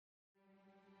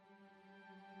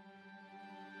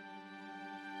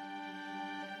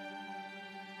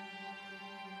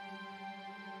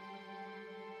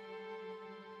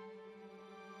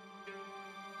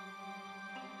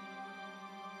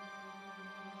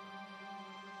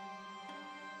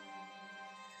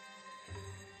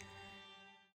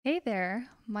Hey there,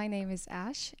 my name is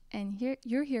Ash, and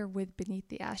you're here with Beneath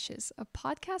the Ashes, a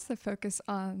podcast that focuses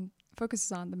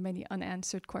on the many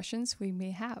unanswered questions we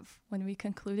may have when we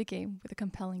conclude a game with a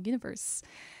compelling universe.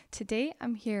 Today,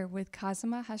 I'm here with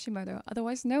Kazuma Hashimoto,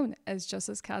 otherwise known as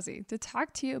Justice Kazi, to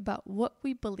talk to you about what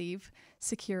we believe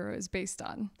Sekiro is based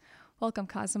on. Welcome,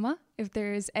 Kazuma. If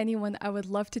there is anyone I would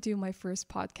love to do my first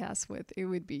podcast with, it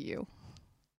would be you.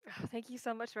 Thank you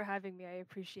so much for having me. I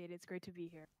appreciate it. It's great to be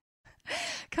here.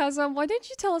 Kazam, why don't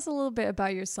you tell us a little bit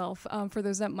about yourself for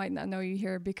those that might not know you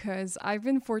here? Because I've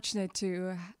been fortunate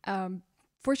to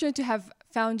have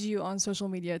found you on social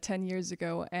media 10 years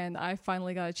ago, and I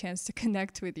finally got a chance to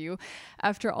connect with you.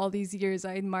 After all these years,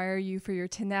 I admire you for your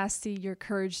tenacity, your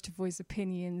courage to voice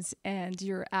opinions, and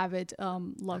your avid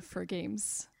love for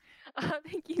games.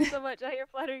 Thank you so much. You're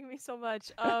flattering me so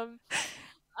much.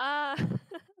 Uh,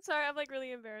 sorry, I'm like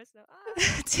really embarrassed now.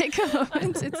 Take a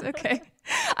moment. It's okay.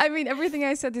 I mean, everything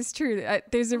I said is true.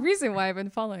 There's a reason why I've been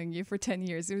following you for 10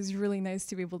 years. It was really nice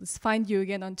to be able to find you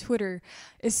again on Twitter,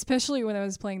 especially when I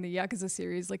was playing the Yakuza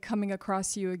series. Like, coming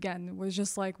across you again was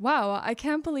just like, wow, I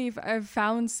can't believe I've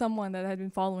found someone that I had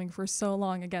been following for so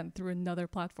long again through another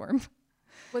platform.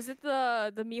 Was it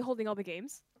the me holding all the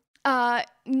games? I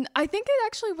think it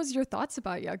actually was your thoughts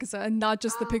about Yakuza and not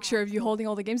just the picture of you Cool. holding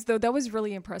all the games, though that was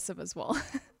really impressive as well.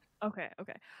 Okay.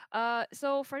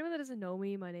 So for anyone that doesn't know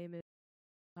me, my name is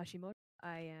Hashimoto.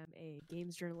 I am a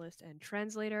games journalist and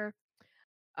translator.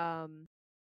 Um,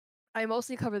 I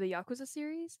mostly cover the Yakuza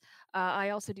series. I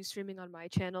also do streaming on my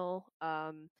channel,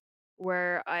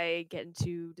 where I get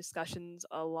into discussions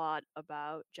a lot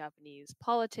about Japanese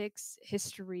politics,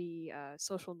 history,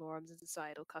 social norms, and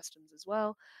societal customs as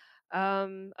well.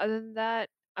 Other than that,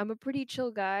 I'm a pretty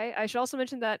chill guy. I should also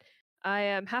mention that I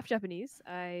am half Japanese.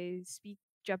 I speak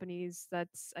Japanese.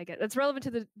 I get that's relevant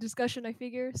to the discussion, I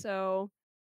figure. So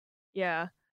yeah,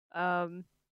 um,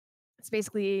 it's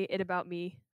basically it about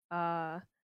me. Why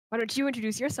don't you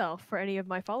introduce yourself for any of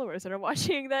my followers that are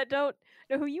watching that don't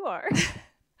know who you are?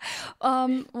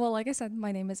 Well, like I said,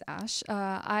 my name is Ash.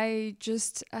 I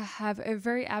just have a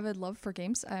very avid love for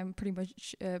games. I'm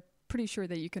pretty sure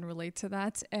that you can relate to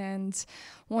that. And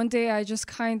one day I just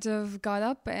kind of got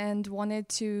up and wanted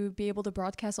to be able to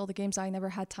broadcast all the games I never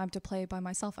had time to play by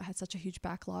myself. I had such a huge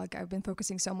backlog. I've been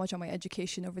focusing so much on my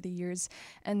education over the years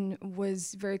and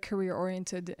was very career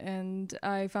oriented. And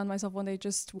I found myself one day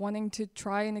just wanting to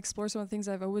try and explore some of the things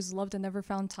I've always loved and never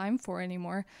found time for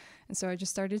anymore. And so I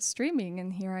just started streaming,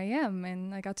 and here I am.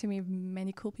 And I got to meet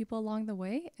many cool people along the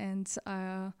way. And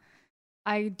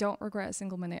I don't regret a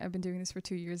single minute. I've been doing this for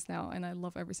 2 years now, and I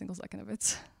love every single second of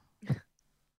it.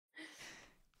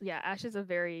 Yeah, Ash is a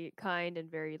very kind and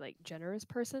very like generous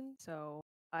person. So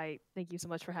I thank you so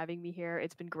much for having me here.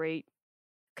 It's been great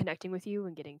connecting with you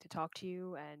and getting to talk to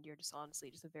you. And you're just honestly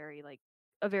just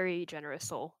a very generous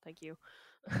soul. Thank you.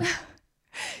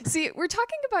 See, we're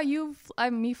talking about you,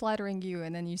 I'm me flattering you,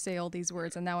 and then you say all these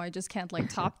words, and now I just can't like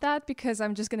top that because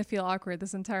I'm just gonna feel awkward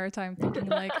this entire time, thinking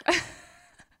like,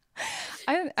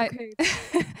 It's I okay.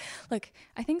 like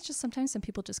I think just sometimes some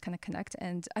people just kind of connect,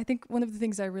 and I think one of the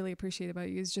things I really appreciate about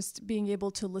you is just being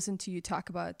able to listen to you talk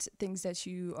about things that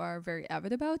you are very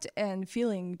avid about and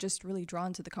feeling just really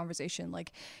drawn to the conversation.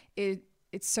 Like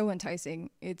it's so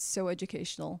enticing, it's so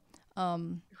educational.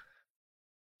 Um,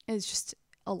 it's just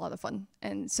a lot of fun,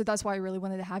 and so that's why I really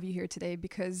wanted to have you here today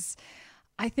because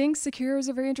I think Sekiro is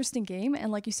a very interesting game.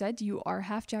 And like you said, you are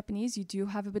half Japanese. You do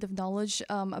have a bit of knowledge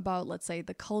about, let's say,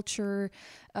 the culture,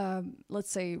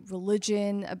 let's say,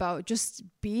 religion, about just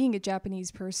being a Japanese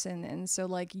person. And so,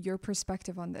 like, your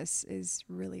perspective on this is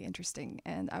really interesting.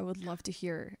 And I would love to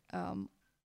hear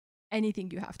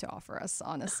anything you have to offer us,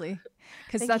 honestly,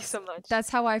 because Thank you so much. that's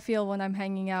how I feel when I'm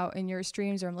hanging out in your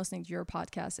streams or I'm listening to your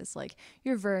podcast. It's like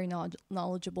you're very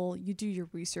knowledgeable. You do your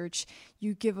research.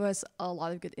 You give us a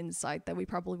lot of good insight that we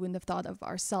probably wouldn't have thought of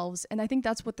ourselves. And I think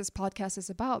that's what this podcast is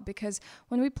about, because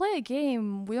when we play a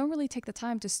game, we don't really take the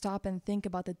time to stop and think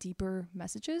about the deeper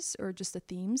messages or just the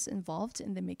themes involved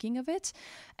in the making of it.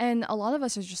 And a lot of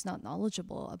us are just not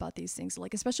knowledgeable about these things.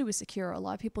 Like, especially with Sekiro, a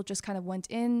lot of people just kind of went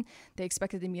in, they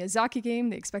expected the Miyazaki game,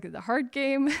 they expected the hard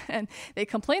game, and they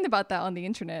complained about that on the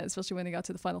internet, especially when they got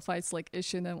to the final fights like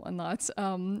Ishin and whatnot.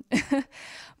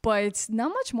 But not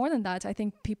much more than that. I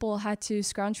think people had to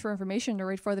scrounge for information or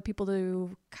wait for other people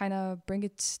to kind of bring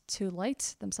it to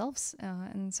light themselves.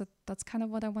 And so that's kind of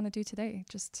what I want to do today.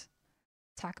 Just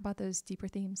talk about those deeper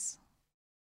themes.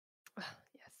 Yes.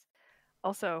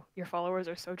 Also, your followers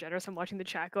are so generous. I'm watching the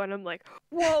chat go and I'm like,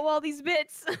 whoa, all these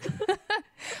bits.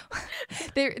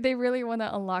 They really want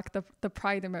to unlock the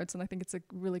pride emotes, and I think it's a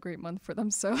really great month for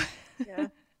them. So Yeah.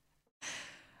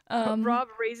 Um, Rob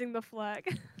raising the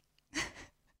flag.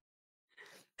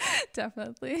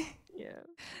 definitely. Yeah.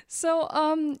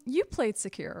 So, you played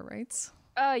Sekiro, right?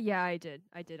 Yeah, I did.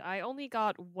 I did. I only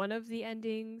got one of the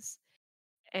endings,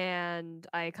 and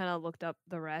I kind of looked up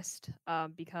the rest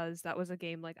because that was a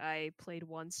game like I played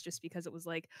once just because it was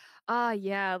like,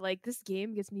 yeah, like this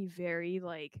game gets me very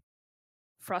like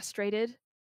frustrated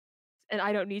and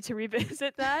I don't need to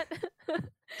revisit that.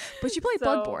 But you played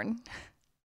So, Bloodborne.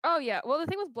 oh yeah, well the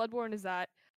thing with Bloodborne is that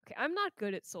okay, I'm not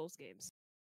good at Souls games.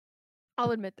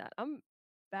 I'll admit that. I'm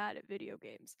bad at video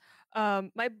games.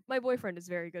 My boyfriend is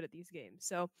very good at these games.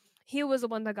 So, he was the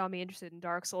one that got me interested in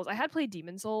Dark Souls. I had played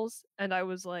Demon Souls and I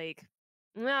was like,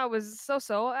 I was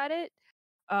so at it.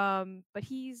 But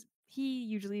he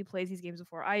usually plays these games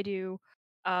before I do.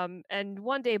 And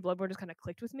one day Bloodborne just kind of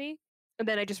clicked with me, and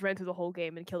then I just ran through the whole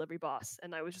game and killed every boss,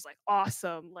 and I was just like,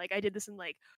 awesome! Like I did this in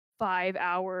like 5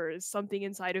 hours. Something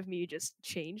inside of me just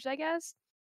changed, I guess.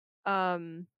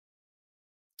 Um,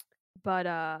 but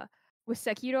with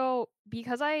Sekiro,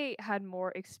 because I had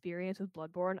more experience with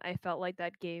Bloodborne, I felt like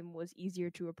that game was easier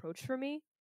to approach for me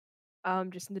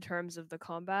just in the terms of the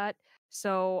combat.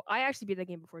 So I actually beat that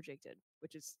game before Jake did,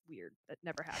 which is weird. That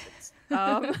never happens.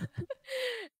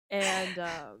 And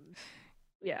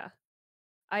yeah,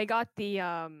 I got the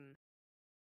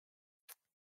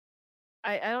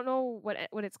I don't know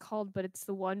what it's called, but it's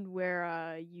the one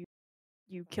where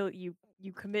you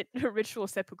commit a ritual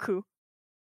seppuku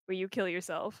where you kill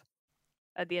yourself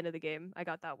at the end of the game. I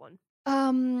got that one.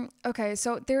 Okay,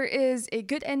 so there is a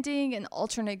good ending, an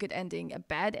alternate good ending, a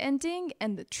bad ending,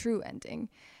 and the true ending.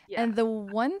 Yeah, And the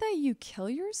one that you kill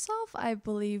yourself, I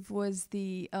believe, was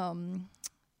the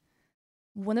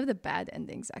one of the bad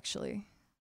endings actually.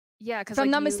 yeah, If because I'm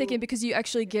like not mistaken, you. because you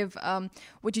actually give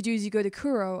what you do is you go to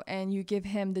Kuro and you give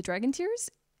him the dragon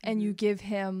tears and you Mhm. give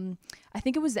him, I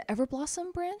think it was the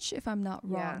Everblossom branch, if I'm not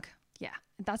Yeah, wrong. Yeah,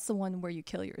 that's the one where you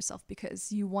kill yourself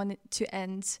because you want it to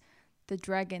end the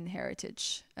dragon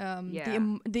heritage, yeah,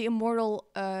 the immortal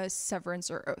severance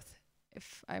or oath,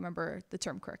 if I remember the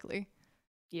term correctly.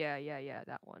 yeah,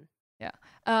 that one. Yeah.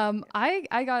 Yeah.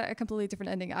 I got a completely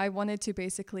different ending. I wanted to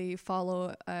basically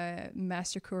follow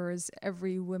Master Kuro's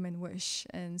every woman wish,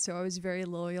 and so I was very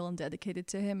loyal and dedicated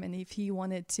to him. And if he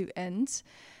wanted to end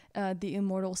the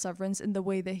immortal severance in the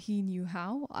way that he knew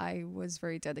how, I was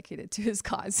very dedicated to his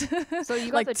cause, So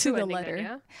you got like the to true the ending then, letter.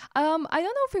 yeah? I don't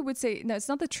know if it would say no. It's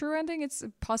not the true ending. It's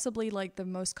possibly like the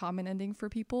most common ending for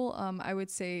people. I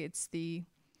would say it's the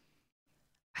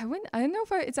I wouldn't. I don't know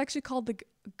if it's actually called the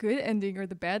good ending or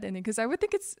the bad ending because I would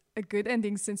think it's a good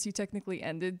ending since you technically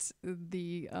ended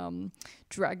the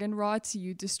dragon rot.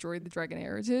 You destroyed the dragon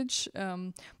heritage,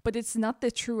 but it's not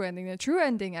the true ending. The true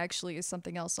ending actually is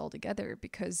something else altogether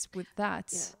because with Yeah.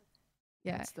 that,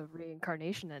 yeah, It's the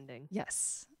reincarnation ending.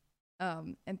 yes,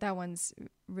 and that one's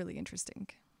really interesting.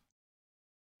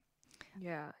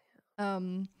 Yeah.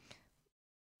 Um,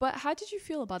 but how did you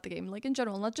feel about the game, like in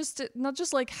general, not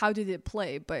just like how did it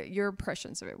play, but your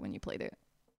impressions of it when you played it?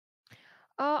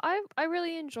 I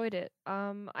really enjoyed it.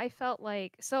 I felt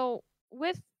like so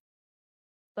with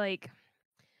like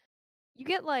you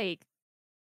get like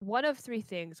one of three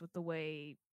things with the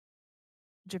way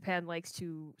Japan likes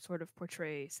to sort of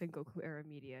portray Sengoku era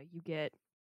media. You get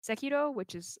Sekiro,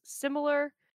 which is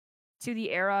similar to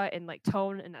the era in like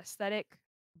tone and aesthetic,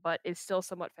 but is still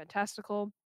somewhat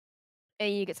fantastical.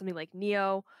 And you get something like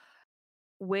Neo,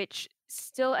 which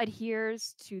still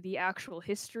adheres to the actual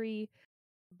history,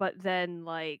 but then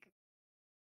like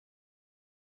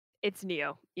it's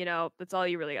Neo, you know, that's all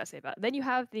you really gotta say about it. Then you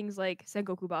have things like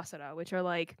Sengoku Basara, which are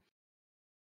like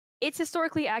it's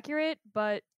historically accurate,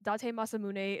 but Date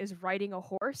Masamune is riding a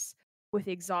horse with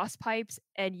exhaust pipes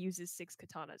and uses six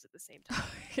katanas at the same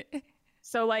time.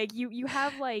 So like you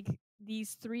have like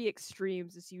these three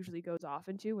extremes this usually goes off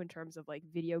into in terms of like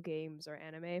video games or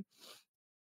anime.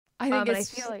 I think And I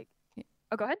feel it's like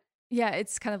oh go ahead. yeah,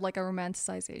 it's kind of like a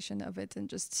romanticization of it and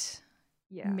just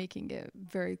Yeah. making it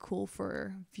very cool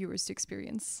for viewers to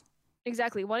experience.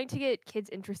 Exactly. Wanting to get kids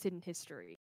interested in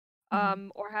history. Hmm.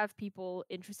 Or have people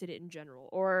interested in general,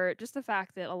 or just the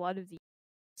fact that a lot of the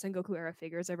Sengoku era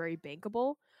figures are very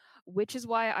bankable, which is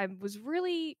why I was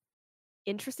really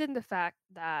interested in the fact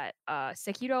that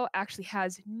Sekiro actually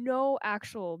has no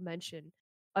actual mention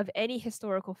of any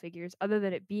historical figures other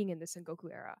than it being in the Sengoku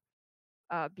era.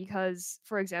 Because,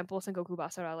 for example, Sengoku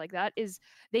Basara, like that, is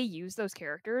they use those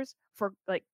characters for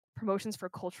like promotions for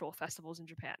cultural festivals in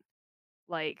Japan.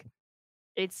 Like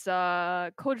it's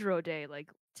Kojiro Day. Like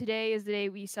today is the day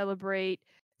we celebrate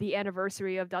the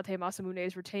anniversary of Date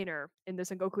Masamune's retainer in the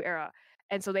Sengoku era.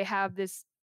 And so they have this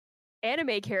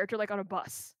anime character like on a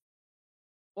bus.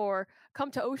 Or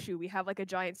come to Oshu, we have like a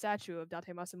giant statue of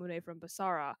Date Masamune from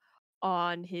Basara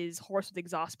on his horse with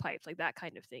exhaust pipes, like that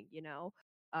kind of thing, you know?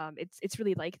 It's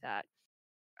really like that.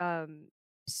 Um,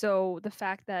 so the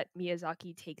fact that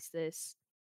Miyazaki takes this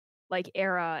like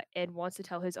era and wants to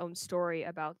tell his own story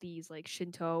about these like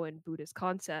Shinto and Buddhist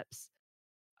concepts,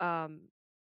 um,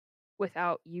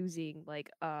 without using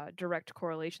like direct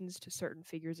correlations to certain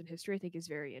figures in history, I think is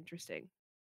very interesting.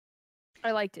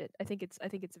 I liked it. I think it's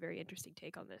a very interesting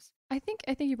take on this. I think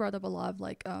you brought up a lot of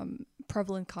like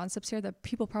prevalent concepts here that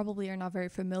people probably are not very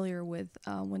familiar with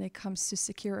when it comes to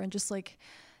Sekiro and just like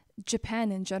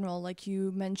Japan in general. Like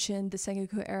you mentioned the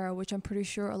Sengoku era, which I'm pretty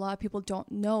sure a lot of people don't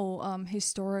know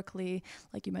historically.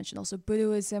 Like you mentioned also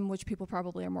Buddhism, which people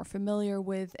probably are more familiar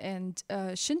with, and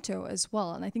Shinto as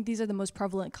well. And I think these are the most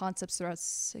prevalent concepts throughout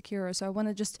Sekiro. So I want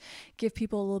to just give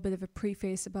people a little bit of a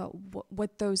preface about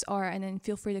what those are, and then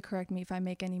feel free to correct me if I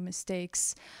make any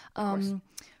mistakes. Of course.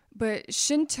 But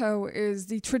Shinto is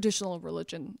the traditional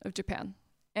religion of Japan.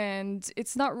 And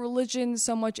it's not religion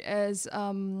so much as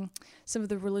some of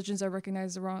the religions are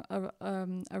recognized around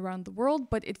the world,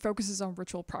 but it focuses on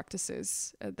ritual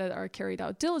practices that are carried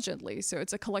out diligently. So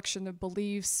it's a collection of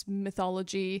beliefs,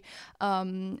 mythology,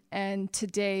 and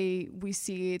today we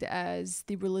see it as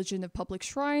the religion of public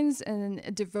shrines and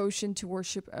a devotion to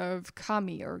worship of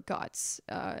kami or gods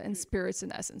and spirits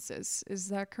and essences. Is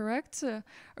that correct?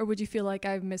 Or would you feel like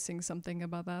I'm missing something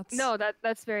about that? No,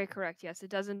 that's very correct. Yes, it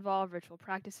does involve ritual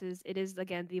practices. It is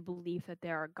again the belief that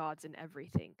there are gods in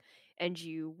everything, and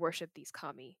you worship these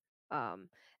kami. Um,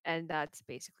 and that's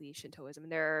basically Shintoism.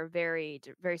 And there are various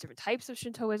different types of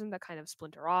Shintoism that kind of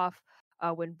splinter off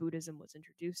when Buddhism was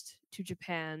introduced to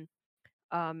Japan.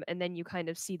 And then you kind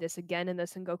of see this again in the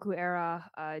Sengoku era,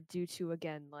 due to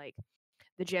again like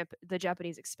the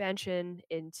Japanese expansion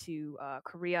into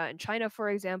Korea and China,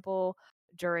 for example,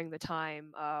 during the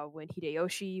time when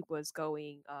Hideyoshi was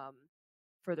going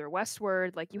further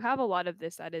westward. Like you have a lot of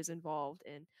this that is involved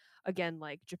in again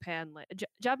like Japan, like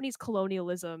Japanese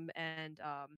colonialism and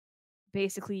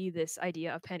basically this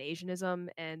idea of Pan Asianism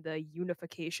and the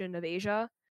unification of Asia.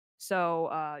 So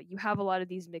you have a lot of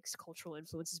these mixed cultural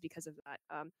influences because of that.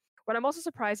 What I'm also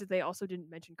surprised that they also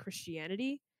didn't mention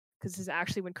Christianity, because this is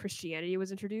actually when Christianity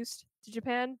was introduced to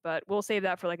Japan, but we'll save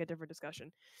that for like a different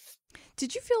discussion.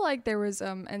 Did you feel like there was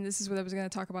and this is what I was going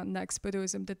to talk about next,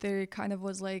 Buddhism, that there kind of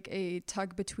was like a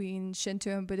tug between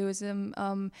Shinto and Buddhism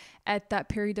at that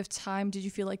period of time? Did you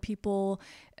feel like people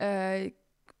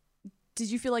did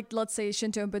you feel like, let's say,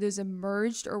 Shinto and Buddhism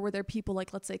merged, or were there people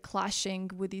like, let's say, clashing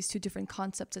with these two different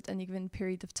concepts at any given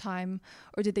period of time,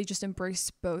 or did they just embrace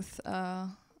both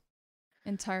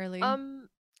entirely? Um,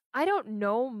 I don't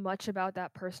know much about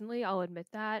that personally. I'll admit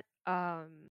that.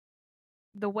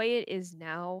 The way it is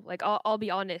now, like I'll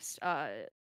be honest,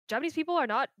 Japanese people are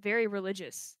not very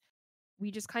religious.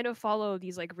 We just kind of follow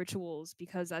these like rituals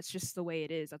because that's just the way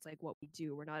it is. That's like what we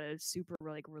do. We're not a super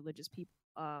like religious people.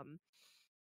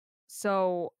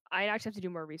 So I actually have to do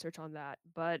more research on that,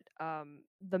 but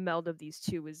the meld of these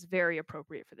two is very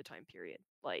appropriate for the time period,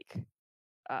 like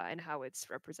and how it's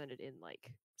represented in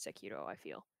like Sekiro, I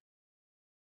feel.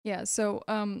 Yeah, so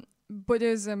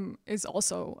Buddhism is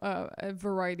also a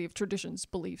variety of traditions,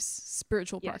 beliefs,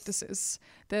 spiritual Yes. practices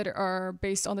that are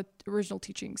based on the original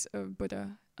teachings of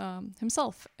Buddha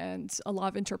himself and a lot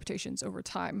of interpretations over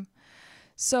time.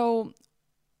 So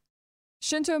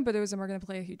Shinto and Buddhism are going to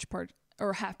play a huge part,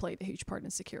 or have played a huge part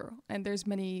in Sekiro, and there's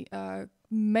many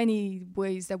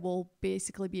ways that we'll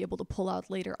basically be able to pull out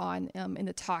later on in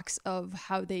the talks of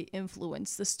how they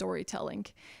influence the storytelling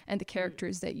and the Mm.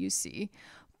 characters that you see.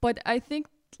 But I think,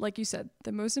 like you said,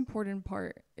 the most important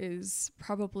part is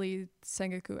probably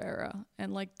Sengoku era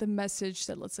and like the message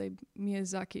that, let's say,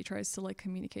 Miyazaki tries to like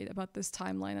communicate about this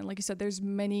timeline. And like you said, there's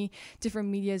many different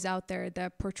medias out there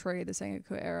that portray the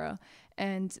Sengoku era,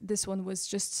 and this one was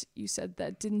just, you said,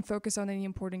 that didn't focus on any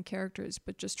important characters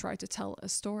but just tried to tell a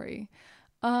story.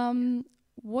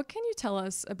 What can you tell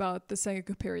us about the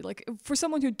Sengoku period? Like, for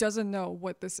someone who doesn't know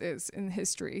what this is in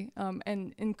history,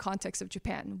 and in context of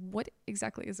Japan, what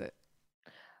exactly is it?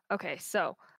 Okay,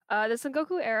 so the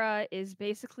Sengoku era is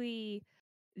basically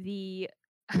the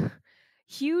a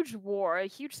huge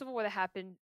civil war that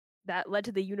happened that led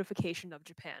to the unification of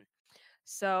Japan.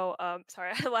 So,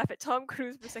 sorry, I laugh at Tom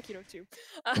Cruise for Sekiro too.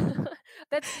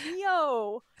 That's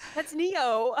Neo. That's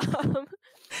Neo. So,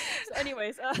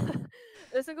 anyways,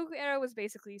 the Sengoku era was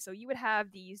basically so you would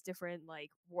have these different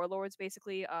like warlords,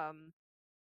 basically.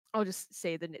 I'll just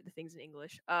say the things in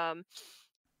English.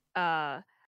 Uh,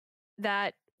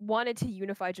 that wanted to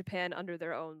unify Japan under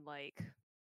their own like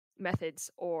methods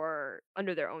or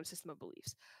under their own system of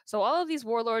beliefs. So all of these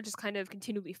warlords just kind of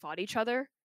continually fought each other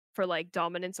for like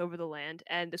dominance over the land,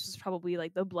 and this was probably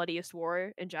like the bloodiest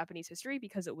war in Japanese history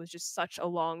because it was just such a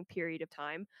long period of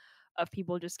time of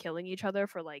people just killing each other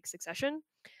for like succession.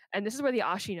 And this is where the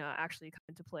Ashina actually come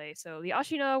into play. So the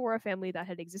Ashina were a family that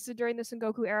had existed during the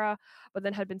Sengoku era, but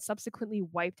then had been subsequently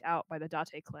wiped out by the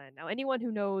Date clan. Now, anyone who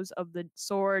knows of the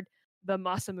sword, the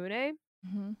Masamune,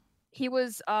 Hmm. he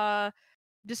was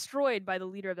destroyed by the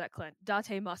leader of that clan,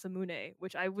 Date Masamune,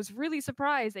 which I was really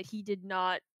surprised that he did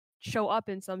not show up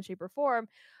in some shape or form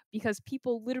because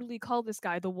people literally call this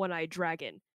guy the one-eyed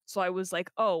dragon. So I was like,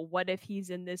 oh, what if he's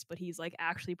in this, but he's like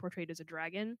actually portrayed as a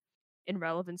dragon in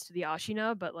relevance to the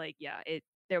Ashina? But like, yeah,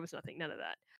 there was nothing, none of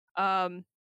that.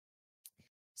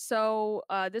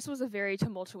 This was a very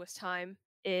tumultuous time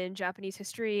in Japanese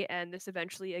history, and this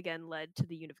eventually again led to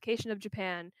the unification of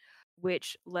Japan,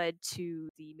 which led to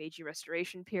the Meiji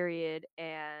Restoration period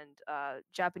and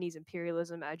Japanese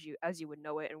imperialism as you would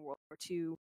know it in World War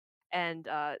II, and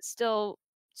still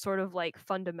sort of like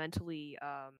fundamentally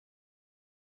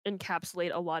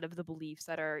encapsulate a lot of the beliefs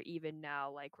that are even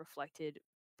now like reflected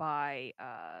by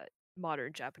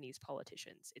modern Japanese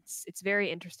politicians. It's very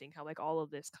interesting how like all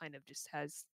of this kind of just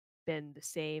has been the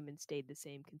same and stayed the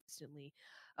same consistently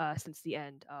since the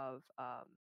end of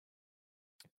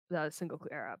the Sengoku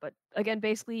era. But again,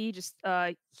 basically just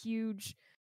huge,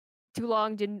 too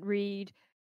long, didn't read.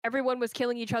 Everyone was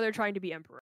killing each other trying to be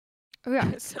emperor. Oh yeah,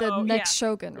 the So yeah, next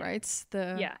shogun, yeah, right?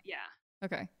 The yeah,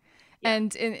 Okay. yeah,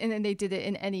 And they did it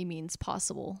in any means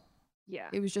possible. yeah.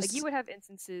 It was Like you just would have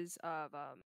instances of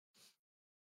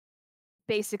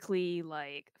basically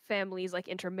like families like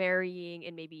intermarrying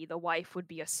and maybe the wife would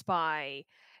be a spy,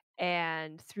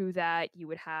 and through that you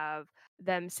would have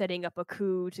them setting up a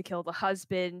coup to kill the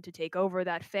husband to take over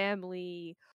that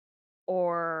family,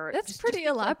 or that's just pretty things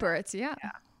like that. elaborate. Yeah.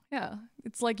 Yeah.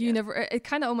 It's like you Yeah, never it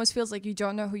kind of almost feels like you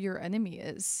don't know who your enemy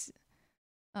is.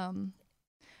 Um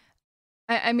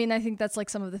I mean, I think that's like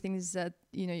some of the things that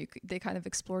they kind of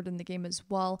explored in the game as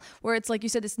well, where it's like you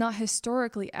said, it's not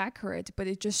historically accurate, but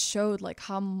it just showed like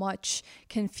how much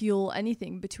can fuel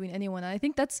anything between anyone. And I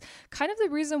think that's kind of the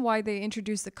reason why they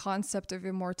introduced the concept of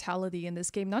immortality in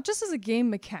this game, not just as a game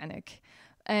mechanic,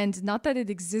 and not that it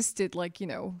existed like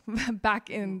back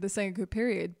in the Sengoku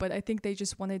period, but I think they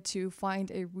just wanted to find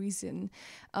a reason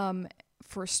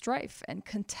for strife and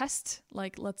contest,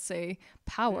 like, let's say,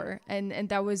 power. And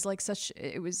that was like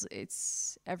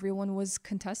it's everyone was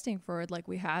contesting for it. Like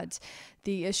we had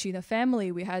the Ishina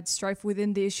family, we had strife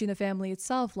within the Ishina family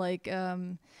itself, like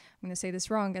I'm gonna say this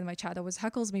wrong and my chat always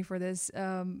heckles me for this,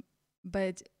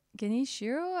 but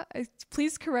Genichiro,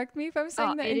 please correct me if I'm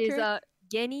saying that it is incorrect.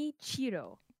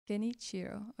 Genichiro.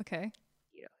 Genichiro, okay.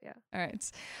 Yeah. All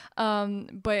right.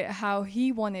 But how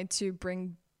he wanted to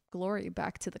bring glory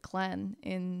back to the clan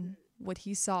in what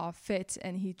he saw fit,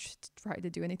 and he tried to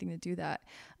do anything to do that.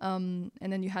 And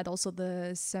then you had also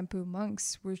the Senpu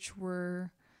monks, which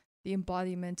were the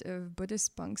embodiment of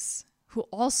Buddhist monks, who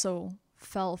also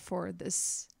fell for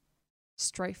this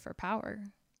strife for power.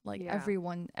 Like Yeah.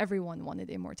 everyone wanted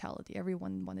immortality.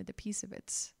 Everyone wanted a piece of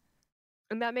it.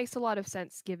 And that makes a lot of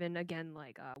sense given again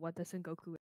like what the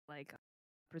Sengoku like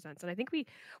presents. And I think we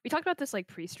talked about this like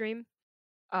pre-stream,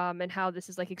 and how this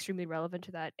is like extremely relevant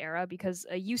to that era because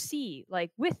you see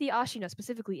like with the Ashina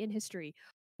specifically in history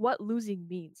what losing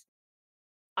means.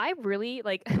 I really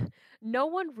like no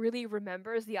one really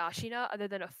remembers the Ashina other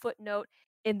than a footnote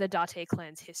in the Date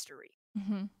clan's history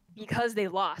Mm-hmm. because they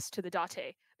lost to the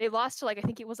Date. They lost to like I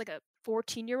think it was like a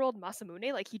 14-year-old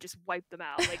Masamune, like he just wiped them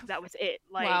out. Like that was it.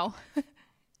 Like Wow.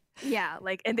 yeah,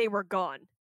 like and they were gone.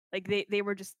 Like they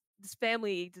were just this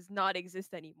family does not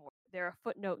exist anymore. They're a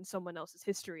footnote in someone else's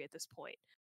history at this point.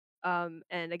 And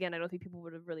again, I don't think people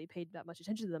would have really paid that much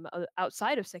attention to them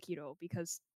outside of Sekiro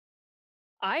because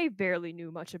I barely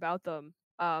knew much about them.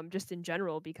 Just in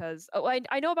general because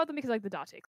I know about them because like the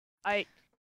Date. I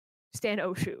stan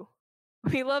Oshu.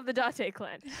 We love the Date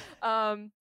clan.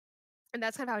 Um, and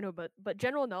that's kind of how I know. But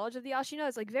general knowledge of the Ashina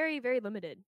is like very very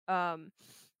limited.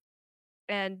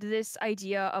 And this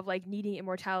idea of like needing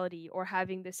immortality or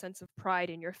having this sense of pride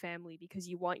in your family because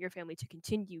you want your family to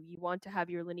continue, you want to have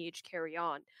your lineage carry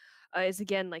on, is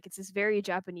again like it's this very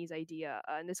Japanese idea,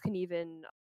 and this can even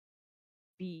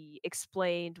be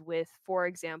explained with, for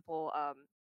example,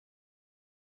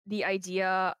 the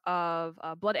idea of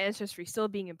blood ancestry still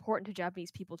being important to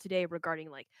Japanese people today regarding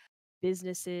like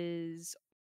businesses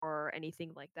or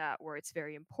anything like that, where it's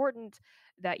very important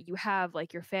that you have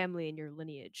like your family and your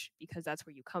lineage because that's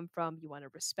where you come from. You want to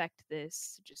respect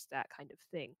this, just that kind of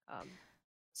thing.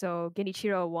 So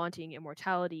Genichiro wanting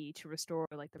immortality to restore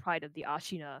like the pride of the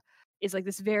Ashina is like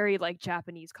this very like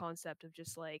Japanese concept of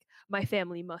just like my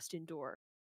family must endure.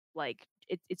 Like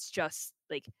it's just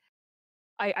like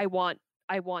I want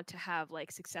I want to have like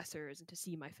successors and to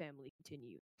see my family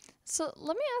continue. So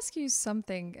let me ask you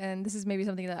something, and this is maybe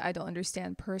something that I don't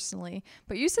understand personally,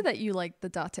 but you said that you like the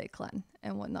Date clan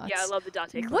and whatnot. Yeah, I love the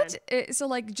Date clan. So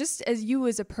like just as you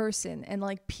as a person and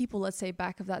like people, let's say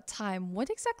back of that time, what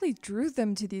exactly drew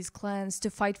them to these clans to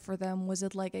fight for them? Was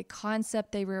it like a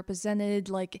concept they represented?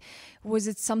 Like, was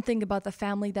it something about the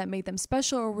family that made them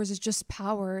special, or was it just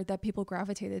power that people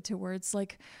gravitated towards?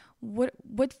 Like, what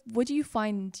do you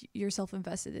find yourself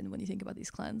invested in when you think about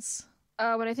these clans?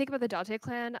 When I think about the Date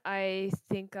clan, I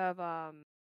think of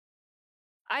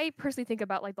I personally think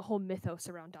about like the whole mythos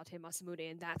around Date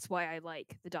Masamune, and that's why I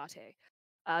like the Date.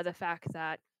 The fact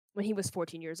that when he was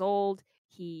 14 years old,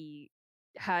 he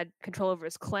had control over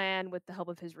his clan with the help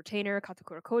of his retainer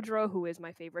Katakura Kojiro, who is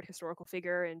my favorite historical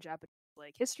figure in Japanese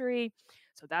like history.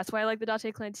 So that's why I like the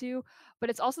Date clan too. But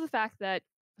it's also the fact that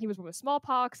he was born with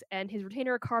smallpox, and his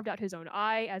retainer carved out his own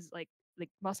eye as like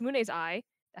Masamune's eye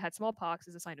that had smallpox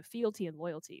as a sign of fealty and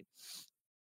loyalty.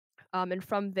 And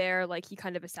from there, like he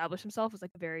kind of established himself as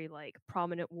like a very like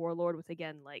prominent warlord with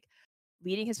again like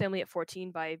leading his family at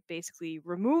 14 by basically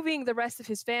removing the rest of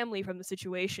his family from the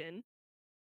situation.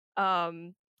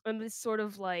 And this sort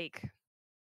of like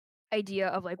idea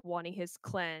of like wanting his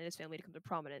clan and his family to come to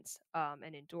prominence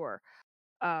and endure.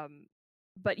 Um,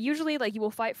 but usually like you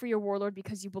will fight for your warlord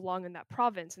because you belong in that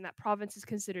province, and that province is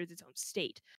considered its own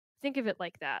state. Think of it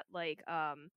like that. Like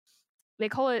they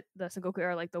call it the Sengoku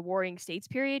era, like the Warring States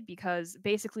period, because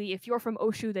basically, if you're from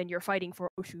Oshu, then you're fighting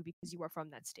for Oshu because you are from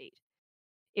that state.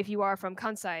 If you are from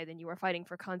Kansai, then you are fighting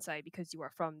for Kansai because you are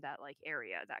from that like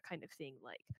area, that kind of thing.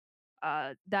 Like,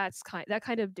 that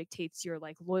kind of dictates your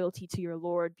like loyalty to your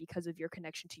lord because of your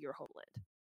connection to your homeland.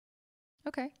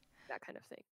 Okay. That kind of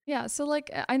thing. Yeah, so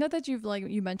like I know that you've like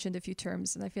you mentioned a few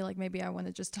terms, and I feel like maybe I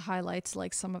wanted just to highlight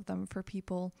like some of them for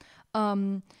people.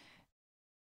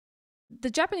 The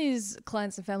Japanese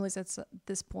clans and families at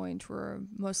this point were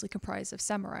mostly comprised of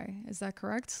samurai. Is that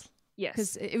correct? Yes.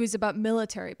 Because it was about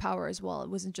military power as well. It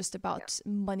wasn't just about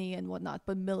Yeah. money and whatnot,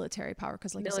 but military power.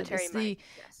 Because like Military I said, might.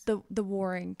 Yes.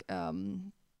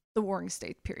 the warring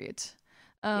state period.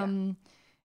 Yeah.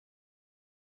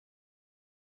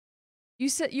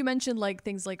 You mentioned like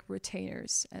things like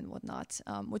retainers and whatnot,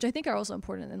 which I think are also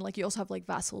important. And like you also have like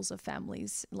vassals of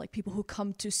families, like people who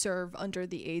come to serve under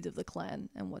the aid of the clan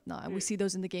and whatnot. And we see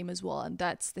those in the game as well. And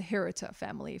that's the Hirata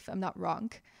family, if I'm not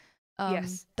wrong.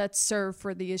 Yes. That serve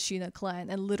for the Ashina clan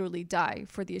and literally die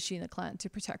for the Ashina clan to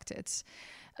protect it.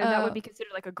 And that would be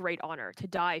considered like a great honor to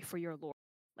die for your lord,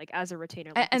 like as a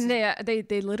retainer. Like, and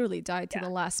they literally died to the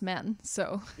last man.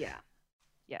 So yeah.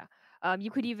 You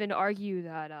could even argue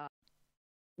that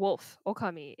Wolf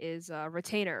Okami is a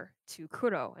retainer to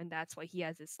Kuro, and that's why he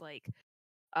has this like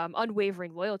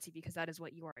unwavering loyalty, because that is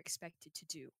what you are expected to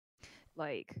do.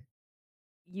 Like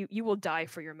you will die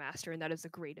for your master, and that is the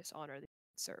greatest honor that you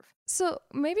can serve. So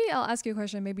maybe I'll ask you a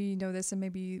question. Maybe you know this, and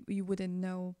maybe you wouldn't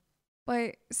know.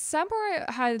 But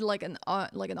samurai had like an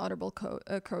honorable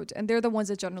code, and they're the ones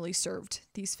that generally served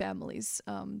these families.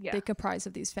 They comprise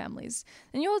of these families,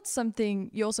 and you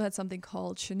also had something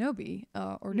called shinobi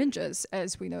or ninjas,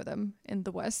 as we know them in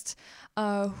the West,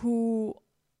 who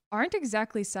aren't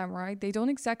exactly samurai. They don't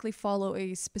exactly follow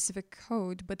a specific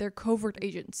code, but they're covert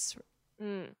agents.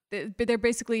 They're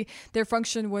basically, their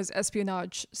function was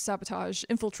espionage, sabotage,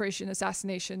 infiltration,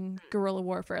 assassination, guerrilla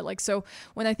warfare. Like, so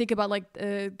when I think about like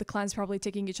the clans probably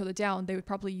taking each other down, they would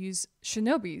probably use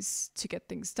shinobis to get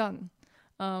things done.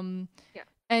 And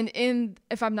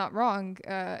if I'm not wrong,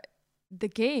 the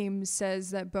game says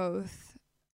that both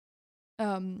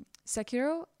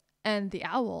Sekiro and the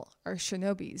Owl are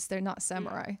shinobis. They're not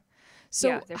samurai.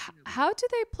 So how do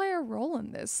they play a role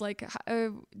in this? Like,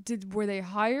 were they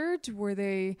hired? Were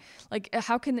they like,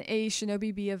 how can a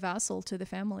shinobi be a vassal to the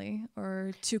family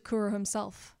or to Kuro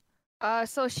himself?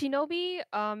 So shinobi,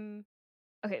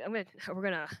 okay,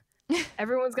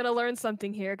 everyone's gonna learn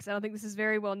something here, because I don't think this is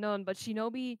very well known, but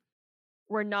shinobi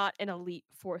were not an elite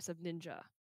force of ninja.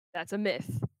 That's a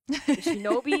myth. The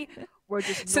shinobi were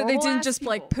just so they didn't just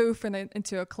people. Like poof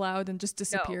into a cloud and just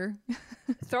disappear. No.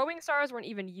 Throwing stars weren't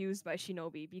even used by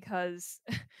shinobi because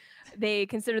they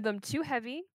considered them too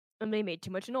heavy and they made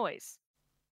too much noise.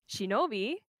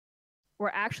 Shinobi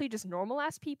were actually just normal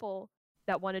ass people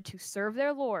that wanted to serve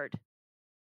their lord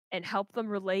and help them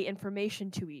relay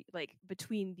information to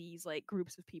between these like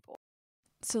groups of people.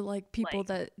 So like people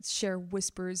that share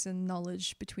whispers and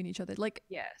knowledge between each other, like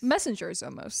yes, messengers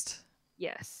almost.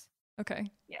 Yes.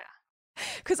 Okay. Yeah.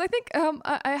 Because I think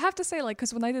I have to say, like,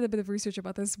 because when I did a bit of research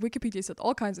about this, Wikipedia said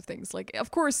all kinds of things. Like,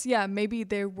 of course, yeah, maybe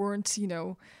there weren't,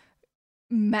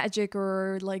 magic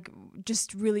or like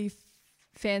just really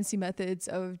fancy methods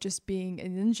of just being a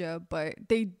ninja, but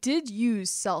they did use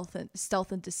stealth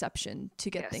and deception to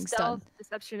get Yeah, things done. stealth,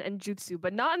 deception, and jutsu,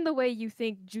 but not in the way you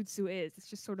think jutsu is. It's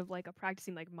just sort of like a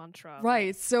practicing like mantra, like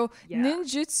Right. So yeah,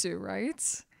 ninjutsu,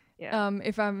 right? yeah,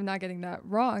 If I'm not getting that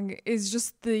wrong, is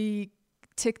just the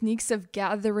techniques of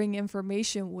gathering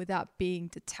information without being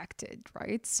detected,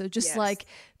 right? So just yes, like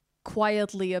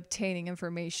quietly obtaining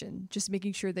information, just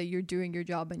making sure that you're doing your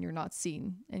job and you're not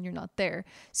seen and you're not there.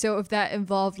 So if that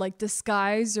involved like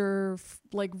disguise or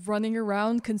like running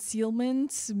around,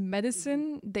 concealment, hmm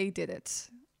medicine, they did it. So,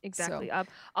 exactly.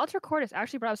 Alter Cordis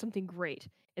actually brought up something great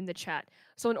in the chat.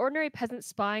 So an ordinary peasant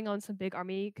spying on some big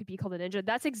army could be called a ninja.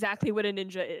 That's exactly what a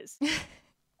ninja is.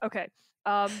 Okay.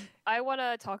 I want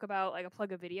to talk about like a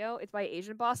plug a video. It's by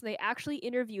Asian Boss, and they actually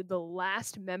interviewed the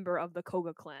last member of the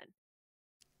Koga clan,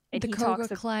 and the he Koga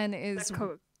talks of clan the is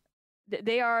Koga.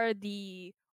 They are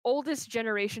the oldest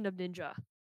generation of ninja.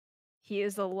 He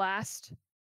is the last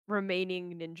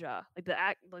remaining ninja, like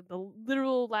like the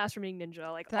literal last remaining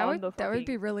ninja, like that on would the that would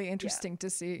be fucking really yeah, interesting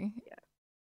to see. yeah.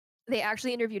 They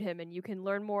actually interviewed him, and you can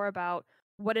learn more about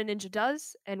what a ninja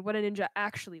does and what a ninja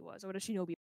actually was, or what a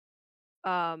shinobi.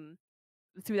 Um,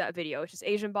 through that video, it's just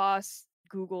Asian Boss.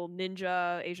 Google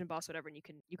ninja, Asian Boss, whatever, and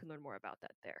you can learn more about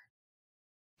that there.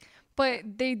 Yeah.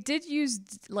 But they did use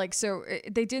like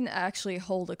they didn't actually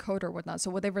hold a code or whatnot. So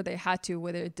whatever they had to,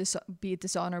 whether it be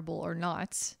dishonorable or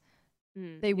not,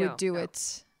 they would No, do no.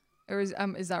 it. Or is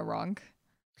that wrong?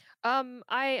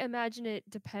 I imagine it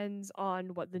depends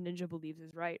on what the ninja believes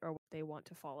is right or what they want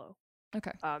to follow.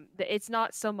 Okay. It's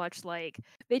not so much like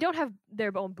they don't have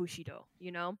their own bushido,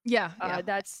 you know. Yeah, yeah.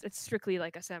 It's strictly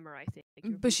like a samurai thing, like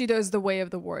your Bushido bushido. is the way of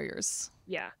the warriors.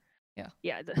 Yeah, Yeah.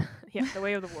 yeah, yeah, the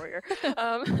way of the warrior.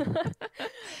 Um,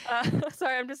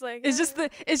 sorry, I'm just like It's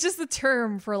just the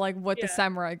term for like what the yeah,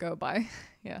 samurai go by.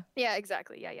 Yeah. yeah,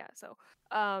 exactly, yeah, yeah. So,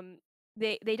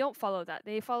 they don't follow that.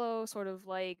 They follow sort of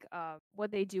like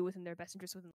what they do within their best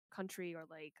interest within the country, or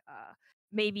like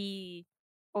maybe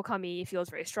Okami feels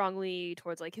very strongly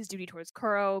towards like his duty towards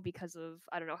Kuro because of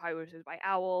I don't know how he was raised by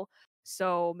Owl.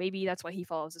 So maybe that's why he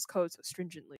follows his code so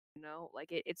stringently. You know, like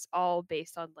it's all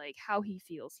based on like how he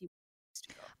feels he wants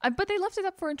to go. But they left it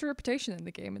up for interpretation in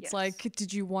the game. It's like, Yes.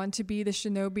 did you want to be the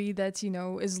shinobi that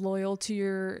is loyal to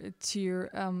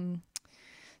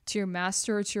your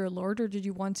master or to your lord, or did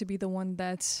you want to be the one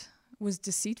that was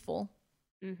deceitful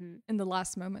Mm-hmm. in the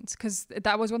last moments? Because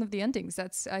that was one of the endings.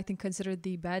 That's, I think, considered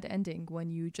the bad ending, when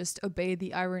you just obey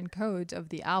the iron code of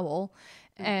the owl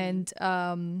Mm-hmm.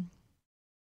 and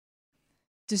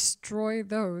destroy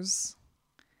those.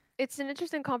 It's an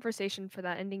interesting conversation for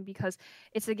that ending because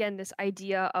it's again this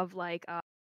idea of like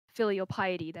filial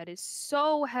piety that is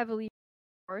so heavily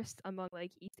enforced among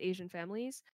like East Asian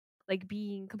families, like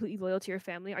being completely loyal to your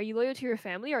family. Are you loyal to your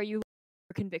family, or are you loyal to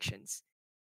your convictions?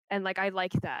 And like I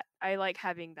like that. I like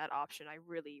having that option. I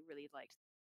really, really liked.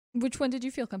 Which one did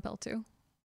you feel compelled to?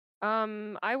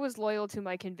 I was loyal to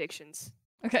my convictions.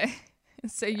 Okay.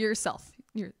 So Yeah, yourself.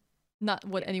 You're not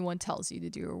what yeah, anyone tells you to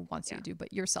do or wants you yeah, to do,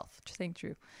 but yourself. Just staying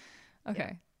true. yeah.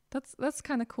 Okay. That's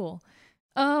kind of cool.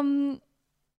 Um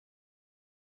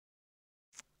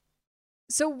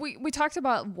so we talked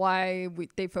about why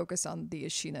they focus on the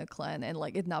Ashina clan and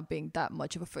like it not being that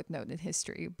much of a footnote in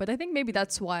history. But I think maybe Mhm.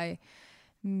 that's why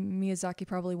Miyazaki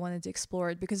probably wanted to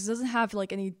explore it, because it doesn't have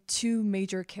like any two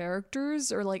major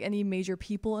characters or like any major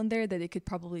people in there that it could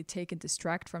probably take and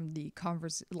distract from the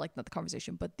like not the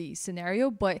conversation but the scenario.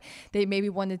 But they maybe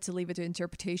wanted to leave it to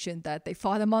interpretation that they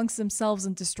fought amongst themselves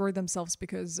and destroyed themselves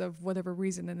because of whatever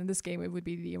reason, and in this game it would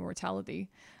be the immortality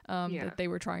Yeah. that they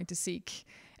were trying to seek.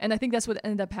 And I think that's what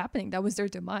ended up happening. That was their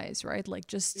demise, right? Like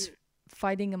just Mm.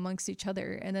 fighting amongst each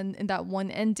other. And then in that one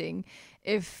ending,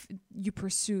 if you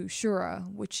pursue Shura,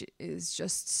 which is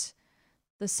just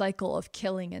the cycle of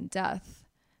killing and death,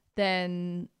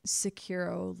 then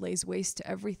Sekiro lays waste to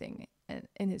everything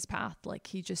in his path. Like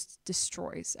he just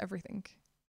destroys everything.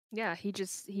 Yeah, he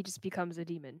just becomes a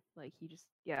demon. Like he just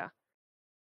yeah.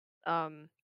 Um,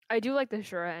 I do like the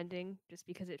Shura ending just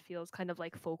because it feels kind of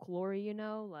like folklore, you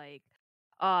know, like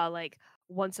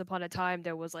once upon a time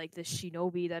there was like this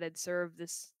shinobi that had served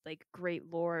this like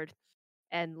great lord,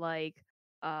 and like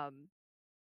um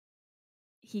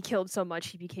he killed so much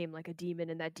he became like a demon,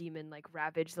 and that demon like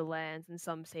ravaged the lands, and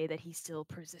some say that he still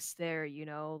persists there, you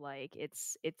know, like it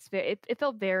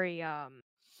felt very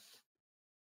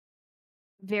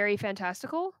very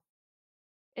fantastical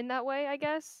in that way, I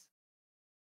guess.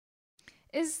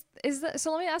 Is that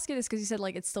so? Let me ask you this, because you said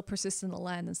like it still persists in the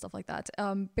land and stuff like that.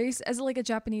 Based as like a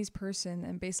Japanese person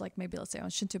and based like maybe let's say on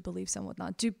Shinto beliefs and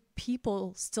whatnot, do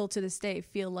people still to this day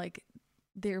feel like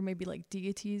there may be like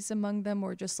deities among them,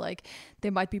 or just like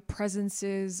there might be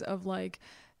presences of like,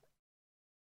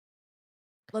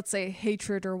 let's say,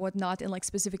 hatred or whatnot in like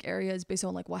specific areas based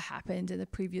on like what happened in a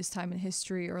previous time in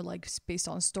history, or like based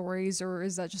on stories, or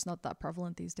is that just not that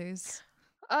prevalent these days?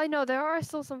 I know there are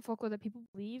still some folklore that people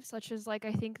believe, such as like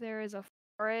I think there is a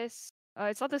forest.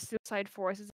 It's not the suicide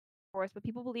forest, it's a forest, but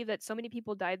people believe that so many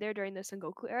people died there during the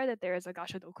Sengoku era that there is a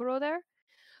Gashadokuro there.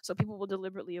 So people will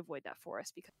deliberately avoid that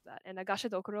forest because of that. And a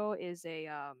Gashadokuro is a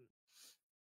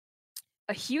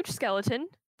huge skeleton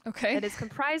Okay. that is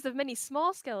comprised of many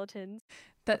small skeletons.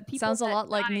 That people sounds a that lot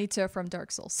like died. Nita from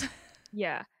Dark Souls.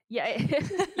 Yeah. Yeah.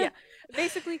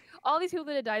 Basically, all these people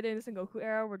that had died during the Sengoku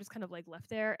era were just kind of like left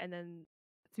there, and then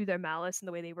through their malice and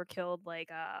the way they were killed, like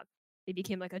they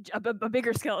became like a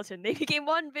bigger skeleton. They became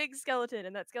one big skeleton,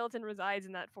 and that skeleton resides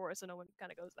in that forest, so no one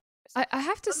kind of goes there. I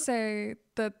have to say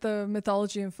that the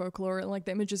mythology and folklore and like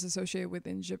the images associated with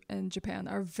in Japan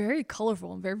are very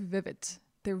colorful and very vivid.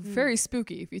 They're very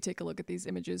spooky if you take a look at these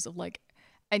images of like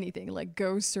anything like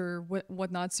ghosts or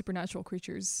whatnot, supernatural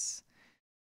creatures.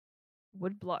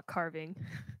 Woodblock carving.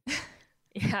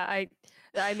 Yeah,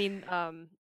 I mean,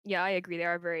 yeah, I agree. They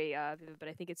are very vivid, but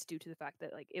I think it's due to the fact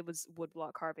that like it was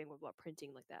woodblock carving, woodblock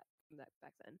printing like that from that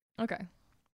back then. Okay.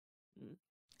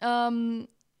 Mm.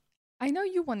 I know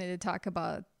you wanted to talk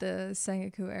about the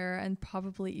Sengoku era and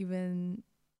probably even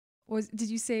did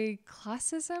you say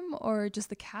classism or just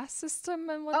the caste system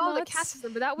and whatnot? Oh, the caste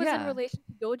system, but that was in relation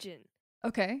to Dojin.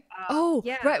 Okay.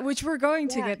 Yeah. Right, which we're going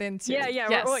to get into. Yeah.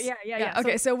 Yes. Yeah.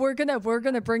 Okay, so we're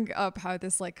gonna bring up how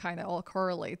this like kind of all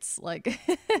correlates, like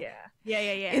yeah.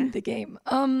 in the game.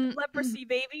 Leprosy,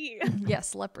 baby.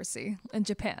 Yes, leprosy in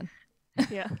Japan.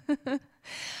 Yeah.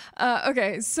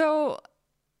 Okay, so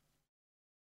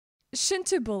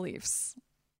Shinto beliefs.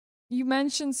 You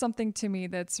mentioned something to me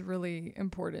that's really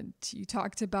important. You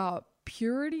talked about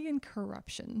purity and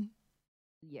corruption.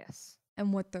 Yes.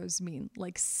 And what those mean.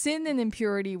 Like sin and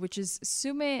impurity, which is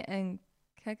sume and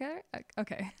kage.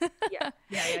 Okay. Yeah.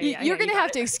 You're going to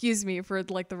have to excuse me for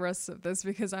like the rest of this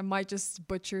because I might just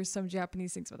butcher some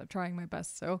Japanese things, but I'm trying my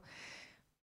best. So,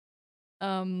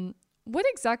 what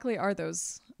exactly are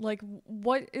those? Like,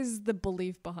 what is the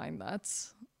belief behind that?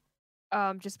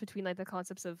 Just between like the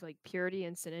concepts of like purity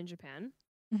and sin in Japan.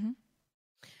 Mm-hmm.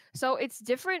 So it's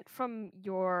different from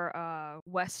your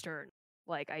Western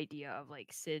like idea of like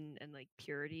sin and like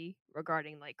purity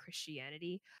regarding like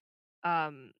Christianity.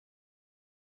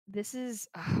 This is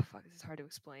this is hard to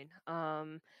explain.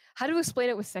 How to explain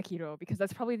it with Sekiro, because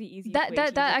that's probably the easiest way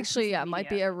That to actually might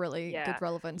be a really good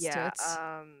relevance to it.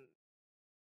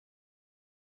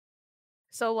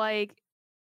 So like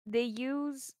they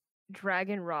use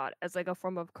dragon rot as like a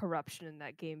form of corruption in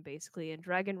that game basically, and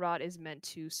dragon rot is meant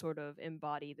to sort of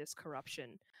embody this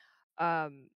corruption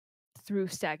through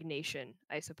stagnation,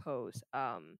 I suppose.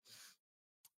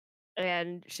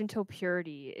 And Shinto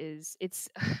purity is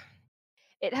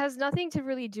it has nothing to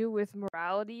really do with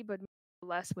morality, but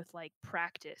less with like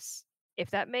practice,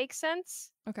 if that makes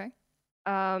sense. Okay.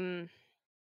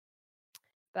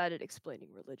 Bad at explaining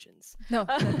religions. No,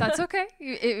 that's okay.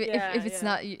 If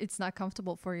it's not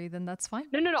comfortable for you, then that's fine.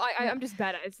 No. I'm just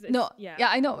bad at it.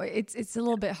 I know it's a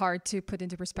little bit hard to put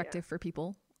into perspective for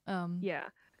people.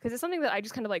 Because it's something that I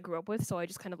just kind of like grew up with, so I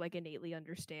just kind of like innately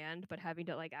understand. But having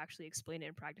to like actually explain it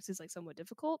in practice is like somewhat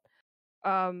difficult.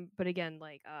 But again,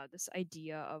 like this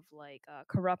idea of like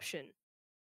corruption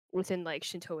within like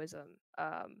Shintoism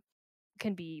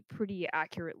can be pretty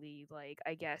accurately, like,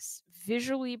 I guess,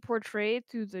 visually portrayed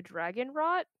through the dragon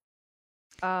rot.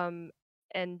 And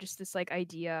just this like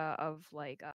idea of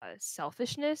like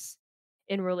selfishness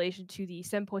in relation to the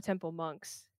Senpo Temple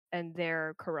monks and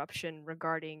their corruption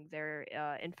regarding their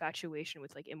infatuation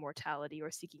with like immortality or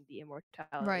seeking the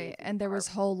immortality. Right, and there was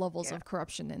whole levels of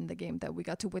corruption in the game that we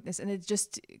got to witness, and it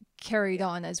just carried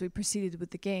on as we proceeded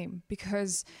with the game,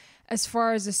 because as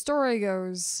far as the story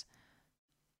goes,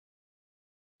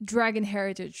 dragon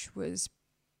heritage was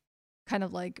kind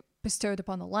of like bestowed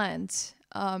upon the land,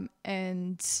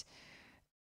 and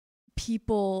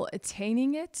people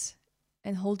attaining it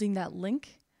and holding that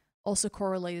link also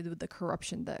correlated with the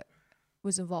corruption that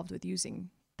was involved with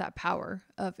using that power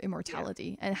of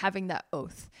immortality and having that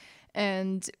oath.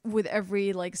 And with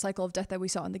every like cycle of death that we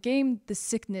saw in the game, the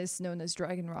sickness known as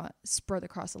dragon rot spread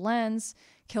across the lands,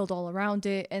 killed all around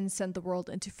it and sent the world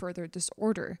into further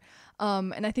disorder.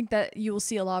 And I think that you will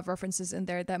see a lot of references in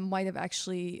there that might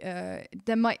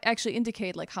actually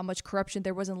indicate like how much corruption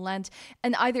there was in land,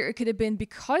 and either it could have been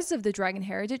because of the dragon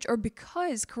heritage or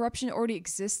because corruption already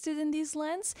existed in these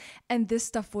lands and this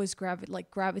stuff was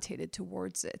gravitated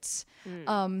towards it.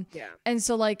 Yeah. And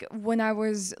so like when I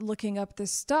was looking up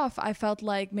this stuff, I felt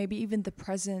like maybe even the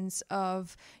presence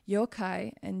of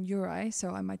yokai and yurei,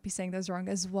 so I might be saying those wrong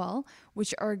as well,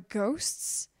 which are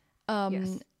ghosts.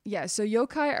 Yes. Yeah, so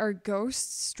yokai are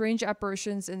ghosts, strange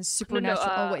apparitions, and supernatural.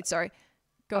 Oh wait, sorry.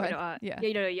 Go ahead. No, yeah.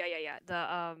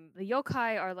 The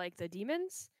yokai are like the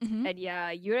demons, Mhm. and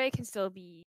yeah, yurei can still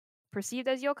be perceived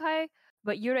as yokai,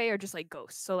 but yurei are just like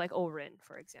ghosts. So like Orin,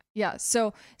 for example. Yeah,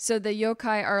 so the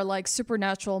yokai are like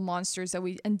supernatural monsters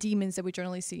and demons that we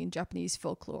generally see in Japanese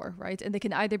folklore, right? And they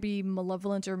can either be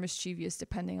malevolent or mischievous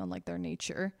depending on like their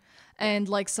nature. And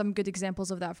like some good examples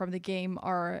of that from the game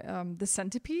are the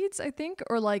centipedes, I think,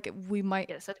 or like we might.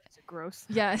 Yeah, centipedes are gross.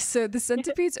 Yeah, so the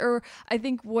centipedes are, I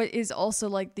think what is also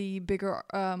like the bigger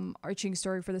arching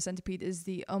story for the centipede is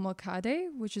the omokade,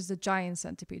 which is the giant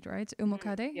centipede, right?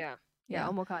 Omokade? Yeah, Yeah.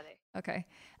 omokade. Okay.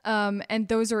 And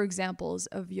those are examples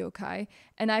of yokai.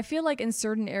 And I feel like in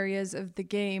certain areas of the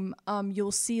game,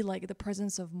 you'll see like the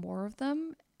presence of more of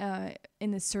them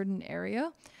in a certain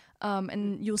area.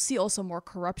 And you'll see also more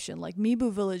corruption. Like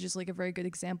Mibu Village is like a very good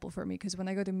example for me because when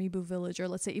I go to Mibu Village, or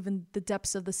let's say even the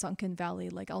depths of the Sunken Valley,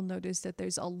 like I'll notice that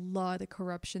there's a lot of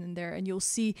corruption in there, and you'll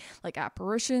see like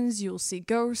apparitions, you'll see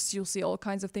ghosts, you'll see all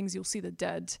kinds of things, you'll see the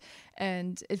dead,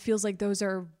 and it feels like those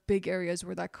are big areas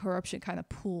where that corruption kind of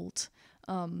pooled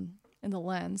in the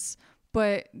lands.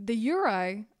 But the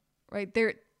Yurei, right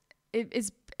there,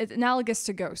 it's analogous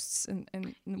to ghosts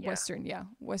in Western,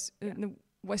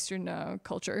 Western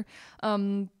culture,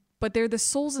 but they're the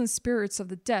souls and spirits of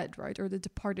the dead, right, or the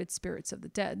departed spirits of the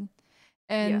dead.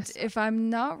 And if I'm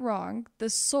not wrong, the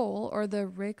soul, or the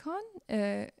reikon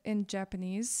in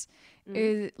Japanese,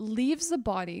 it leaves the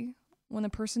body when a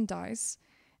person dies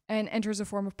and enters a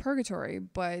form of purgatory,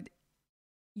 but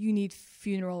you need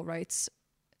funeral rites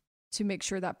to make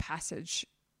sure that passage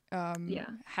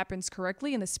happens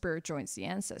correctly and the spirit joins the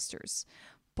ancestors.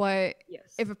 But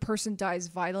if a person dies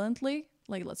violently,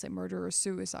 like let's say murder or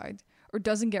suicide, or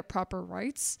doesn't get proper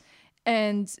rights,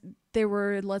 and there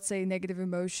were, let's say, negative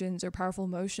emotions or powerful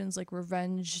emotions like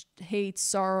revenge, hate,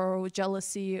 sorrow,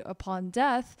 jealousy upon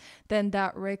death, then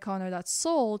that reikon or that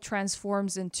soul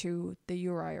transforms into the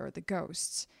yurei or the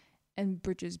ghosts and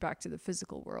bridges back to the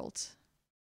physical world.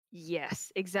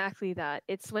 Yes, exactly that.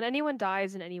 It's when anyone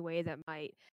dies in any way that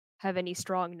might have any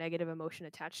strong negative emotion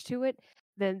attached to it,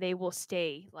 then they will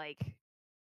stay like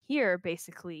here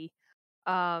basically,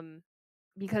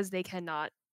 because they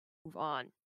cannot move on.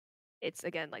 It's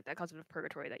again like that concept of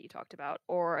purgatory that you talked about,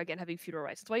 or again having funeral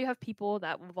rites. That's why you have people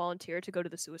that will volunteer to go to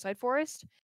the suicide forest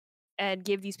and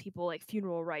give these people like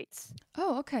funeral rites.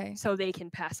 Oh, okay. So they can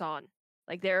pass on.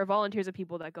 Like there are volunteers of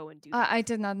people that go and do that. I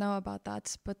did not know about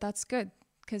that, but that's good.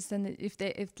 Because then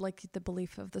if like the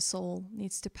belief of the soul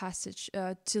needs to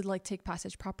take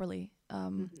passage properly,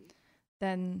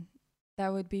 then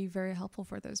that would be very helpful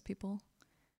for those people.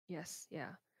 Yes, yeah.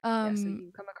 So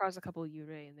you come across a couple of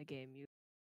yurei in the game.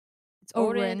 It's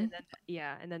Orin,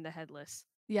 and then the headless.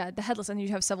 Yeah, the headless, and you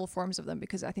have several forms of them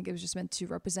because I think it was just meant to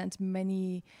represent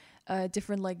many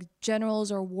different like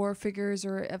generals or war figures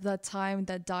or of that time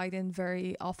that died in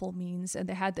very awful means, and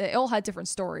they all had different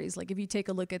stories. Like if you take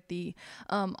a look at the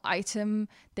item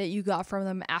that you got from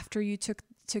them after you took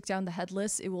down the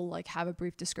headless, it will like have a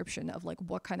brief description of like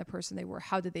what kind of person they were,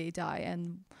 how did they die,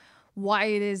 and why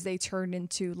it is they turned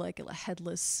into like a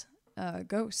headless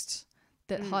ghost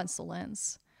that haunts the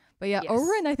lands. But yeah,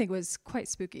 Orin, I think, was quite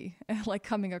spooky, like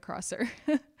coming across her.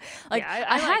 I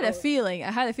had a feeling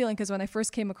because when I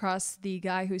first came across the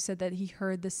guy who said that he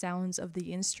heard the sounds of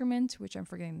the instrument, which I'm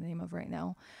forgetting the name of right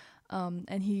now,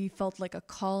 and he felt like a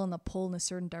call and a pull in a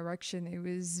certain direction. It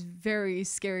was very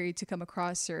scary to come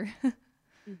across her.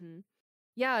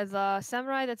 Yeah, the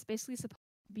samurai that's basically supposed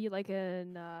to be like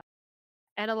an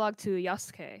analog to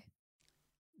Yasuke,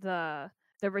 the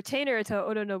retainer to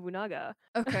Oda Nobunaga.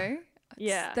 Okay.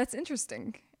 Yeah, that's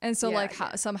interesting. And so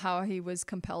somehow he was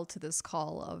compelled to this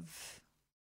call of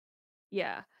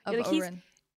Orin.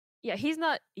 He's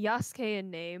not Yasuke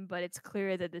in name, but it's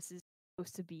clear that this is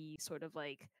supposed to be sort of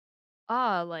like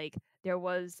like there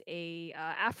was a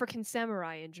African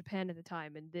samurai in Japan at the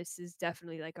time, and this is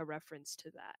definitely like a reference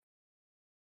to that.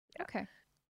 Okay.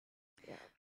 Yeah.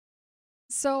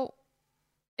 So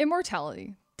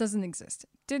immortality didn't exist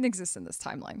in this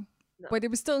timeline, but it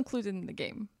was still included in the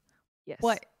game. Yes.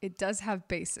 But it does have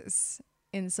basis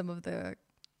in some of the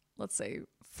let's say,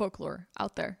 folklore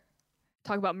out there.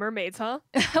 Talk about mermaids, huh?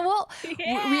 Well,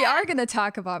 we are going to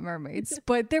talk about mermaids,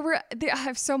 but I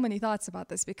have so many thoughts about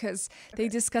this because they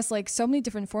discuss like so many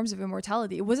different forms of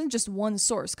immortality. It wasn't just one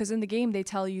source, because in the game they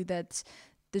tell you that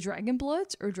the dragon blood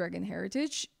or dragon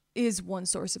heritage is one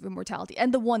source of immortality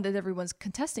and the one that everyone's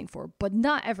contesting for, but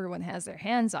not everyone has their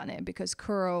hands on it because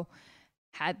Kuro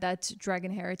had that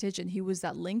dragon heritage and he was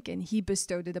that link and he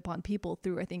bestowed it upon people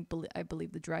through, I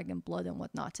believe the dragon blood and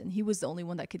whatnot. And he was the only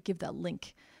one that could give that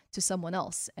link to someone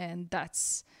else. And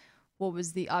that's what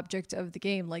was the object of the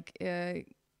game. Like, I'm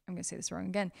going to say this wrong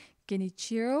again.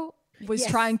 Genichiro was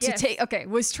trying to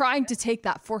take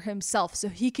that for himself so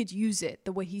he could use it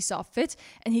the way he saw fit.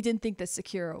 And he didn't think that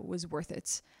Sekiro was worth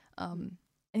it. And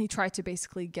he tried to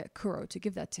basically get Kuro to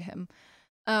give that to him.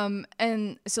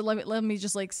 And so let me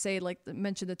just like say, like,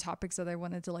 mention the topics that I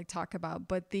wanted to like talk about,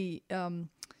 but the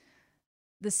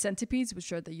centipedes,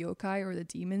 which are the yokai or the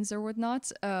demons or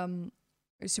whatnot,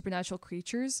 or supernatural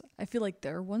creatures, I feel like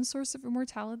they're one source of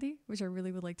immortality, which I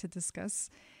really would like to discuss.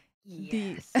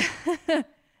 Yes.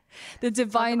 The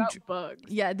divine bugs.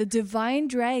 Yeah, the divine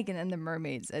dragon and the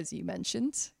mermaids, as you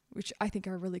mentioned, which I think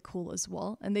are really cool as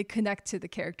well, and they connect to the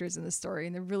characters in the story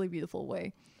in a really beautiful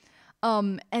way.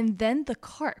 And then the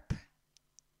carp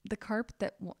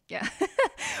that,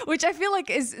 which I feel like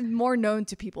is more known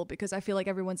to people because I feel like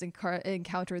everyone's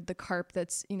encountered the carp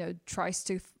that's, tries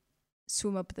to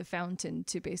swim up the fountain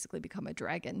to basically become a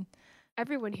dragon.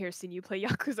 Everyone here's seen you play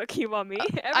Yakuza Kiwami.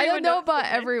 I don't know about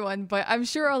everyone, but I'm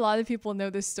sure a lot of people know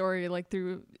this story like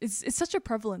through, it's such a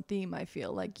prevalent theme. I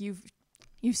feel like you've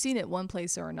seen it one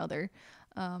place or another.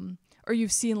 Or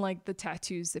you've seen like the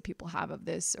tattoos that people have of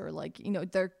this, or like,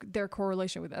 their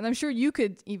correlation with it. And I'm sure you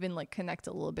could even like connect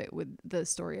a little bit with the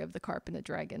story of the carp and the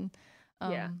dragon.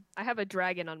 Yeah, I have a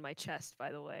dragon on my chest,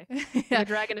 by the way. The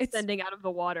dragon is ascending out of the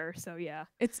water, so yeah.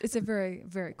 It's a very,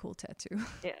 very cool tattoo.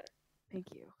 Yeah, thank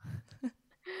you.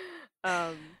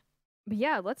 But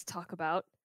yeah, let's talk about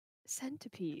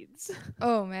centipedes.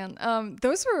 Oh man,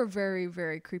 those were very,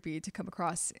 very creepy to come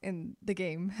across in the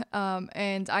game,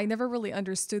 and I never really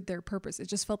understood their purpose. It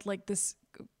just felt like this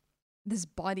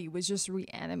body was just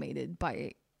reanimated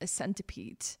by a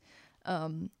centipede,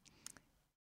 and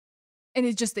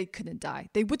they couldn't die.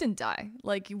 They wouldn't die.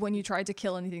 Like when you tried to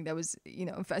kill anything that was,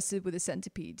 infested with a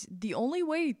centipede, the only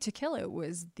way to kill it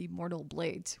was the mortal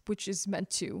blade, which is meant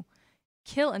to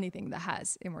kill anything that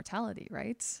has immortality,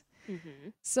 right? Mm-hmm.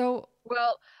 So,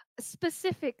 well,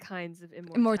 specific kinds of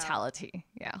immortality.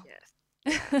 Yeah.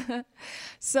 Yes.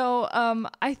 So,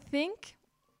 I think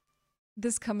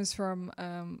this comes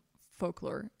from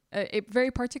folklore, a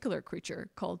very particular creature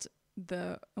called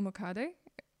the Omokade.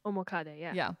 Omokade,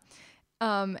 yeah. Yeah.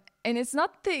 And it's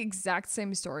not the exact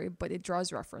same story, but it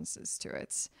draws references to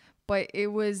it. But it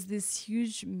was this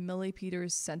huge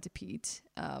millipede centipede,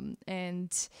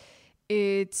 and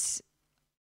it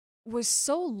was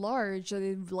so large that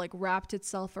it like wrapped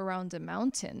itself around a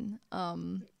mountain.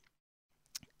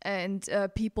 And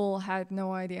people had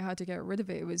no idea how to get rid of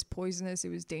it. It was poisonous, it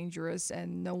was dangerous,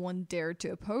 and no one dared to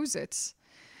oppose it.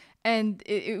 And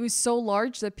it was so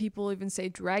large that people even say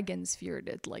dragons feared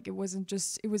it. Like it was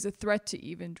a threat to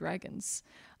even dragons.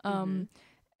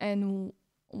 And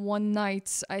one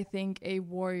night, I think a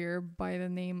warrior by the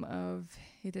name of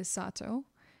Hidesato.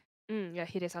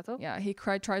 Hidesato. Yeah, he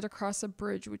tried to cross a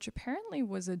bridge, which apparently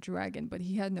was a dragon, but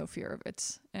he had no fear of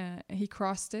it. He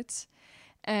crossed it.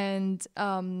 And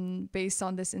based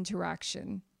on this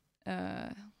interaction,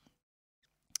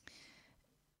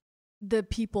 the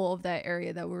people of that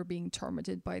area that were being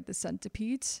tormented by the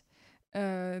centipede,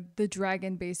 the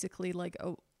dragon basically like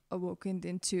awokened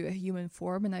into a human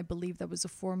form, and I believe that was a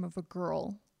form of a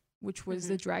girl, which was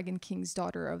the Dragon King's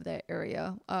daughter of that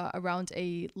area, around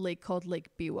a lake called Lake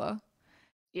Biwa.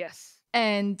 Yes.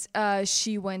 And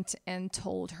she went and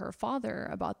told her father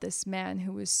about this man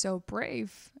who was so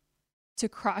brave to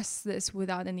cross this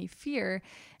without any fear,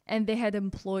 and they had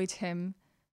employed him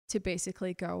to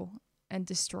basically go and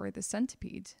destroy the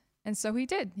centipede. And so he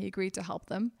did. He agreed to help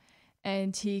them,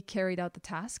 and he carried out the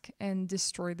task and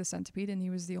destroyed the centipede, and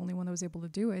he was the only one that was able to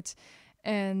do it.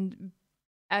 And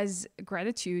as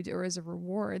gratitude, or as a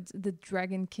reward, the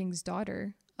Dragon King's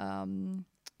daughter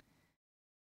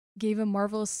gave him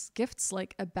marvelous gifts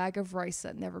like a bag of rice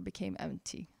that never became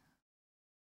empty.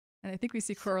 And I think we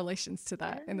see correlations to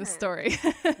that in the story.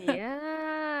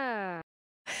 Yeah.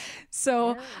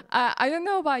 So I don't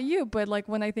know about you, but like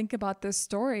when I think about this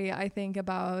story, I think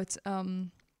about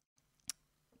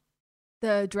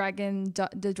the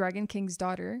Dragon King's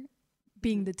daughter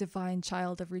being the divine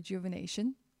child of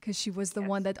rejuvenation, because she was the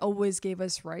one that always gave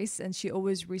us rice and she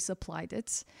always resupplied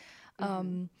it.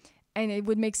 Mm-hmm. And it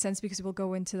would make sense because we'll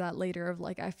go into that later of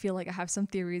like I feel like I have some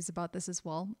theories about this as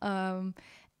well.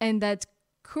 And that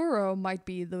Kuro might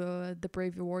be the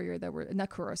brave warrior that were not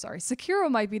Kuro, sorry.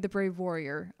 Sekiro might be the brave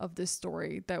warrior of this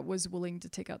story that was willing to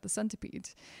take out the centipede.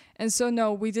 And so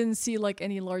no, we didn't see like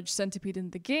any large centipede in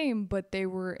the game, but they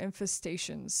were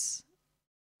infestations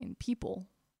in people.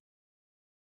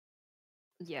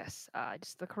 Yes,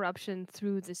 just the corruption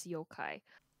through this yokai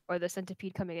or the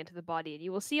centipede coming into the body. And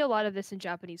you will see a lot of this in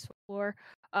Japanese folklore.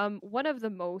 One of the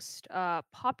most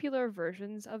popular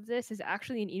versions of this is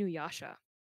actually in Inuyasha.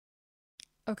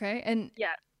 Okay. And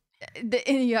Yeah, the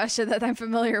Inuyasha that I'm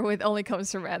familiar with only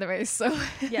comes from anime, so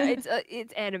yeah,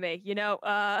 it's anime, you know.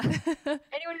 Anyone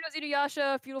who knows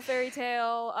Inuyasha, feudal fairy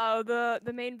tale,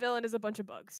 the main villain is a bunch of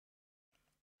bugs.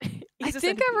 I He's a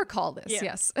think I centipede. recall this. Yeah,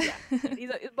 Yes. yeah.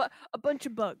 He's a bunch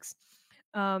of bugs.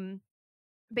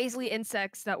 Basically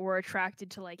insects that were attracted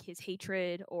to like his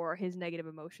hatred or his negative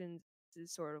emotions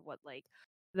is sort of what like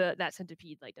that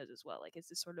centipede like does as well. Like it's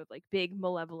this sort of like big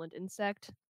malevolent insect.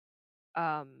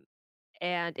 Um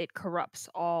and it corrupts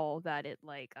all that it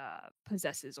like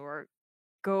possesses or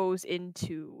goes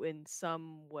into in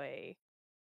some way,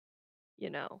 you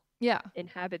know, Yeah.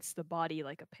 inhabits the body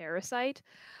like a parasite.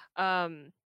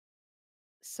 Um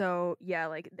so yeah,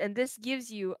 like, and this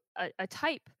gives you a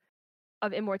type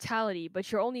of immortality,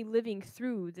 but you're only living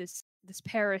through this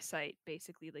parasite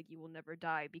basically. Like you will never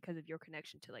die because of your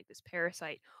connection to like this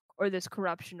parasite or this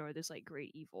corruption or this like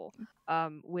great evil,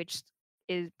 which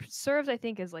is serves I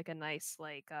think as like a nice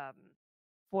like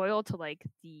foil to like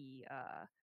the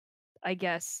I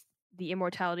guess the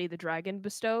immortality the dragon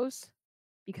bestows,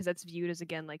 because that's viewed as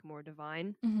again like more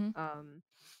divine. Mm-hmm. um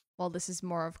Well, this is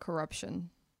more of corruption.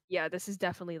 yeah, this is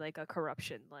definitely like a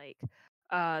corruption. Like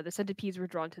the centipedes were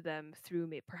drawn to them through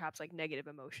perhaps like negative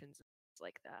emotions and things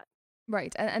like that.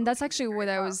 Right, and that's Emotions actually are very what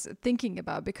I was thinking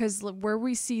about because where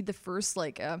we see the first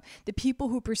like the people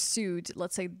who pursued,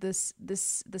 let's say the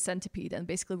centipede and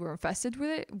basically were infested with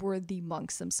it were the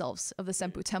monks themselves of the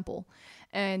Senpu Temple,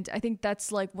 and I think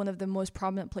that's like one of the most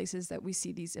prominent places that we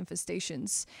see these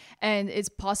infestations, and it's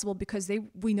possible because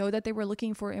we know that they were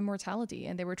looking for immortality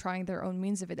and they were trying their own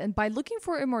means of it, and by looking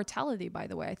for immortality, by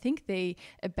the way, I think they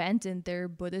abandoned their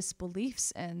Buddhist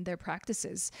beliefs and their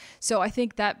practices. So I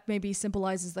think that maybe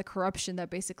symbolizes the corruption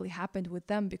that basically happened with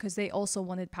them because they also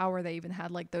wanted power. They even had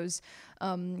like those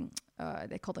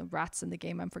they call them rats in the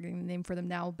game, I'm forgetting the name for them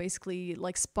now, basically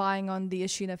like spying on the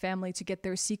Ishina family to get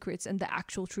their secrets and the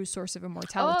actual true source of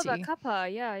immortality. Oh, the kappa,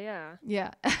 yeah.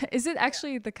 Yeah. Is it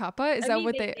actually the kappa? Is I that mean,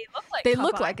 what they look like they kappa.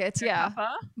 look like it, They're yeah.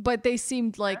 kappa. But they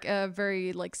seemed like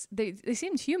very like they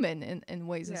seemed human in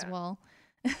ways as Yeah. well.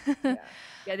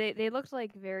 Yeah, they looked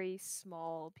like very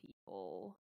small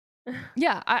people.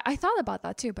 Yeah, I thought about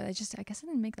that too, but I guess I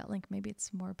didn't make that link. Maybe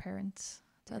it's more apparent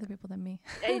to other people than me.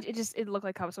 It looked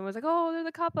like kappa. Someone was like, "Oh, they're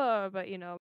the kappa," but you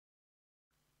know.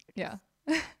 Yeah.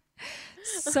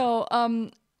 So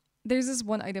there's this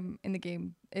one item in the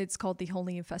game. It's called the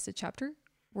Holy Infested chapter,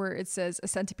 where it says a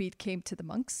centipede came to the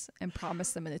monks and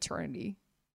promised them an eternity.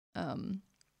 And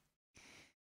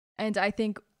I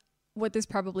think what this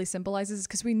probably symbolizes is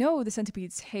because we know the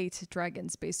centipedes hate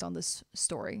dragons based on this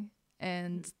story,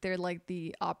 and they're like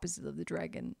the opposite of the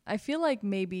dragon. I feel like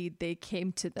maybe they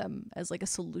came to them as like a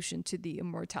solution to the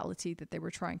immortality that they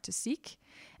were trying to seek,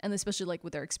 and especially like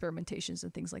with their experimentations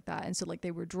and things like that. And so like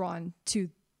they were drawn to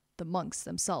the monks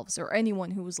themselves or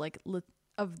anyone who was like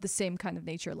of the same kind of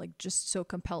nature, like just so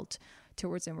compelled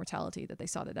towards immortality that they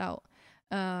sought it out.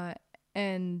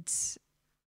 And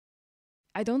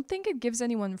I don't think it gives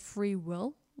anyone free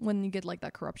will when you get like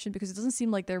that corruption, because it doesn't seem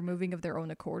like they're moving of their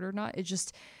own accord or not. It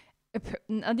just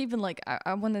not even like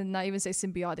I want to not even say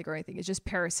symbiotic or anything. It's just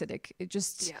parasitic. It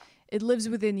just it lives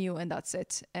within you and that's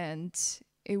it. And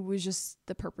it was just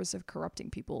the purpose of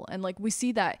corrupting people. And like we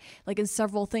see that like in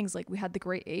several things. Like we had the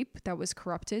great ape that was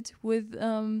corrupted with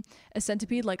a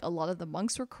centipede. Like a lot of the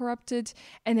monks were corrupted,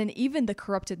 and then even the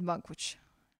corrupted monk, which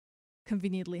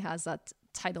conveniently has that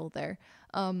title there,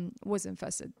 was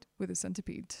infested with a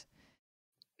centipede.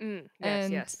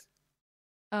 Yes.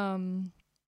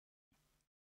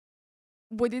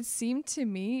 What it seemed to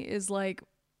me is like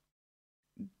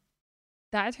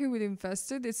that who it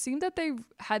infested, it seemed that they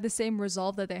had the same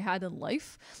resolve that they had in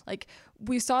life. Like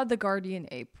we saw the guardian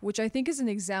ape, which I think is an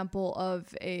example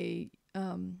of a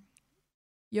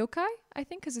yokai, I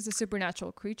think, because it's a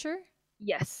supernatural creature.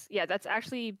 Yes. Yeah, that's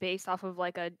actually based off of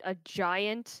like a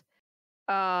giant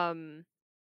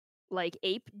like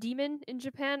ape demon in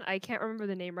Japan. I can't remember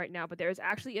the name right now, but there's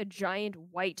actually a giant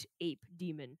white ape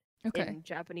demon in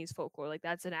Japanese folklore. Like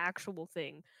that's an actual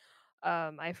thing.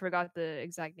 I forgot the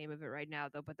exact name of it right now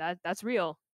though, but that's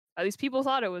real. At least people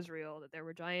thought it was real, that there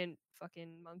were giant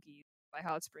fucking monkeys by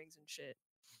hot springs and shit.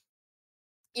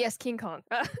 Yes, King Kong.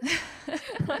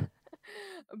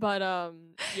 But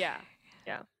yeah.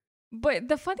 Yeah. But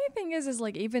the funny thing is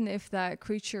like even if that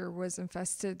creature was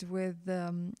infested with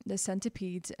the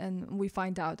centipede, and we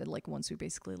find out that like once we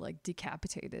basically like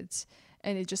decapitate it,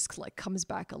 and it just like comes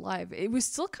back alive, it was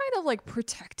still kind of like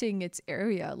protecting its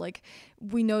area. Like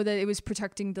we know that it was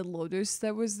protecting the lotus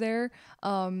that was there,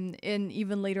 and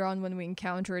even later on when we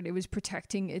encounter it, it was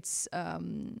protecting its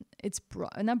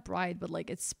not bride, but like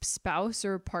its spouse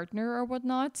or partner or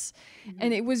whatnot.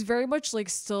 And it was very much like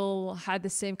still had the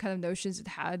same kind of notions it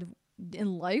had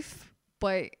in life,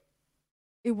 but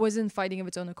it wasn't fighting of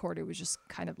its own accord. It was just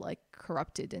kind of like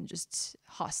corrupted and just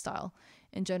hostile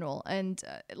in general. And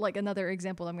like another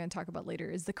example I'm going to talk about later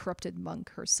is the corrupted monk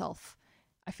herself.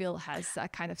 I feel has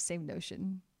that kind of same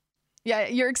notion. Yeah,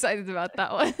 you're excited about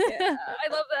that one. Yeah,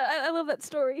 I love that. I love that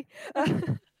story.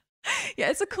 Yeah,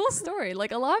 it's a cool story.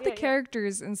 Like a lot of the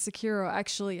characters in Sekiro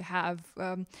actually have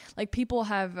like people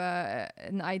have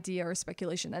an idea or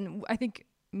speculation, and I think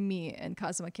me and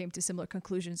Kazuma came to similar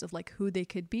conclusions of like who they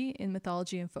could be in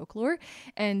mythology and folklore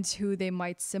and who they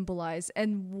might symbolize,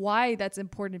 and why that's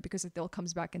important, because it all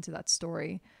comes back into that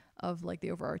story of like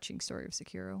the overarching story of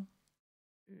Sekiro.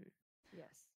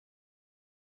 Yes.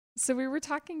 So we were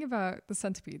talking about the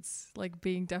centipedes like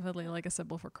being definitely like a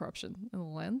symbol for corruption in the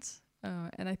land,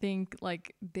 and I think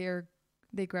like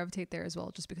they gravitate there as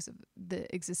well just because of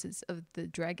the existence of the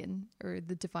dragon, or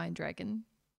the divine dragon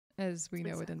as we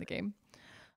know it in the game.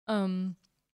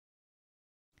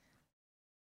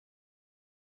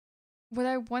 What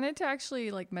I wanted to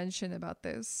actually like mention about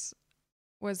this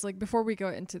was like before we go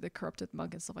into the corrupted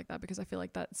monk and stuff like that, because I feel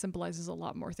like that symbolizes a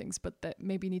lot more things, but that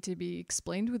maybe need to be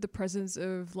explained with the presence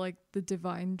of like the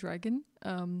divine dragon.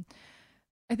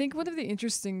 I think one of the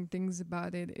interesting things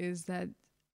about it is that,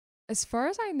 as far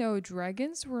as I know,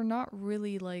 dragons were not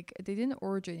really like, they didn't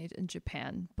originate in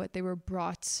Japan, but they were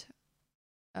brought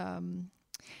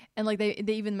and like they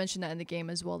even mentioned that in the game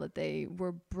as well, that they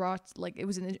were brought, like it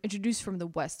was introduced from the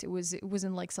West. It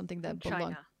wasn't like something that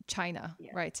belonged China,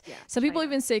 right? Yeah, some people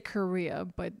even say Korea,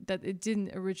 but that it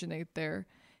didn't originate there,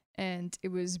 and it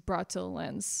was brought to the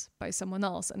lands by someone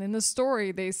else. And in the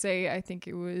story, they say I think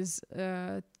it was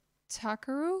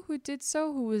Takaru who did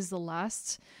so, who was the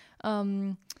last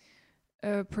person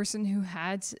who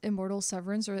had immortal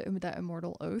severance, or that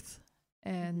immortal oath.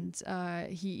 And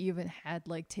he even had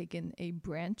like taken a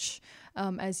branch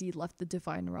as he left the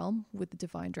divine realm with the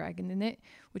divine dragon in it,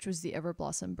 which was the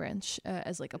Everblossom branch,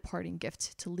 as like a parting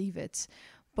gift to leave it.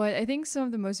 But I think some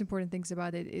of the most important things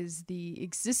about it is the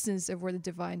existence of where the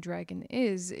divine dragon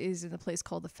is in a place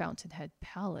called the Fountainhead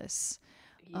Palace.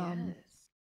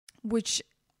 Which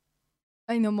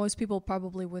I know most people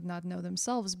probably would not know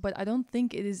themselves, but I don't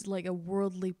think it is like a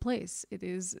worldly place. It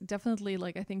is definitely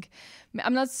like, I think,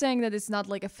 I'm not saying that it's not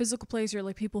like a physical place or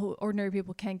like ordinary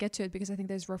people can't get to it, because I think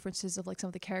there's references of like some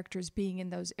of the characters being in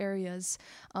those areas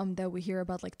that we hear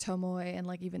about, like Tomoe and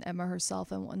like even Emma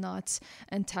herself and whatnot,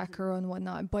 and Takuro and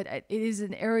whatnot. But it is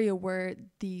an area where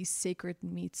the sacred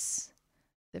meets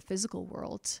the physical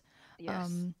world. Yes.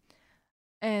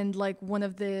 And like one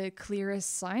of the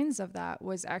clearest signs of that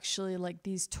was actually like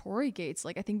these torii gates.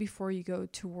 Like I think before you go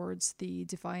towards the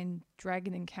divine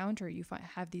dragon encounter, you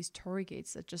have these torii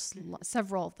gates that just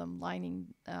several of them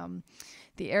lining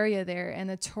the area there.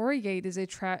 And a torii gate is a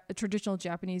traditional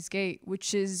Japanese gate,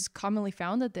 which is commonly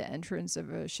found at the entrance of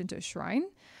a Shinto shrine.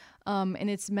 And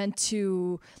it's meant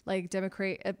to like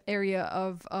demarcate an area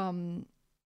of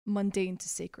mundane to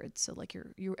sacred, so like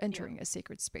you're entering a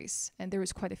sacred space, and there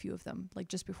was quite a few of them like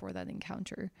just before that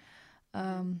encounter.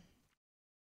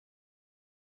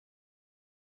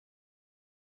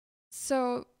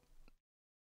 So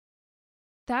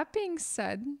that being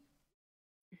said,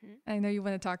 I know you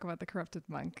want to talk about the corrupted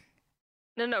monk.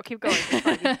 No, keep going.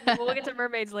 We'll get to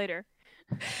mermaids later.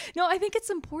 No, I think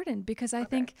it's important because I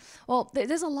think, well,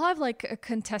 there's a lot of like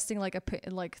contesting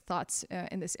like thoughts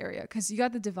in this area, because you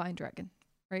got the divine dragon,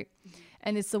 right?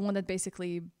 And it's the one that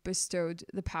basically bestowed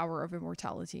the power of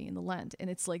immortality in the land, and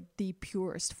it's like the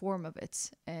purest form of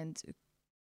it, and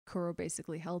Kuro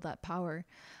basically held that power.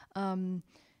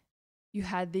 You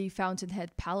had the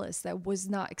Fountainhead Palace that was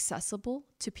not accessible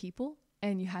to people,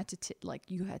 and you had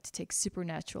to take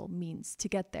supernatural means to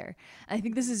get there. And I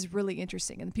think this is really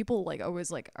interesting, and people like always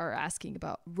like are asking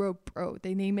about Rope Bro.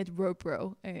 They name it Rope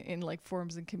Bro in like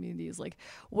forums and communities. Like,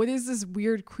 what is this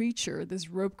weird creature, this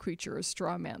rope creature or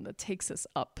straw man that takes us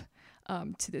up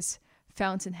to this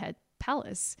Fountainhead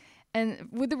Palace? And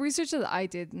with the research that I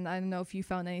did, and I don't know if you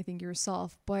found anything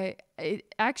yourself, but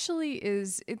it actually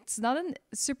is, it's not a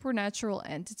supernatural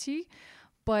entity,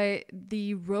 but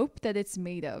the rope that it's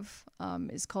made of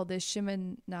is called the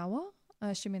Shimenawa.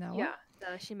 Shimenawa. Yeah,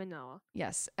 the Shimenawa.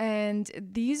 Yes. And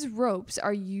these ropes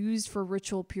are used for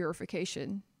ritual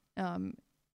purification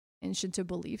in Shinto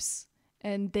beliefs.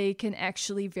 And they can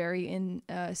actually vary in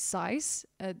size.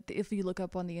 If you look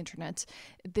up on the internet,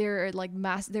 they're like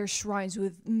they're shrines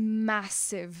with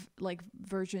massive like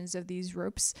versions of these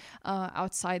ropes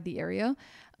outside the area,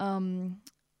 and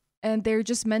they're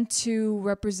just meant to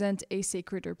represent a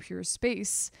sacred or pure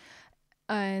space.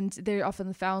 And they're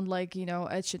often found like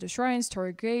at Shinto shrines,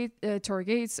 Torii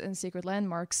gates, and sacred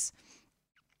landmarks.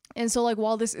 And so, like,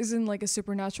 while this isn't like a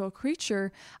supernatural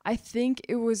creature, I think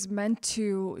it was meant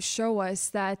to show us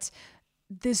that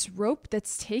this rope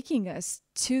that's taking us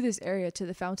to this area, to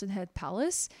the Fountainhead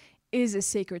Palace, is a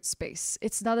sacred space.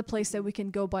 It's not a place that we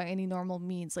can go by any normal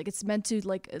means. Like, it's meant to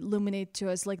like illuminate to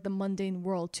us like the mundane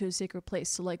world to a sacred place.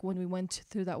 So like when we went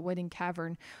through that wedding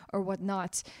cavern or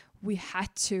whatnot, we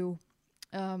had to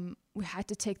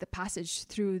take the passage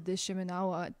through the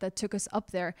Shimenawa that took us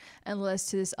up there and led us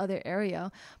to this other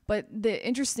area. But the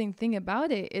interesting thing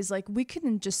about it is like we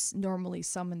couldn't just normally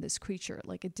summon this creature.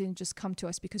 Like it didn't just come to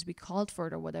us because we called for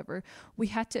it or whatever. We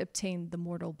had to obtain the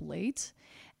mortal blade,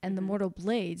 and the mortal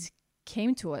blade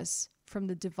came to us from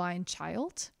the divine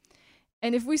child.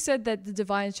 And if we said that the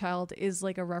divine child is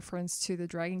like a reference to the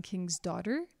Dragon King's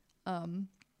daughter,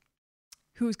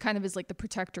 who kind of is like the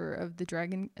protector of the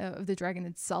dragon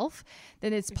itself,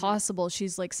 then it's possible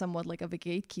she's like somewhat like of a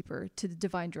gatekeeper to the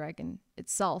divine dragon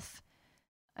itself.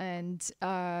 And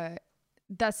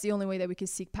that's the only way that we could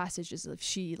seek passage, is if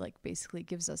she like basically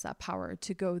gives us that power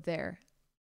to go there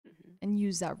and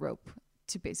use that rope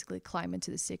to basically climb into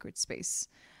the sacred space.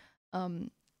 And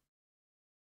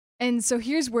so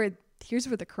here's where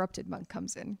the corrupted monk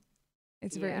comes in.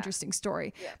 It's a very interesting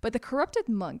story. Yeah. But the corrupted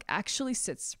monk actually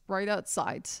sits right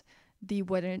outside the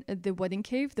wedding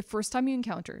cave the first time you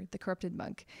encounter the corrupted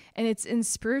monk. And it's in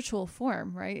spiritual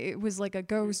form, right? It was like a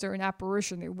ghost or an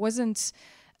apparition. It wasn't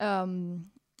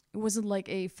like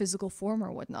a physical form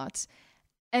or whatnot.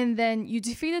 And then you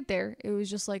defeat it there. It was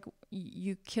just like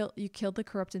you killed the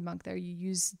corrupted monk there. You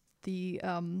used the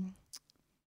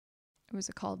what was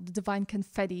it called? The divine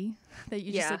confetti that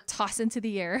you just like toss into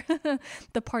the air.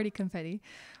 The party confetti,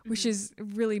 which is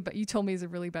really, but you told me is a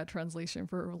really bad translation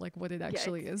for like what it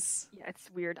actually is. Yeah, it's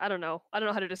weird. I don't know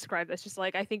how to describe this. Just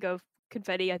like I think of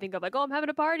confetti, I think of like, oh, I'm having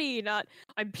a party, not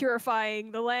I'm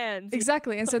purifying the land.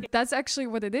 Exactly. And so that's actually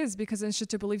what it is, because in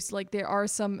Shinto beliefs, like there are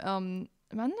some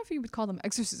I don't know if you would call them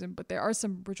exorcism, but there are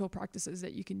some ritual practices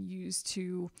that you can use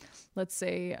to, let's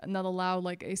say, not allow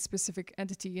like a specific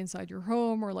entity inside your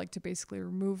home, or like to basically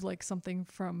remove like something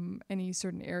from any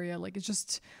certain area. Like it's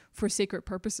just for sacred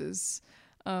purposes.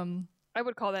 I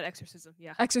would call that exorcism.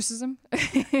 Yeah. Exorcism.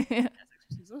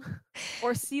 Exorcism.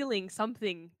 Or sealing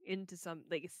something into some,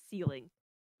 like sealing.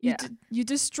 Yeah. You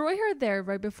destroy her there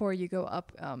right before you go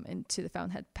up into the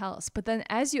Fountainhead Palace. But then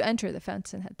as you enter the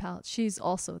Fountainhead Palace, she's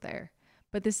also there.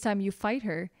 But this time you fight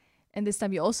her, and this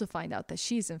time you also find out that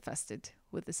she's infested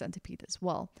with the centipede as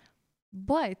well.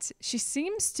 But she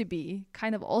seems to be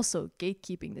kind of also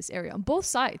gatekeeping this area on both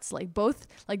sides, like both,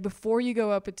 like before you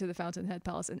go up into the Fountainhead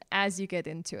Palace and as you get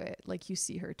into it, like you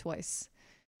see her twice.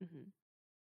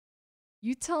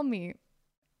 You tell me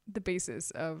the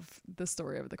basis of the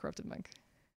story of the corrupted monk.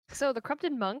 So the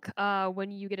corrupted monk,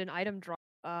 when you get an item drop,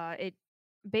 it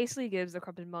basically gives the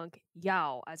corrupted monk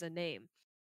Yao as a name.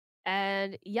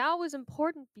 And Yao was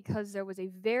important because there was a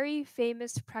very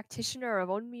famous practitioner of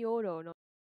Onmyodo known as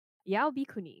Yao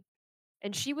Bikuni.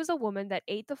 And she was a woman that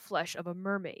ate the flesh of a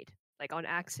mermaid, like on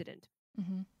accident.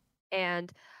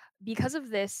 And because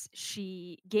of this,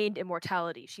 she gained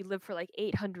immortality. She lived for like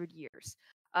 800 years.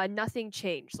 Nothing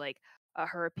changed. Like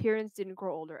her appearance didn't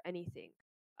grow old or anything.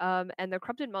 And the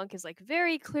corrupted monk is like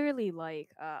very clearly like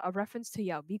a reference to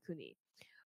Yao Bikuni,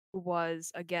 who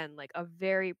was again like a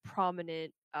very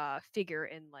prominent figure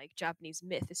in like Japanese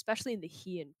myth, especially in the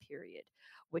Heian period,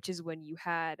 which is when you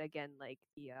had again like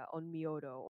the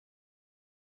Onmyodo,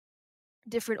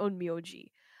 different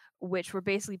Onmyoji, which were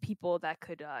basically people that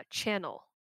could channel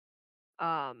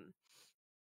I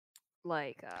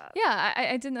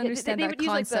didn't understand that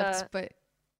concept, like but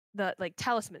the like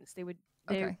talismans,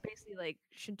 they're basically like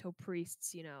Shinto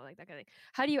priests, like that kind of thing.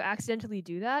 How do you accidentally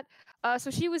do that? So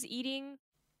she was eating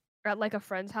at like a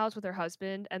friend's house with her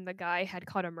husband, and the guy had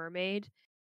caught a mermaid,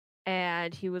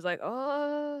 and he was like,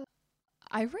 oh,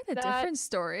 I read a different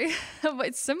story, but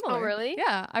it's similar. Oh, really?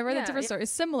 Yeah, I read a different story.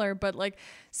 It's similar, but like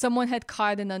someone had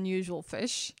caught an unusual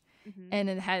fish, Mm-hmm. and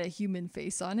it had a human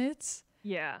face on it.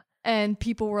 Yeah. And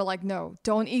people were like, no,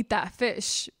 don't eat that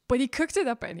fish. But he cooked it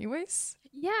up anyways.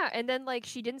 Yeah, and then like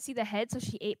she didn't see the head, so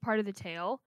she ate part of the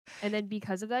tail, and then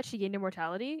because of that, she gained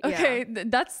immortality. Okay, Yeah.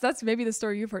 that's maybe the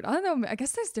story you've heard. I don't know. I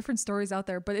guess there's different stories out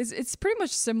there, but it's pretty much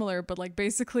similar. But like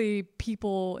basically,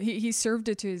 people he served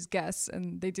it to his guests,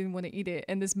 and they didn't want to eat it.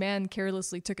 And this man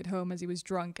carelessly took it home as he was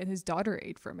drunk, and his daughter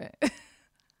ate from it.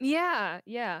 Yeah,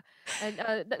 yeah,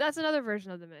 and that's another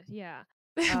version of the myth. Yeah.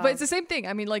 But it's the same thing.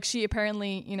 I mean, like she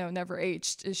apparently, never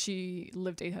aged. She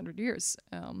lived 800 years.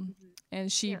 Mhm.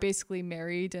 And she Yeah. basically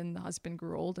married, and the husband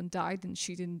grew old and died, and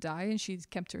she didn't die, and she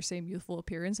kept her same youthful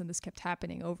appearance, and this kept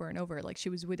happening over and over. Like she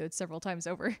was widowed several times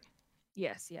over.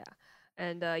 Yes, yeah,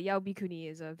 and Yao Bikuni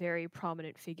is a very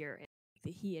prominent figure in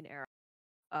the Heian era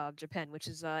of Japan, which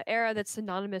is an era that's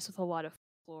synonymous with a lot of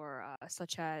folklore,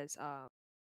 such as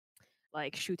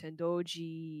like Shuten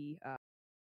Doji,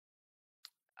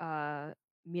 uh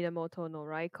Minamoto no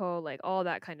Raiko, like all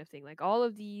that kind of thing. Like all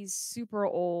of these super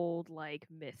old like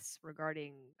myths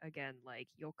regarding again like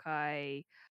yokai,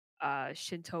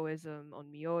 Shintoism on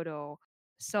Myoto.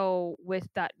 So with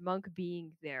that monk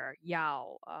being there,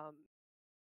 Yao,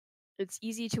 it's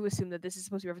easy to assume that this is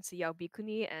supposed to be reference to Yao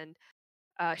Bikuni, and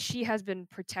she has been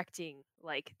protecting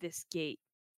like this gate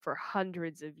for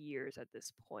hundreds of years at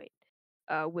this point,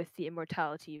 with the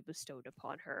immortality bestowed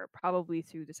upon her, probably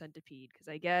through the centipede, because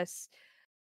I guess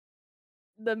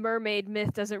the mermaid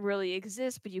myth doesn't really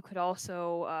exist, but you could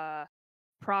also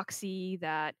proxy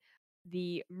that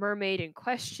the mermaid in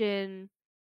question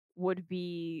would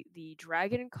be the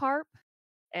dragon carp.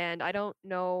 And I don't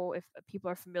know if people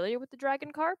are familiar with the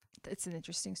dragon carp. It's an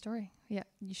interesting story. Yeah,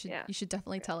 you should Yeah. you should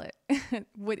definitely tell it.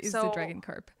 What is the So, dragon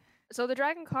carp? so the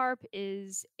dragon carp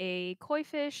is a koi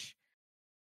fish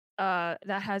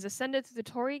that has ascended through the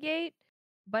Torii Gate,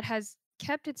 but has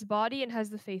kept its body and has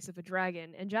the face of a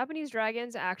dragon. And Japanese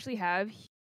dragons actually have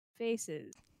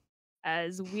faces.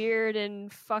 As weird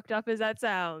and fucked up as that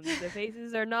sounds, the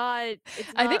faces are not.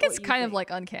 It's I think not it's what you kind of think. like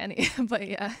uncanny, but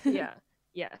yeah. Yeah,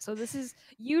 yeah. So this is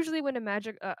usually when a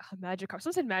Magikarp.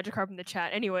 Someone said Magikarp in the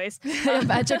chat. Anyways,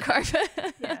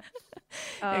 Magikarp.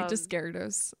 yeah. Just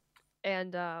Gyarados.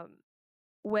 And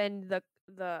when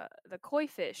the koi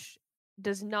fish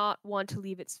does not want to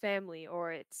leave its family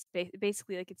or its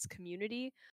basically like its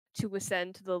community to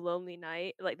ascend to the lonely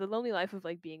night, like the lonely life of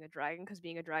like being a dragon, because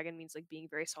being a dragon means like being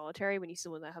very solitary when you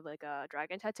still want to have like a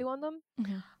dragon tattoo on them.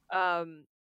 Mhm. Um,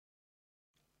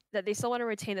 that they still want to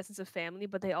retain that sense of family,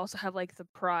 but they also have like the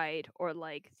pride or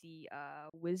like the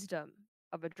wisdom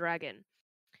of a dragon.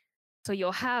 So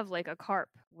you'll have like a carp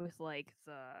with like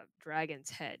the dragon's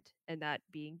head, and that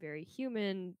being very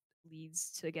human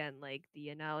leads to again like the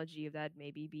analogy of that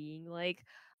maybe being like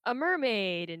a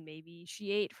mermaid, and maybe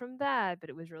she ate from that, but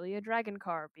it was really a dragon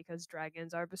carp because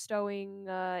dragons are bestowing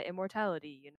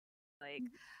immortality, like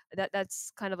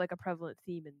that's kind of like a prevalent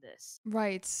theme in this.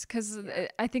 Right, because Yeah.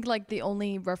 I think like the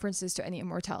only references to any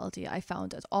immortality I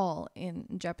found at all in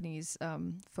Japanese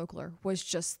folklore was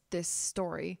just this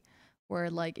story, where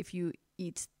like if you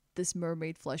eat this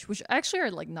mermaid flesh, which actually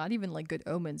are like not even like good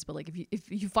omens, but like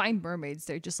if you find mermaids,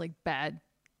 they're just like bad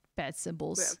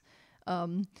symbols. Yeah.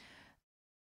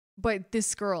 But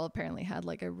this girl apparently had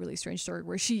like a really strange story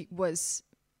where she was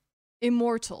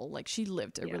immortal, like she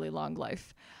lived a really long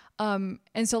life. And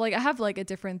so like I have like a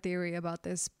different theory about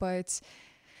this, but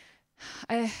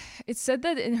it's said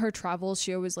that in her travels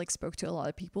she always like spoke to a lot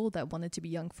of people that wanted to be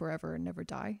young forever and never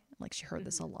die. Like she heard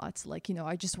this a lot, like,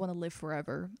 I just want to live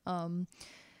forever.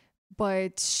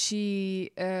 But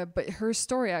her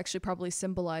story actually probably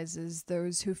symbolizes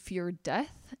those who fear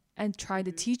death and try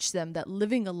to teach them that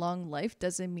living a long life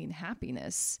doesn't mean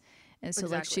happiness. And so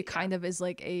like she kind of is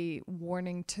like a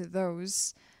warning to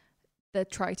those that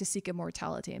try to seek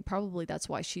immortality, and probably that's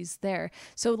why she's there.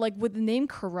 So like with the name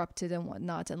corrupted and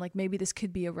whatnot, and like maybe this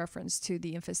could be a reference to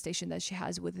the infestation that she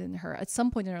has within her at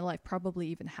some point in her life, probably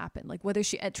even happened, like whether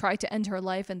she tried to end her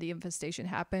life and the infestation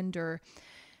happened, or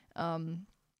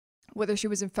whether she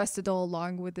was infested all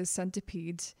along with this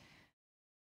centipede.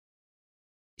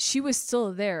 She was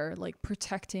still there, like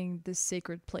protecting this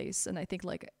sacred place. And I think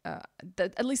like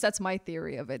that, at least that's my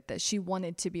theory of it, that she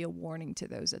wanted to be a warning to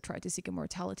those that tried to seek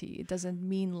immortality. It doesn't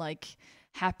mean like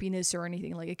happiness or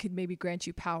anything. Like it could maybe grant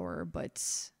you power, but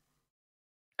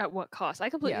At what cost? I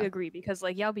completely agree, because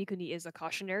like Yao Bikuni is a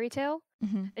cautionary tale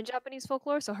in Japanese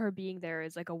folklore, so her being there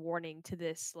is like a warning to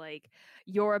this, like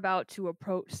you're about to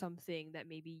approach something that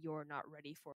maybe you're not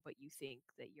ready for, but you think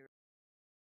that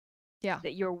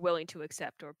you're willing to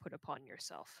accept or put upon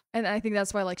yourself. And I think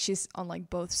that's why like she's on like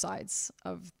both sides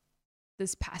of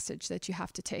this passage that you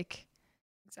have to take.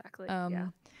 Exactly. Yeah.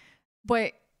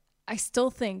 But I still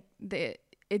think that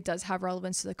it does have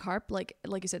relevance to the carp. Like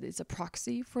you said, it's a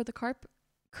proxy for the carp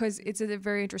because it's a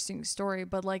very interesting story.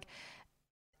 But like,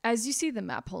 as you see the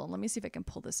map, hold on, let me see if I can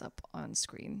pull this up on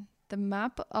screen. The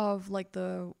map of like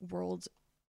the world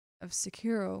of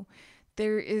Sekiro,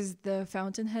 there is the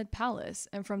Fountainhead Palace,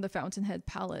 and from the Fountainhead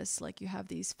Palace, like you have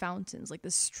these fountains, like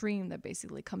the stream that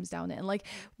basically comes down, and like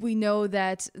we know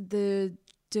that the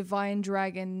divine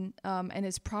dragon and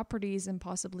its properties, and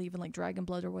possibly even like dragon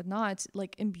blood or whatnot,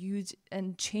 like imbued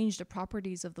and changed the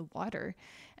properties of the water,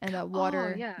 and that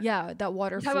water, that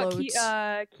water floats.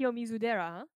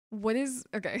 Kiyomizu-dera, huh? What is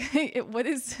what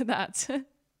is that?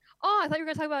 Oh, I thought you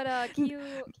were gonna talk about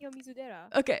Kiyomizu-dera.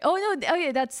 Okay. Oh no. Oh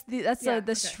yeah. That's the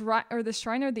okay. shrine or the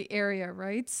shrine or the area,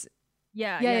 right?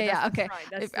 Yeah. Okay.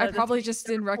 I probably just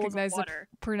didn't recognize the water.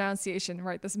 pronunciation.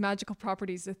 Right. This magical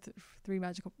properties, the three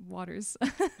magical waters.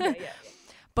 Yeah.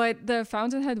 But the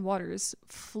Fountainhead waters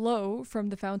flow from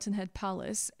the Fountainhead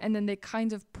Palace, and then they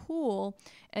kind of pool.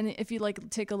 And if you like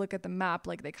take a look at the map,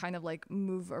 like they kind of like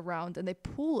move around and they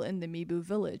pool in the Mibu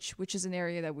village, which is an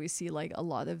area that we see like a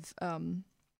lot of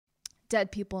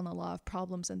dead people and a lot of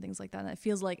problems and things like that. And it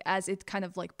feels like as it kind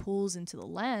of like pulls into the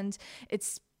land,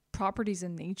 its properties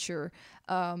in nature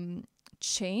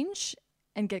change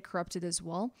and get corrupted as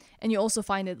well. And you also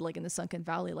find it like in the Sunken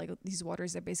Valley, like these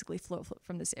waters that basically flow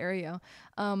from this area.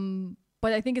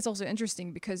 But I think it's also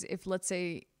interesting because if, let's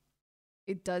say,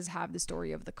 it does have the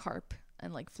story of the carp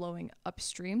and like flowing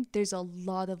upstream, there's a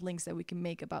lot of links that we can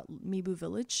make about Mibu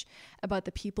Village, about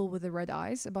the people with the red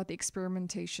eyes, about the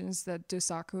experimentations that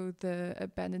Dosaku, the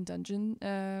abandoned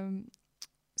dungeon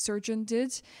surgeon,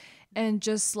 did, and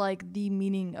just like the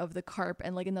meaning of the carp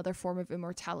and like another form of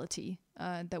immortality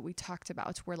that we talked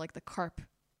about, where like the carp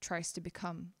tries to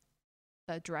become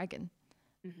a dragon.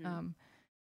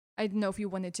 I don't know if you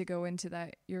wanted to go into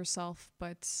that yourself,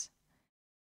 but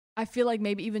I feel like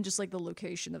maybe even just like the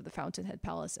location of the Fountainhead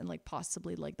Palace and like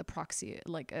possibly like the proxy,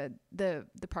 like the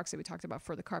proxy we talked about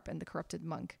for the carp and the corrupted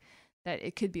monk, that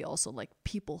it could be also like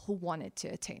people who wanted to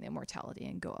attain immortality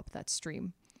and go up that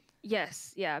stream.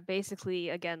 Yes, yeah. Basically,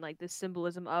 again, like the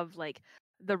symbolism of like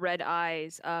the red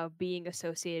eyes being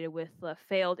associated with the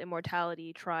failed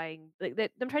immortality, them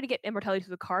trying to get immortality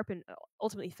through the carp and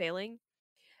ultimately failing,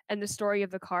 and the story of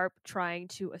the carp trying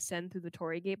to ascend through the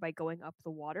Torii Gate by going up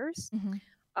the waters.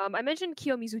 I mentioned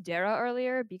Kiyomizu-dera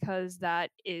earlier because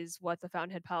that is what the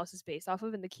Fountainhead Palace is based off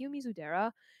of, and the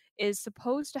Kiyomizu-dera is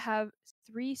supposed to have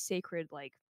 3 sacred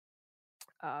like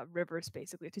rivers,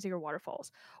 basically 3 sacred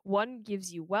waterfalls. One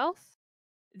gives you wealth,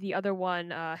 the other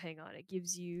one, it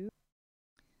gives you.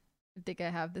 I think I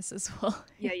have this as well.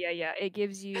 Yeah. It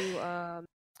gives you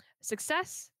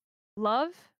success, love,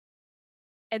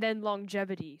 and then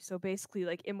longevity. So basically,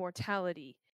 like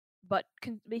immortality. But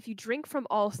if you drink from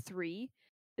all 3,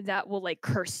 that will like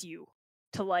curse you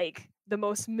to like the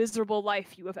most miserable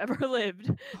life you have ever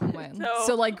lived. Oh man.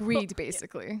 So like greed,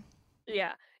 basically.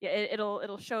 Yeah.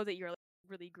 It'll show that you're like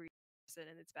really greedy person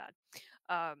and it's bad.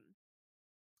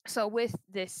 So with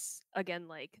this, again,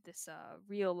 like this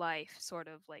real life sort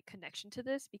of like connection to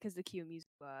this, because the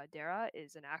Kiyomizu-dera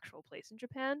is an actual place in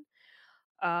Japan.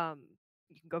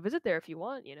 You can go visit there if you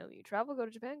want. You travel, go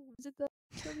to Japan, visit the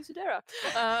Kiyomizu-dera.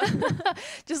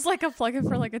 Just like a plug-in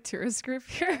for like a tourist group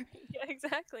here. Yeah,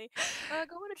 exactly.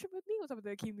 Go on a trip with me. What's up with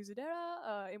the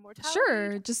Kiyomizu-dera? Immortality.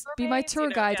 Sure, just be my tour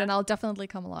guide, and I'll definitely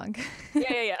come along.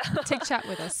 Yeah. Take chat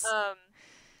with us.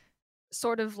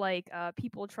 Sort of like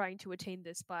people trying to attain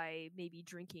this by maybe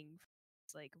drinking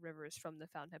like rivers from the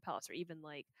Fountainhead Palace, or even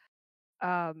like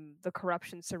the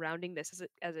corruption surrounding this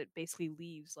as it basically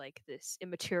leaves like this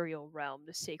immaterial realm,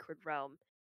 the sacred realm,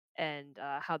 and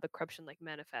how the corruption like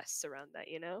manifests around that.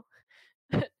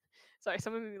 Sorry,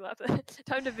 someone made me laugh.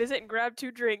 Time to visit and grab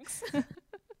 2 drinks.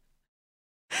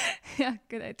 Yeah,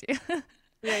 good idea.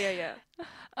 Yeah.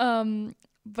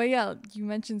 But yeah, you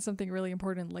mentioned something really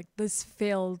important, like this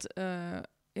failed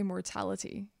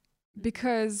immortality,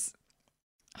 because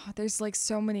there's like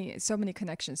so many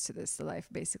connections to this that I've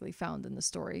basically found in the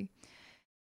story.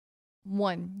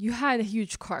 One, you had a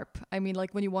huge carp. I mean,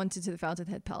 like when you went into the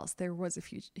Fountainhead Palace, there was a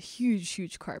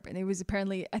huge carp, and it was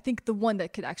apparently, I think, the one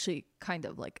that could actually kind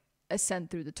of like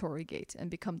ascend through the Torii Gate and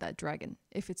become that dragon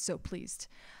if it's so pleased.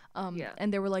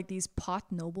 And there were like these pot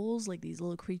nobles, like these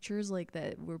little creatures like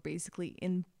that were basically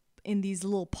in these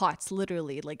little pots,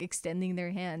 literally like extending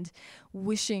their hand,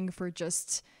 wishing for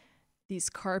just these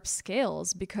carp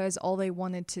scales, because all they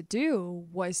wanted to do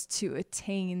was to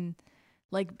attain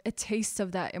like a taste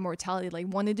of that immortality,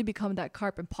 like wanted to become that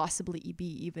carp and possibly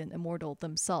be even immortal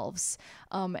themselves.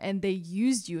 And they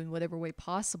used you in whatever way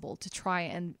possible to try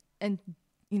and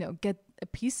get a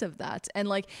piece of that. And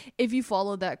like if you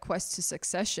follow that quest to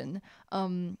succession,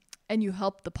 and you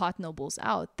help the pot nobles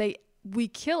out, we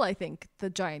kill, I think, the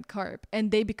giant carp,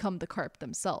 and they become the carp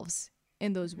themselves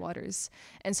in those waters.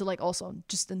 And so like also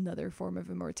just another form of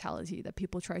immortality that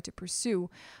people try to pursue.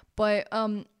 But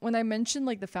when I mentioned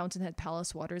like the Fountainhead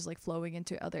Palace waters like flowing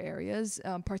into other areas,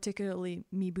 particularly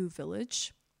Mibu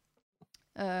Village,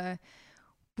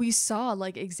 we saw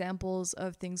like examples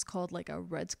of things called like a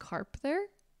red carp there,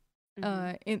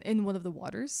 in one of the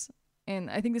waters.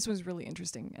 And I think this was really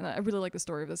interesting, and I really like the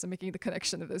story of this and making the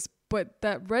connection of this. But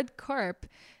that red carp,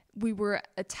 we were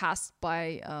tasked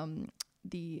by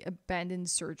the abandoned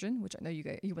surgeon, which I know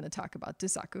you want to talk about,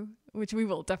 Daisaku, which we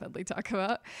will definitely talk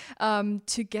about,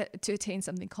 to attain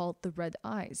something called the red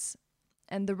eyes.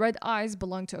 And the red eyes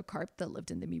belonged to a carp that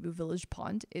lived in the Mibu village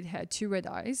pond. It had 2 red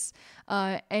eyes,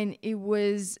 and it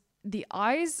was the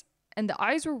eyes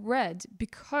were red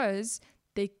because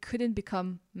they couldn't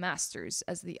become masters,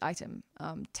 as the item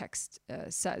text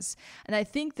says. And I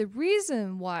think the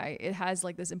reason why it has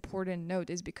like this important note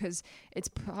is because it's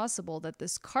possible that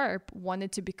this carp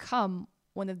wanted to become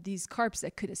one of these carps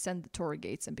that could ascend the Torii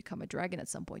gates and become a dragon at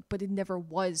some point, but it never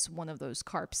was one of those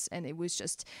carps. And it was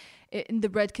just, and the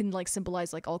red can like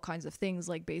symbolize like all kinds of things,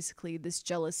 like basically this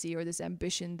jealousy or this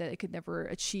ambition that it could never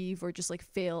achieve, or just like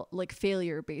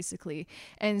failure basically.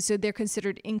 And so they're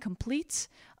considered incomplete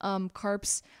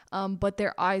carps, but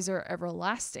their eyes are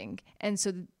everlasting. And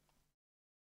so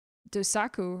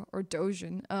Dosaku, or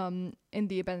Dojin, in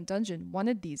the abandoned dungeon,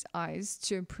 wanted these eyes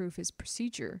to improve his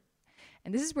procedure.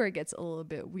 And this is where it gets a little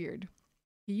bit weird.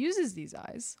 He uses these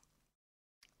eyes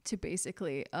to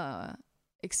basically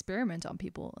experiment on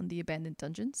people in the abandoned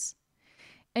dungeons.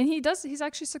 And he's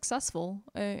actually successful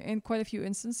in quite a few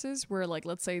instances where, like,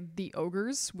 let's say the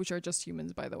ogres, which are just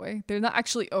humans, by the way. They're not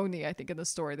actually Oni, I think, in the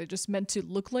story. They're just meant to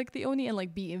look like the Oni and,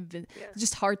 like, be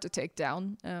just hard to take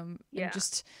down. And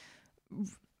just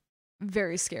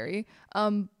very scary.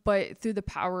 But through the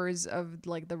powers of,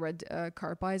 like, the red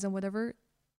carp eyes and whatever,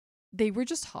 they were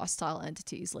just hostile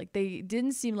entities. Like, they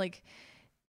didn't seem like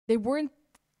they weren't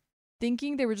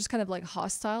thinking, they were just kind of like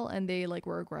hostile, and they like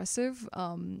were aggressive,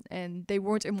 and they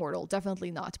weren't immortal,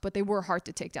 definitely not, but they were hard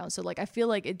to take down. So like I feel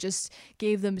like it just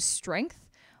gave them strength,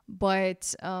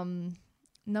 but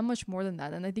not much more than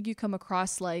that. And I think you come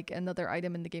across like another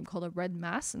item in the game called a red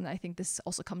mass, and I think this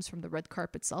also comes from the red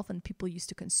carp itself, and people used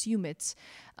to consume it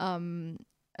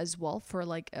as well for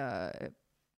like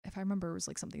if I remember, it was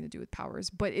like something to do with powers,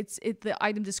 but the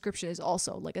item description is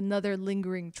also like another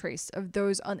lingering trace of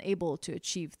those unable to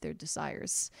achieve their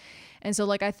desires. And so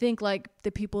like I think like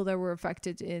the people that were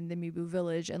affected in the Mibu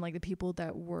village, and like the people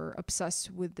that were obsessed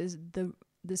with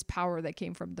this power that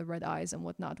came from the red eyes and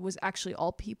whatnot, was actually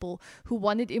all people who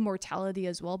wanted immortality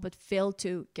as well, but failed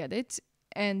to get it,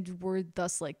 and were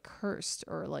thus like cursed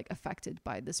or like affected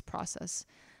by this process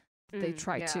they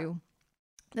tried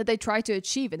to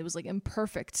achieve, and it was like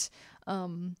imperfect,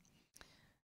 and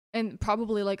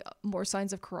probably like more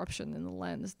signs of corruption in the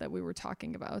lands that we were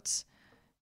talking about.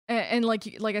 And like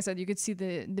I said, you could see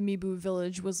the Mibu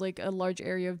village was like a large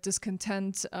area of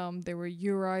discontent. There were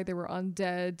Yurei, there were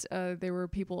undead, there were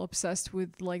people obsessed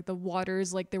with like the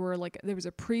waters. Like there was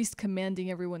a priest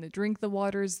commanding everyone to drink the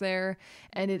waters there,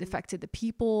 and it affected the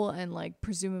people. And like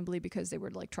presumably because they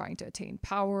were like trying to attain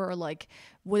power, or like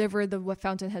whatever the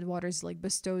Fountainhead waters like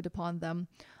bestowed upon them.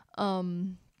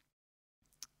 And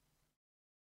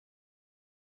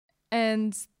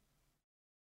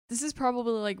this is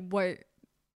probably like what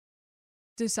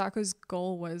Daisaku's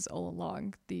goal was all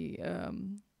along. Oh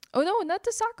no, not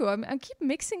Daisaku. I keep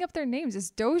mixing up their names.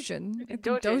 It's Dojin.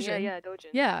 Dojin. Yeah, Dojin.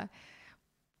 Yeah.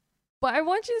 But I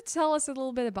want you to tell us a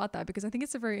little bit about that, because I think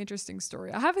it's a very interesting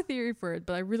story. I have a theory for it,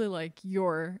 but I really like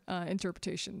your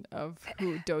interpretation of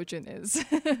who Dojin is.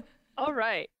 All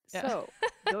right. Yeah. So,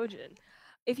 Dojin.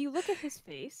 If you look at his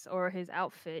face or his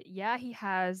outfit, he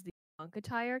has the monk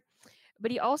attire,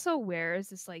 but he also wears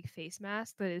this like face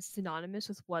mask that is synonymous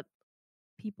with what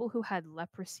people who had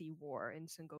leprosy wore in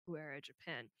Sengoku era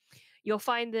Japan. You'll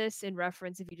find this in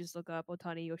reference if you just look up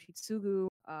Otani Yoshitsugu.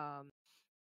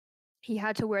 He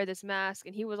had to wear this mask,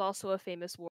 and he was also a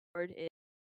famous warlord in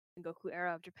Sengoku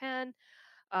era of Japan,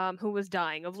 who was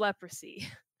dying of leprosy.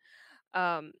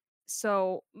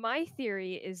 So my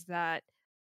theory is that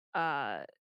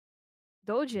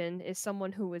Dojin is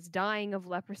someone who was dying of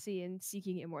leprosy and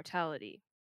seeking immortality.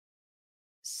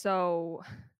 So,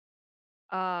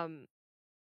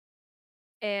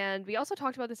 and we also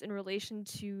talked about this in relation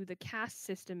to the caste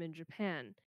system in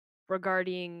Japan,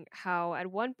 regarding how at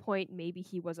one point maybe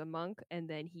he was a monk and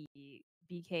then he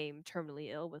became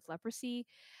terminally ill with leprosy.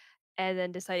 and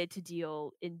then decided to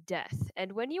deal in death.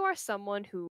 And when you are someone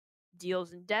who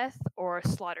deals in death or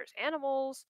slaughters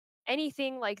animals,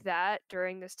 anything like that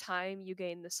during this time, you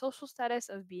gain the social status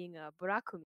of being a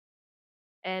burakumin.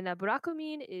 And a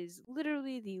burakumin is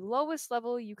literally the lowest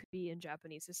level you could be in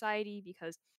Japanese society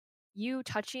because you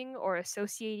touching or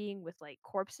associating with like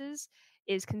corpses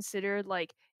is considered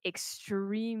like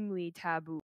extremely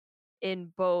taboo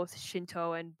in both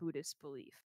Shinto and Buddhist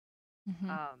belief. Hmm.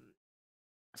 Um,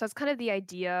 so that's kind of the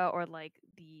idea or like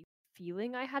the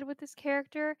feeling I had with this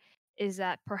character is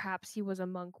that perhaps he was a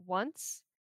monk once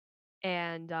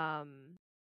and uh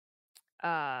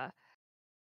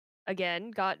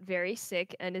again got very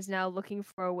sick and is now looking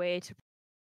for a way to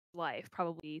life,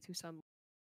 probably through some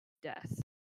death.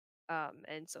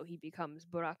 And so he becomes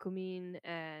Burakumin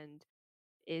and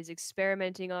is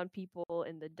experimenting on people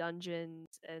in the dungeons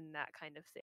and that kind of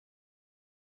thing.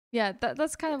 Yeah,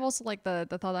 that's kind Yeah. of also like the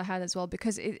thought I had as well,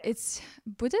 because it's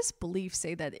Buddhist beliefs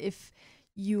say that if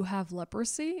you have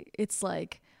leprosy, it's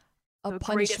like a The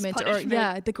greatest punishment, or punishment.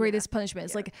 yeah, the Yeah. greatest punishment.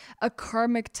 It's Yeah. like a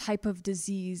karmic type of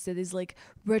disease that is like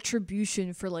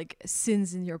retribution for like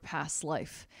sins in your past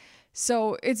life.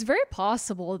 So it's very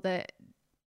possible that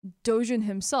Dojin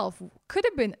himself could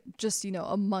have been just,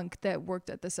 a monk that worked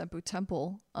at the Senpu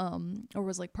temple, or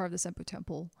was like part of the Senpu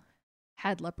temple,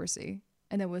 had leprosy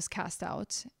and then was cast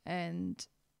out, and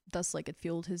thus like it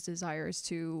fueled his desires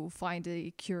to find a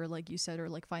cure, like you said, or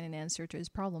like find an answer to his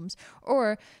problems,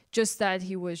 or just that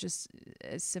he was just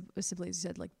simply as you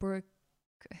said, like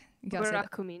you gotta say that.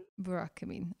 Burakumin.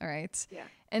 Burakumin, all right. Yeah.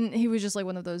 And he was just like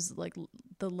one of those like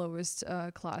the lowest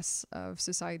class of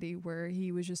society, where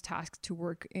he was just tasked to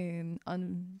work in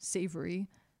unsavory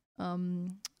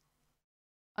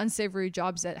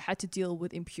jobs that had to deal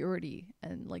with impurity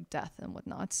and like death and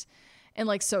whatnot. And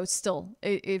like, so still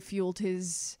it fueled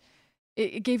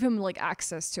it gave him like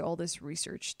access to all this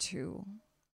research to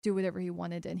do whatever he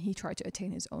wanted, and he tried to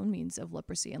attain his own means of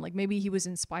leprosy. And like, maybe he was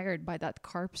inspired by that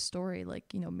carp story, like,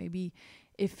 maybe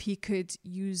if he could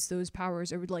use those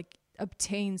powers or would like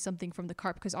obtain something from the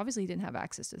carp, because obviously he didn't have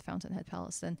access to the Fountainhead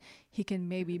Palace, then he can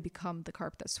maybe become the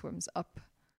carp that swims up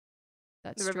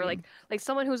that The river, stream. like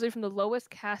someone who's like from the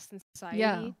lowest caste in society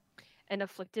Yeah. and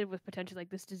afflicted with potentially like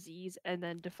this disease, and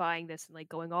then defying this and like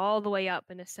going all the way up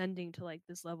and ascending to like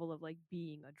this level of like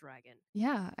being a dragon.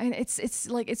 Yeah, and it's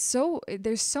like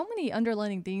there's so many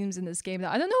underlining themes in this game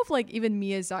that I don't know if like even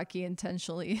Miyazaki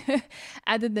intentionally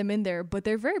added them in there, but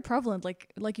they're very prevalent.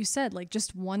 Like you said, like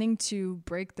just wanting to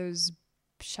break those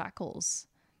shackles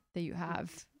that you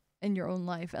have in your own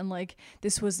life, and like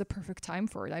this was the perfect time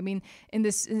for it. I mean, in the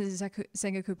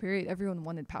Sengoku period, everyone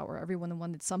wanted power, everyone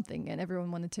wanted something, and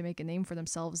everyone wanted to make a name for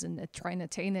themselves and try and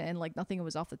attain it, and like nothing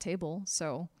was off the table.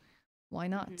 So why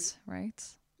not, right?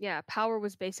 Yeah, power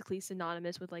was basically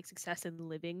synonymous with like success in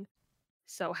living.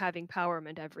 So having power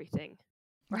meant everything.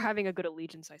 Or Yeah. having a good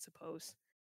allegiance, I suppose.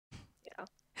 Yeah.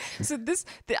 So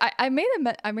I made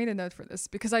a note for this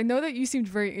because I know that you seemed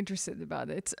very interested about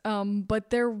it. But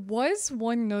there was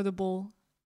one notable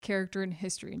character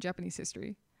in Japanese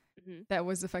history, that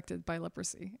was affected by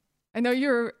leprosy. I know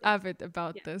you're avid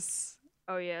about this.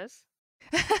 Oh yes.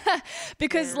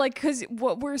 Because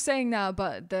what we're saying now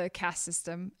about the caste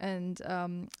system and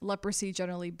leprosy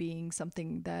generally being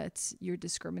something that you're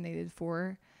discriminated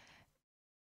for,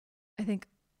 I think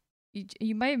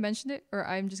you might have mentioned it, or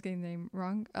I'm just getting the name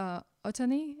wrong.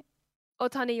 Otani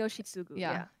Yoshitsugu.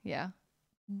 yeah.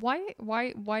 Why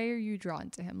are you drawn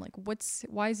to him? Like,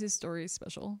 why is his story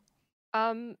special?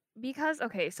 Because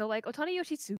okay, so like Otani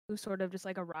Yoshitsugu sort of just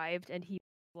like arrived, and he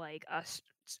was like a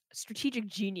strategic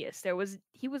genius.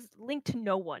 He was linked to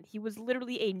no one. He was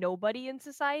literally a nobody in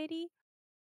society,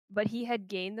 but he had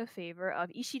gained the favor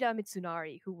of Ishida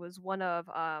Mitsunari, who was one of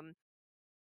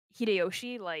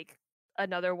Hideyoshi, like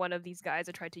another one of these guys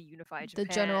that tried to unify Japan.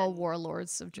 The general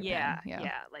warlords of Japan.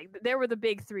 Yeah. Like there were the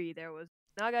big three. There was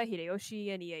Naga,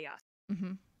 Hideyoshi, and Ieyasu.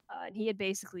 Mm-hmm. And he had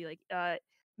basically like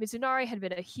Mitsunari had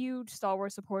been a huge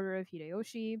stalwart supporter of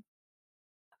Hideyoshi.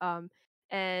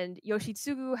 And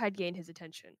Yoshitsugu had gained his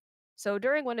attention. So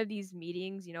during one of these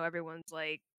meetings, everyone's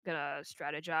like gonna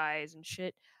strategize and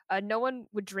shit. No one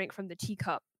would drink from the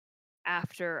teacup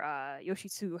after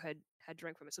Yoshitsugu had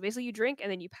drank from it. So basically, you drink and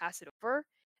then you pass it over,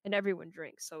 and everyone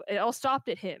drinks. So it all stopped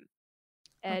at him,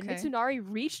 and Mitsunari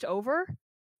reached over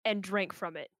and drank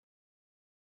from it,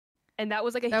 and that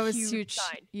was like a huge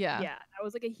sign. Yeah, that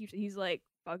was like a huge. He's like,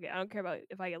 fuck it, I don't care about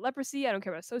if I get leprosy. I don't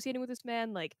care about associating with this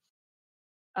man. Like,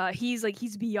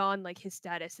 he's beyond like his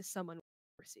status as someone with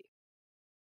leprosy.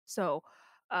 So,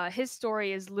 his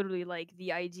story is literally like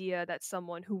the idea that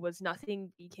someone who was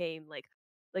nothing became like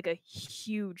a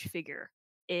huge figure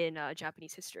in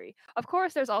Japanese history. Of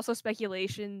course, there's also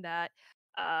speculation that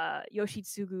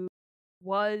Yoshitsugu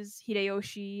was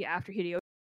Hideyoshi after Hideyoshi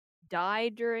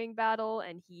died during battle,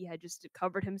 and he had just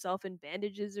covered himself in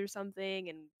bandages or something.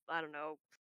 And I don't know.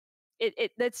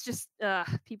 It that's just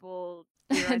people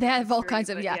They theorizing have all history, kinds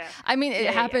of, but yeah. yeah, I mean, it yeah,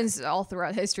 yeah, yeah. happens all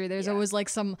throughout history. There's Yeah. always like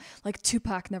some like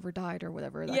Tupac never died or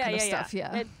whatever, that Yeah, kind of yeah, yeah. stuff.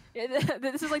 Yeah. And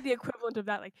this is like the equivalent of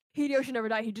that. Like Hideyoshi never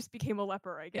died; he just became a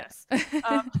leper, I guess.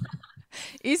 Yeah.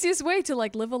 Easiest way to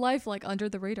like live a life like under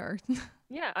the radar.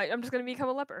 Yeah, I'm just gonna become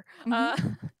a leper.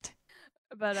 Mhm.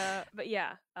 But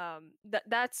yeah,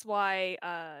 that's why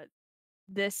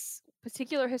this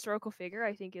particular historical figure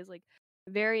I think is like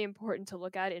very important to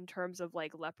look at in terms of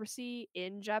like leprosy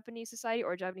in Japanese society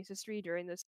or Japanese history during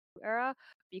this era,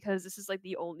 because this is like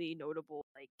the only notable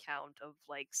like count of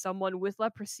like someone with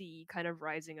leprosy kind of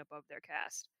rising above their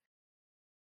caste.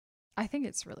 I think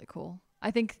it's really cool.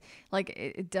 I think like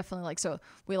it definitely like, so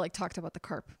we like talked about the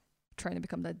carp trying to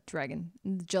become that dragon,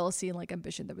 and the jealousy and like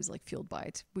ambition that was like fueled by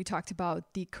it. We talked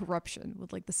about the corruption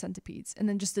with like the centipedes, and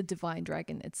then just the divine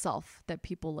dragon itself that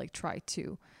people like try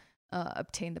to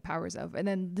obtain the powers of, and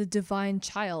then the divine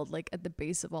child like at the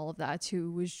base of all of that,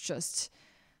 who was just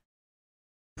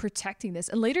protecting this.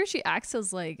 And later she acts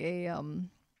as like a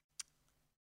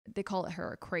they call it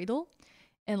her a cradle,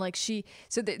 and like she,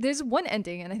 so there's one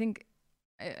ending, and I think,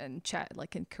 and chat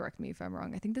like can correct me if I'm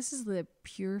wrong, I think this is the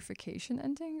purification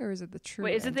ending, or is it the true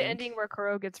Wait, is it the ending? ending where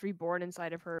Kuro gets reborn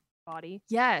inside of her body?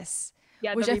 Yes.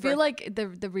 Yeah, Which the I feel rebirth.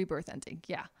 like the rebirth ending,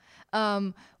 yeah.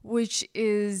 Which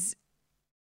is,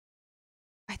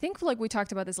 I think like we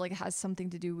talked about this, like it has something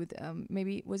to do with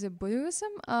maybe was it Buddhism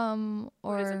or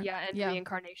Buddhism, yeah, and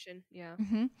reincarnation, yeah.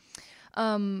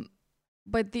 Mm-hmm.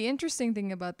 But the interesting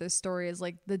thing about this story is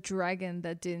like the dragon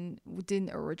that didn't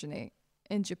originate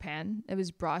in Japan. It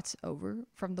was brought over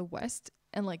from the West,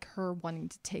 and like her wanting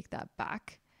to take that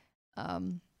back.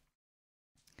 And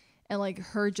like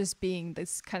her just being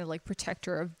this kind of like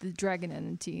protector of the dragon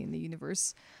entity in the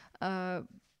universe. Give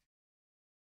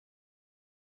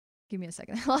me a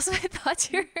second. I lost my thoughts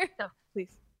here. No,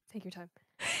 please take your time.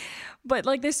 But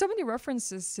like there's so many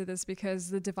references to this, because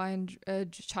the divine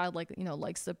child like, you know,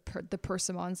 likes the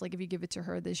persimmons. Like if you give it to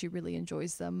her, that she really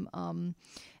enjoys them.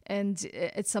 And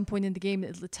at some point in the game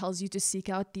it tells you to seek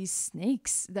out these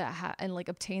snakes that and like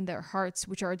obtain their hearts,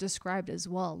 which are described as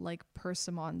well, like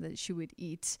persimmon that she would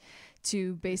eat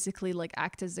to basically like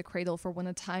act as the cradle for when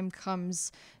a time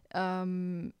comes.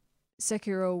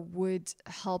 Sekiro would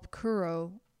help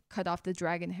Kuro cut off the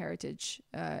dragon heritage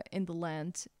in the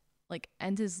land, like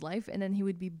end his life, and then he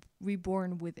would be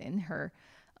reborn within her.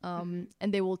 And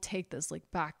they will take this like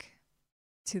back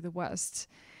to the West.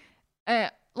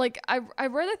 Like I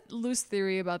read a loose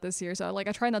theory about this here, so like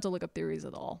I try not to look up theories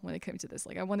at all when it came to this.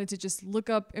 Like I wanted to just look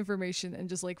up information and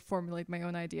just like formulate my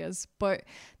own ideas. But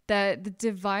that the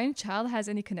divine child has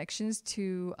any connections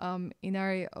to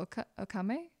Inari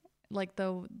Okame, like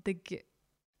the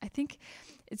I think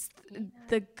it's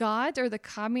the god or the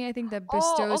kami, I think, that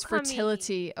bestows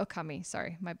fertility. Okami,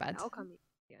 sorry, my bad. Yeah, Okami,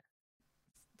 yeah.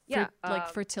 Yeah, like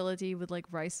fertility with like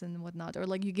rice and whatnot, or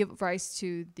like you give rice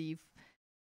to the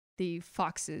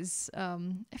foxes.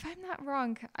 If I'm not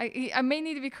wrong, I may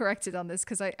need to be corrected on this,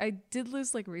 because I did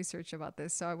lose like research about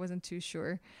this, so I wasn't too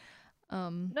sure.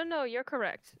 No, you're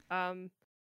correct.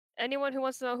 Anyone who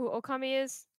wants to know who Okami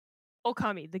is,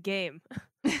 Okami, the game.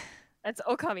 That's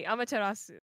Okami,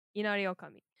 Amaterasu, Inari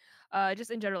Okami. Just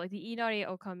in general, like the Inari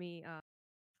Okami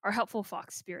are helpful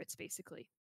fox spirits, basically.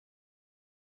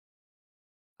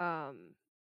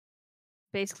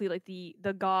 Basically like the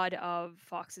god of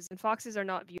foxes, and foxes are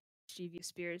not viewed as mischievous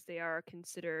spirits. They are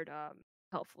considered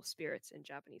helpful spirits in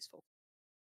Japanese folk.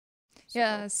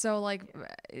 Yeah, so like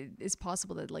it's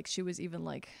possible that like she was even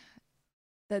like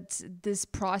that this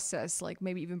process like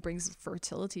maybe even brings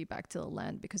fertility back to the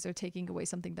land, because they're taking away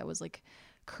something that was like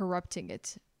corrupting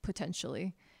it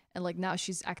potentially, and like now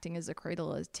she's acting as a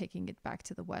cradle, as taking it back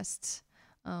to the West,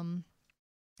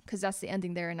 because that's the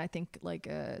ending there. And I think like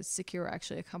Sekiro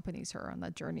actually accompanies her on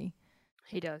that journey.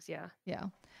 He does, yeah.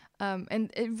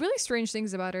 And really strange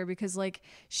things about her, because like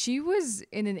she was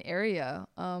in an area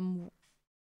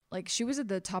like she was at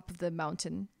the top of the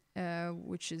mountain,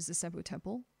 which is the Senpu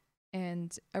Temple,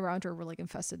 and around her were like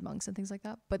infested monks and things like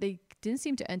that, but they didn't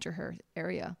seem to enter her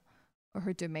area or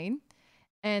her domain.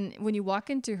 And when you walk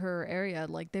into her area,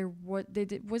 like they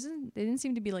didn't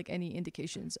seem to be like any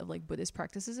indications of like Buddhist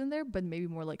practices in there, but maybe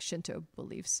more like Shinto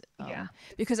beliefs.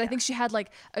 Because I think she had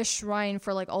like a shrine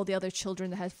for like all the other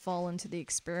children that had fallen to the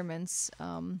experiments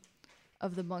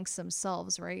of the monks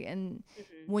themselves, right? And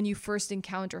Hmm. when you first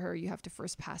encounter her, you have to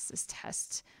first pass this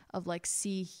test of like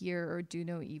see, hear, or do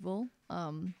no evil.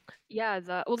 Yeah,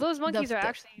 well, those The monkeys are the,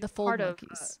 actually the fold part of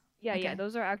monkeys. yeah, Okay.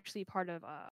 those are actually part of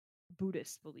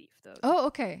Buddhist belief, though. Oh,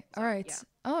 okay. All So yeah, right.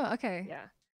 Oh, okay. yeah.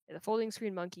 Yeah, the folding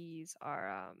screen monkeys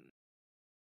are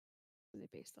what are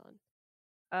they based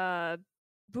on?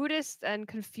 Buddhist and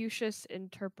Confucius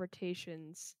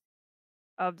interpretations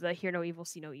of the hear no evil,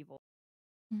 see no evil.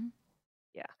 Mhm.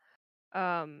 Yeah.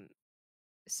 Um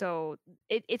so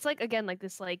it's like, again, like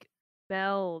this like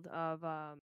meld of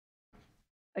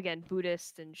again,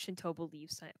 Buddhist and Shinto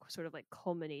beliefs sort of like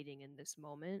culminating in this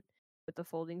moment with the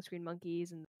folding screen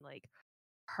monkeys, and like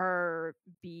her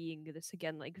being this,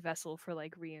 again, like vessel for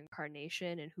like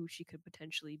reincarnation and who she could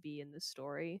potentially be in this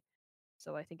story.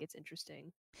 So I think it's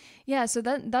interesting. Yeah, so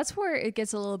that's where it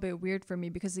gets a little bit weird for me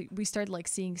because we started like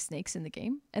seeing snakes in the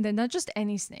game, and they're not just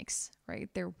any snakes, right?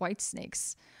 They're white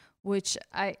snakes, which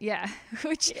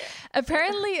which Yeah.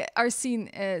 apparently are seen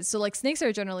as, so like snakes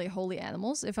are generally holy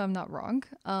animals, if I'm not wrong,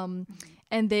 Hmm.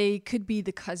 and they could be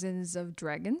the cousins of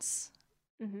dragons.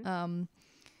 Hmm. Um,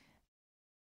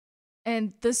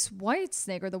 and this white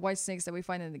snake, or the white snakes that we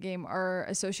find in the game, are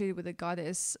associated with a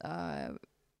goddess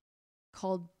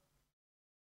called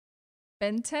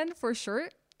Benten for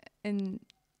short, and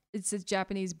it's a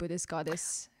Japanese Buddhist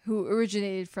goddess who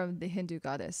originated from the Hindu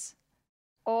goddess.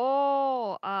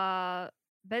 Oh,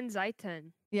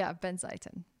 Benzaiten. Yeah,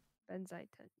 Benzaiten.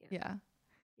 Benzaiten. Yeah. Yeah,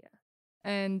 Yeah.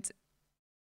 and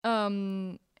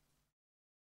um,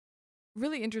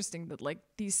 really interesting that like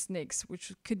these snakes,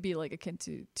 which could be like akin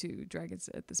to dragons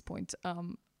at this point,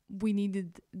 we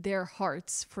needed their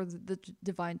hearts for the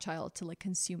divine child to like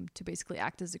consume, to basically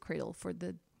act as a cradle for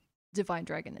the divine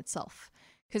dragon itself.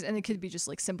 Because, and it could be just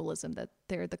like symbolism that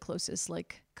they're the closest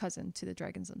like cousin to the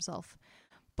dragons themselves.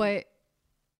 But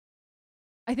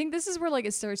I think this is where like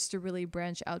it starts to really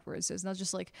branch outwards. So it's not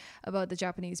just like about the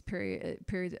Japanese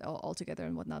period altogether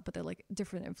and whatnot, but they're like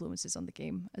different influences on the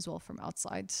game as well from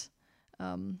outside.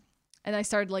 And I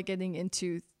started like getting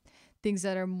into things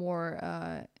that are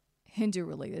more Hindu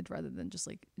related rather than just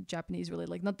like Japanese related,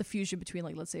 like not the fusion between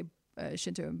like, let's say,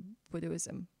 Shinto and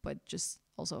Buddhism, but just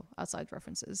also outside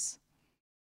references.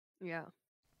 Yeah.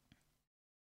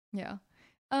 Yeah.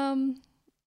 Um,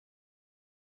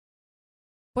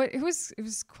 but it was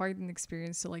quite an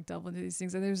experience to like delve into these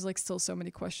things, and there's like still so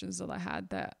many questions that I had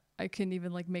that I couldn't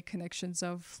even like make connections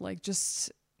of, like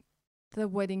just the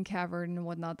wedding cavern and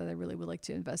whatnot, that I really would like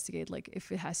to investigate, like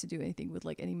if it has to do anything with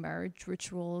like any marriage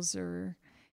rituals or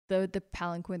the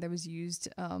palanquin that was used.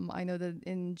 I know that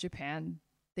in Japan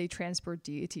they transport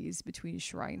deities between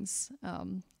shrines.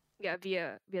 Yeah,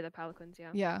 via the palanquins.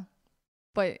 Yeah. Yeah,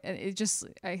 but it just,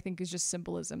 I think, is just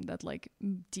symbolism that like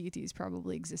deities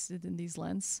probably existed in these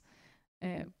lands, Hmm.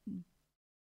 uh,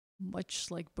 much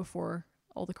like before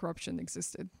all the corruption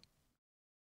existed.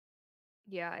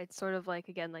 Yeah, it's sort of like,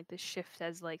 again, like this shift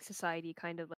as like society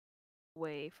kind of like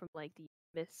away from like the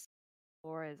myths,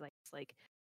 or as like it's like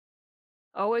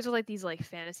always with like these like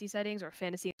fantasy settings or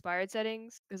fantasy inspired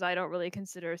settings, because I don't really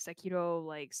consider Sekiro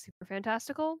like super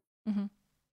fantastical. Hmm.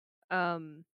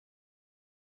 Um,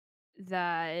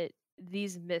 that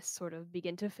these myths sort of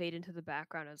begin to fade into the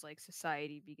background as like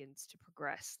society begins to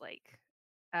progress, like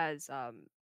as um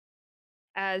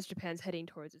as Japan's heading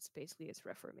towards its basically its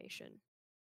reformation,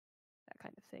 that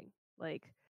kind of thing.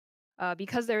 Like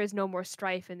because there is no more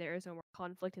strife and there is no more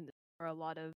conflict, and there are a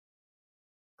lot of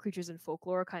creatures in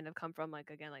folklore kind of come from, like,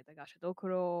 again, like the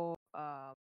Gashadokuro,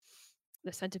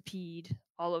 the centipede,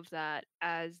 all of that.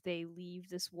 As they leave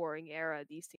this warring era,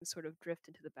 these things sort of drift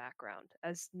into the background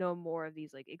as no more of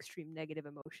these like extreme negative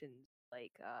emotions,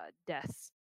 like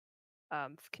deaths,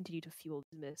 continue to fuel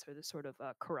this, or this sort of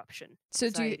corruption So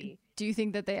society. do you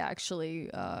think that they actually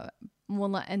well,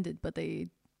 not ended, but they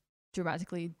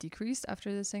dramatically decreased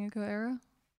after the Sengoku era?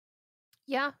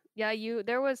 Yeah, yeah. You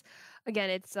there was, again,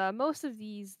 it's most of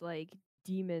these like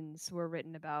demons were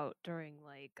written about during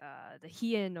like the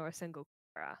Heian or Sengoku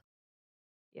era.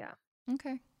 Yeah.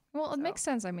 Okay. Well, it makes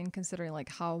So sense. I mean, considering like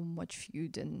how much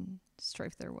feud and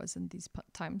strife there was in these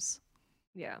times.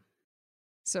 yeah.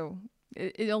 So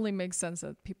it only makes sense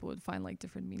that people would find like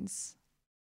different means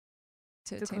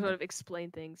to To attain sort that. of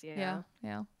explain things, Yeah, yeah.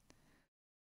 yeah.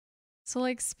 So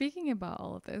like speaking about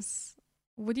all of this,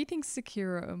 what do you think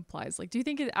Sekiro implies? Like, do you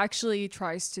think it actually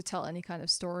tries to tell any kind of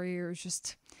story, or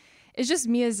just it's just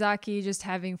Miyazaki just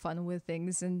having fun with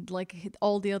things, and like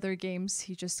all the other games,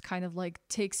 he just kind of like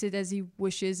takes it as he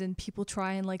wishes, and people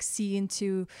try and like see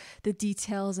into the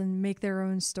details and make their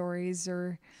own stories,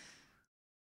 or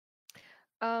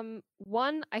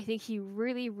One, I think he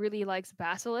really, really likes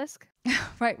Basilisk.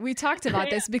 Right, we talked about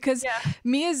Yeah, this because yeah,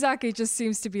 Miyazaki just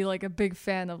seems to be like a big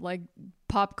fan of like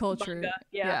pop culture, manga.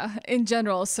 Yeah, yeah, in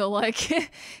general. So like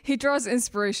he draws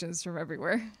inspirations from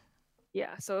everywhere.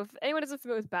 yeah. So if anyone isn't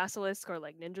familiar with Basilisk or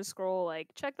like Ninja Scroll, like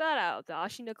check that out. The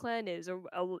Ashina clan is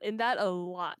in that a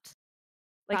lot.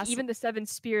 Like Bas- even the seven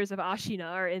spears of Ashina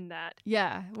are in that.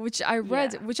 yeah, Yeah, which I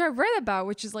read about,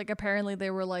 which is like apparently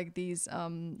they were like these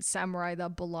samurai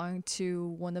that belonged to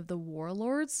one of the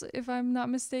warlords, if I'm not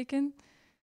mistaken,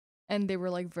 and they were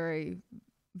like very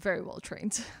well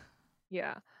trained.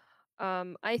 yeah.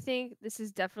 I think this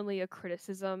is definitely a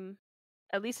criticism.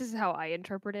 At least this is how I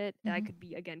interpret it. And I Mhm. could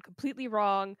be again completely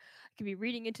wrong. I could be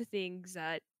reading into things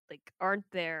that like aren't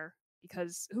there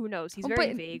because who knows? He's Oh, very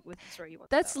but vague with the story he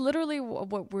wants to that's tell. literally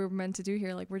what we're meant to do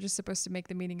here. Like we're just supposed to make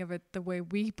the meaning of it the way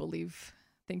we believe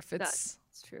think fits.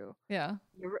 That's true. Yeah.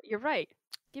 You're right.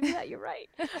 Give me that. You're right.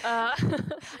 Uh,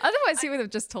 Otherwise, he would have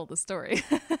just told the story.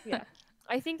 yeah,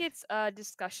 I think it's a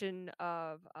discussion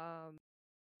of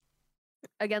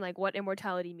again like what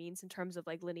immortality means in terms of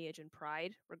like lineage and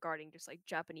pride regarding just like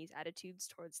Japanese attitudes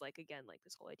towards like again like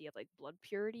this whole idea of like blood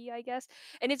purity, I guess.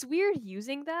 And it's weird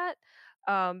using that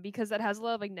because that has a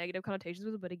lot of like negative connotations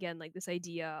with it, but again like this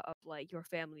idea of like your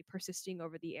family persisting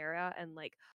over the era and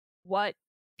like what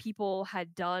people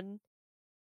had done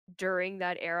during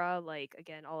that era, like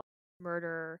again all of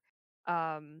murder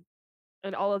um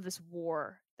and all of this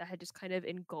war that had just kind of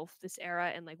engulfed this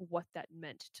era and like what that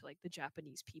meant to like the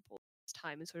Japanese people at this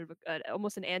time, and sort of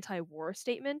almost an anti-war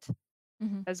statement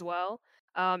Hmm. as well.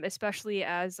 Especially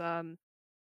as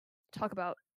talk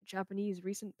about Japanese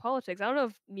recent politics. I don't know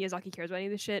if Miyazaki cares about any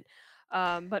of this shit,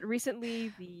 but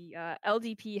recently the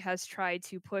LDP has tried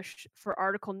to push for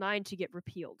Article 9 to get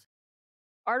repealed.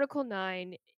 Article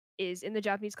 9 is in the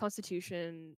Japanese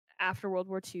constitution after World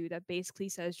War II that basically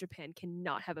says Japan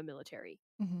cannot have a military.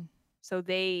 Hmm. So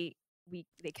they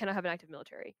cannot have an active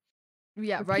military.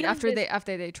 Yeah, right Repealing this,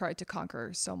 after they tried to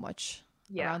conquer so much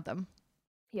yeah, around them.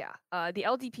 yeah. The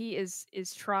LDP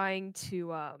is trying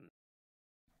to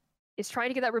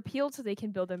get that repealed so they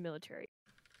can build their military.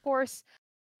 Of course,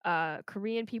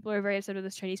 Korean people are very upset with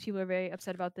this. Chinese people are very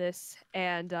upset about this,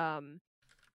 and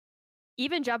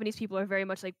even Japanese people are very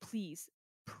much like, please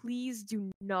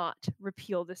do not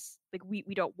repeal this. Like we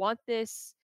don't want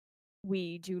this.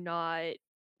 We do not.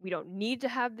 We don't need to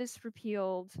have this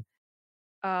repealed.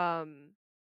 Um,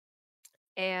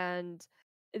 and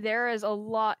there is a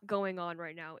lot going on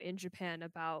right now in Japan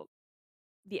about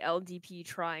the LDP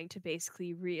trying to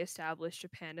basically reestablish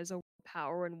Japan as a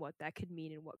power and what that could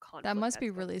mean and what That conflict must be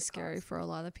that's going really to scary cause. for a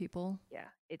lot of people. Yeah,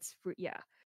 it's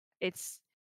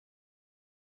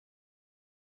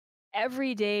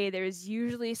every day there's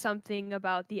usually something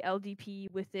about the LDP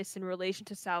with this in relation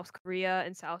to South Korea,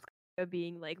 and South Korea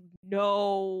being like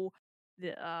no,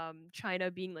 the China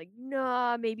being like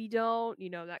nah, maybe don't,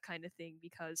 that kind of thing,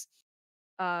 because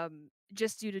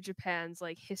just due to Japan's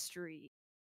like history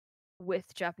with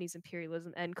Japanese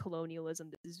imperialism and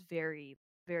colonialism, this is very,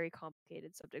 very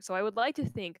complicated subject. So I would like to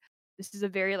think this is a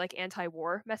very like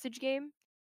anti-war message game,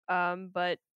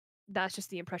 but that's just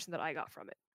the impression that I got from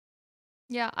it.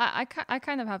 Yeah, I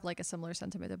kind of have like a similar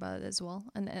sentiment about it as well,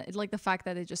 and like the fact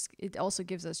that it also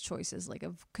gives us choices like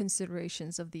of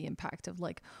considerations of the impact of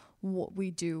like what we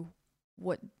do,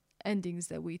 what endings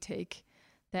that we take,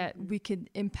 that Hmm. we can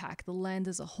impact the land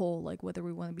as a whole, like whether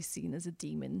we want to be seen as a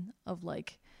demon of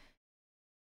like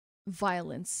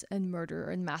violence and murder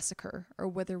and massacre, or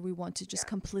whether we want to just Yeah.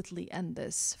 completely end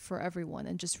this for everyone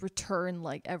and just return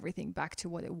like everything back to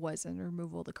what it was and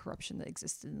remove all the corruption that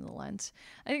existed in the land.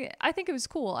 I think it was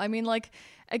cool. I mean, like,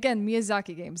 again,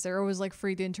 Miyazaki games, they're always like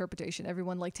free to interpretation.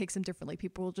 Everyone like takes them differently.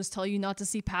 People will just tell you not to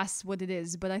see past what it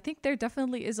is, but I think there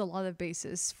definitely is a lot of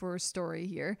basis for a story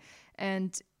here,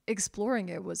 and exploring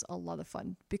it was a lot of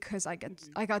fun because I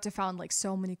got to found like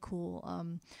so many cool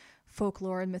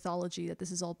folklore and mythology that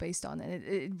this is all based on, and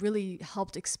it really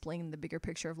helped explain the bigger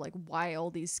picture of like why all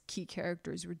these key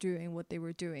characters were doing what they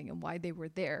were doing and why they were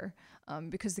there,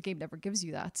 because the game never gives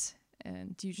you that,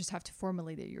 and you just have to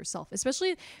formulate it yourself,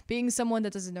 especially being someone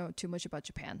that doesn't know too much about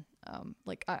Japan.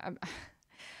 Like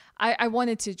I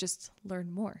wanted to just learn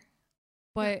more, Yeah.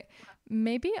 but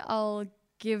maybe I'll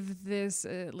give this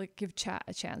give chat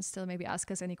a chance to maybe ask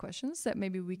us any questions that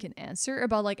maybe we can answer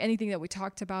about like anything that we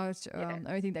talked about, Yeah.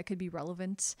 anything that could be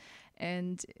relevant,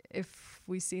 and if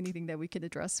we see anything that we could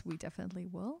address, we definitely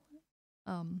will.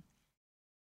 um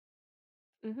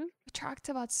Hmm. we talked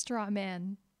about straw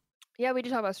man. Yeah, we did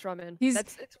talk about strawman. He's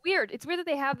It's weird. It's weird that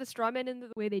they have the strawman in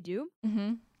the way they do,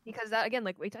 mm-hmm, because that again,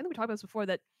 like I think we talked about this before,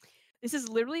 that this is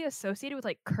literally associated with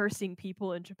like cursing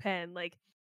people in Japan. Like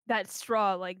that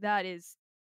straw, like that is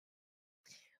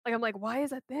like I'm like, why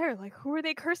is that there? Like who are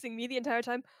they cursing me the entire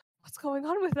time? What's going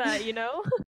on with that, you know?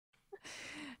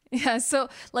 Yeah, so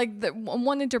like the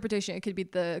one interpretation, it could be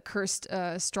the cursed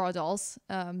straw dolls,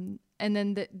 and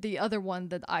then the other one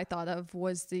that I thought of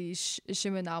was the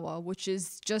shimenawa, which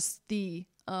is just the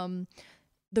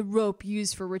rope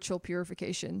used for ritual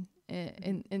purification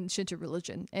in Shinto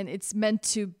religion, and it's meant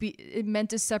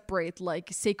to separate like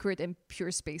sacred and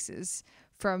pure spaces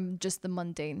from just the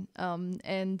mundane,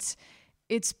 and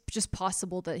it's just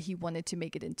possible that he wanted to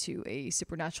make it into a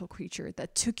supernatural creature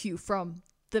that took you from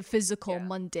the physical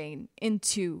mundane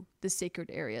into the sacred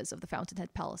areas of the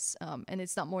Fountainhead Palace. And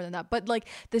it's not more than that. But like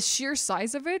the sheer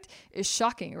size of it is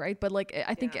shocking, right? But like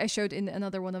I think I showed in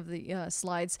another one of the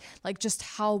slides, like just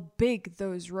how big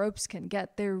those ropes can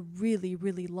get. They're really,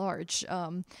 really large.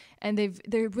 And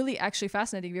they're really actually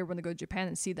fascinating if you ever want to go to Japan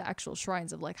and see the actual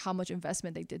shrines of like how much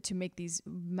investment they did to make these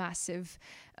massive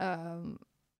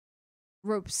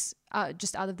ropes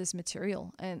just out of this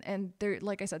material. And they're,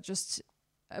 like I said, just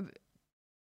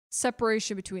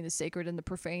separation between the sacred and the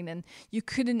profane, and you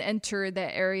couldn't enter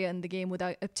that area in the game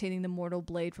without obtaining the mortal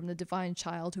blade from the divine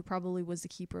child, who probably was the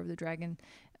keeper of the dragon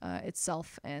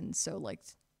itself. And so like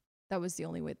that was the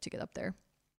only way to get up there.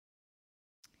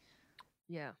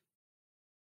 Yeah,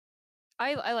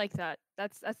 I like that.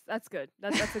 That's good.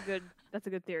 That's a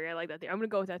good theory. I like that theory. I'm gonna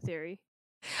go with that theory.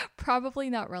 Probably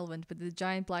not relevant, but the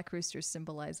giant black roosters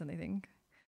symbolize anything?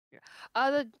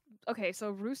 Yeah. Okay, so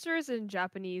roosters in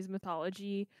Japanese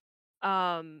mythology,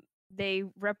 they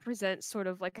represent sort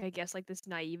of like, I guess, like this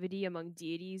naivety among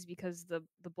deities, because the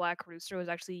black rooster was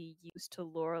actually used to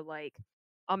lure like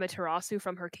Amaterasu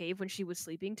from her cave when she was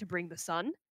sleeping to bring the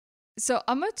sun. So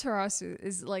Amaterasu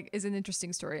is an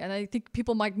interesting story, and I think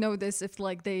people might know this if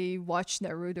like they watch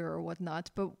Naruto or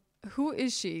whatnot. But who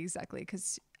is she exactly?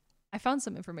 Because I found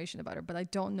some information about her, but I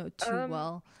don't know too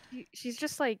well. She's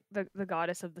just like the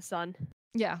goddess of the sun.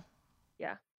 Yeah.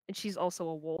 Yeah, and she's also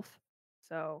a wolf,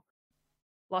 so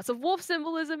lots of wolf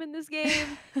symbolism in this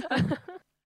game.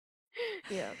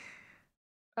 Yeah.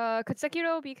 Could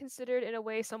Sekiro be considered in a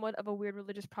way somewhat of a weird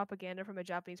religious propaganda from a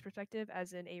Japanese perspective,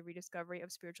 as in a rediscovery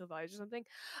of spiritual values or something?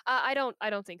 I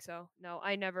don't think so. No,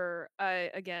 I never.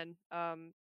 Again,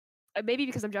 maybe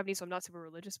because I'm Japanese, so I'm not super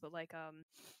religious, but like,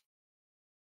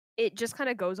 it just kind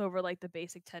of goes over like the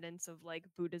basic tenets of like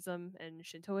Buddhism and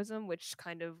Shintoism, which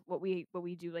kind of what we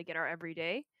do like in our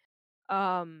everyday.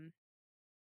 Um,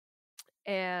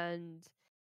 and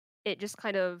it just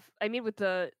kind of, I mean, with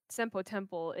the Senpo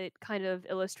Temple, it kind of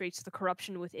illustrates the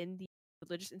corruption within the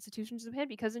religious institutions of Japan,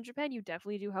 because in Japan you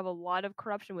definitely do have a lot of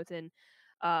corruption within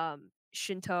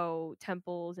Shinto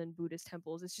temples and Buddhist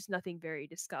temples. It's just nothing very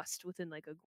discussed within like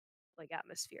a like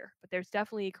atmosphere, but there's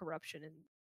definitely corruption and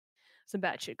some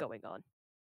bad shit going on.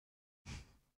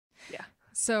 Yeah.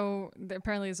 So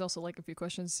apparently there's also like a few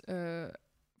questions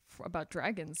about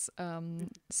dragons.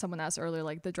 Someone asked earlier,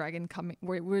 like the dragon coming,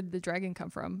 where did the dragon come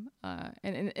from?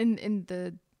 And in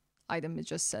the item, it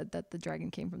just said that the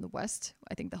dragon came from the west.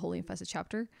 I think the Holy Infested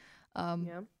chapter.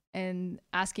 Yeah. And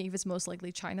asking if it's most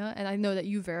likely China. And I know that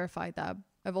you verified that.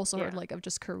 I've also heard like of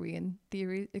just Korean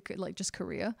theory. It could like just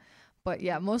Korea, but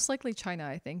yeah, most likely China,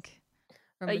 I think.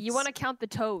 You want to count the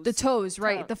toes. The toes,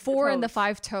 right? The 4 and the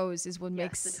 5 toes is what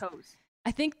makes the toes. I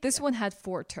think this one had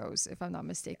 4 toes, if I'm not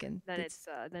mistaken. Then it's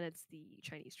the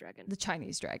Chinese dragon. The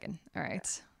Chinese dragon. All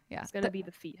right. Yeah. It's gonna be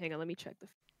the feet. Hang on, let me check the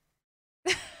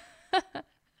feet.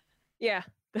 Yeah,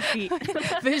 the feet.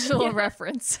 Visual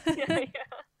reference. Yeah.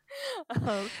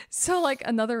 So like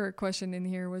another question in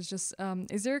here was just,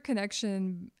 is there a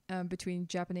connection between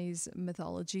Japanese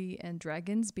mythology and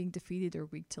dragons being defeated or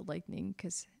weak to lightning?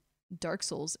 Because Dark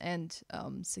Souls and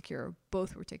Sekiro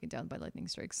both were taken down by lightning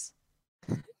strikes.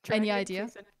 Any idea?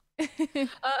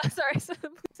 Sorry, so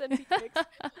please send me pics.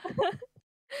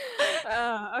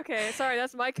 Okay, sorry,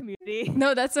 that's my community.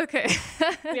 No, that's okay.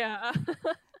 Yeah.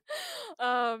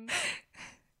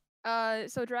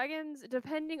 So dragons,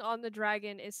 depending on the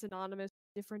dragon, is synonymous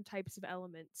with different types of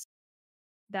elements.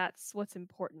 That's what's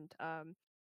important. And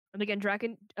again,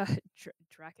 Japanese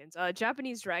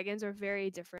dragons are very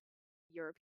different from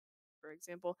European, for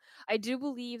example. I do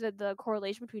believe that the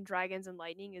correlation between dragons and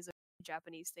lightning is a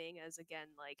Japanese thing, as again,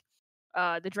 like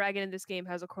the dragon in this game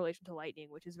has a correlation to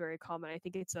lightning, which is very common. I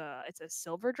think it's a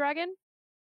silver dragon.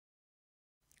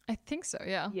 I think so,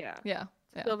 yeah. Yeah.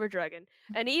 Silver dragon.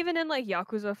 And even in like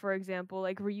Yakuza, for example,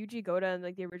 like Ryuji Goda in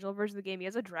like the original version of the game, he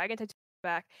has a dragon tattoo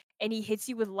back, and he hits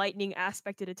you with lightning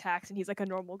aspected attacks, and he's like a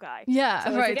normal guy. Yeah, So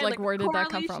it's right. again Like, like where the did that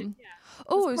come correlation. from? Yeah,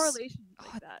 Oh, this correlation like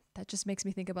oh, that. that just makes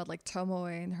me think about like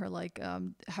Tomoe and her like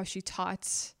how she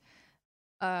taught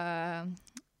um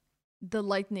the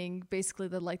lightning, basically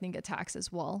the lightning attacks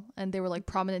as well, and they were like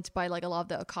prominent by like a lot of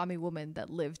the Okami women that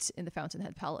lived in the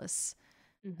Fountainhead Palace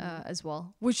as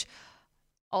well. Which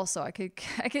also I could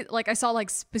like I saw like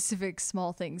specific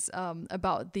small things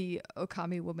about the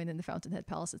Okami women in the Fountainhead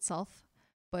Palace itself,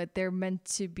 but they're meant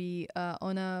to be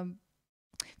on a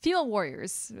female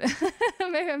warriors.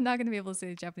 Maybe I'm not going to be able to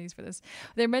say Japanese for this.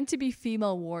 They're meant to be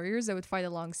female warriors that would fight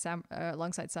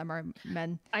alongside samurai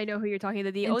men I know who you're talking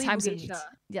to. The in only times of need. Bugeisha.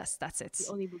 Yes, that's it.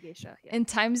 The only Bugeisha. Yeah. In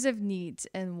times of need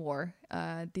and war,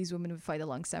 these women would fight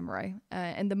along samurai.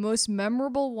 And the most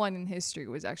memorable one in history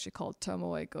was actually called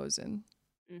Tomoe Gozen.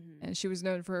 And she was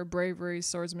known for her bravery,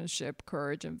 swordsmanship,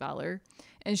 courage, and valor.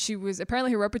 And she was,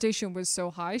 apparently her reputation was so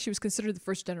high, she was considered the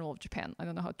first general of Japan. I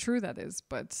don't know how true that is,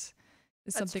 but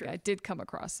it's something I did come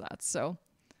across that. So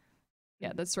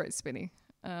yeah, that's right, Spinny.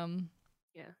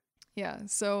 Yeah.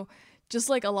 So just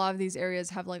like a lot of these areas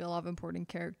have like a lot of important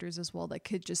characters as well that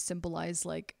could just symbolize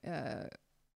like the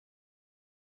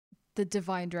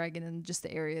divine dragon and just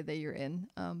the area that you're in.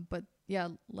 But yeah,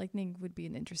 lightning would be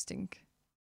an interesting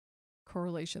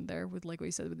correlation there with like what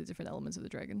you said with the different elements of the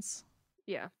dragons.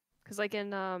 Yeah, because like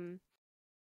in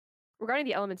regarding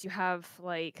the elements, you have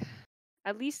like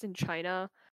at least in China,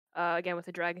 again with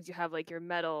the dragons, you have like your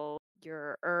metal,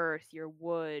 your earth, your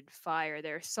wood, fire.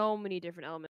 There are so many different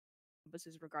elements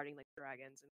regarding like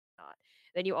dragons and whatnot.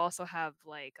 Then you also have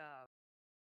like I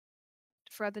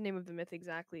forgot the name of the myth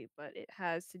exactly, but it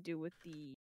has to do with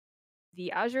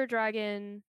the azure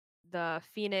dragon, the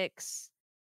phoenix,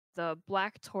 the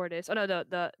black tortoise. Oh no,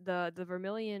 the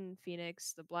vermilion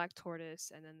phoenix, the black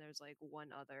tortoise, and then there's like one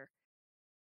other,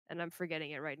 and I'm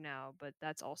forgetting it right now. But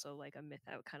that's also like a myth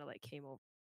that kind of like came over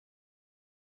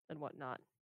and whatnot.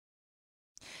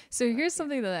 So here's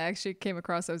something that I actually came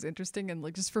across that was interesting, and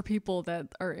like just for people that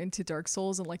are into Dark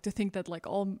Souls and like to think that like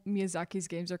all Miyazaki's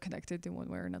games are connected in one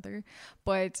way or another.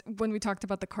 But when we talked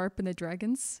about the carp and the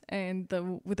dragons and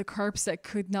with the carps that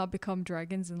could not become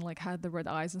dragons and like had the red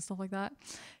eyes and stuff like that,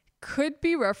 could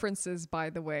be references,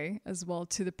 by the way, as well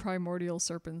to the primordial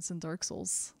serpents in Dark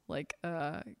Souls, like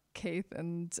Kaith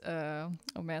and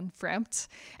Frampt,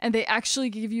 and they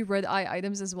actually give you red eye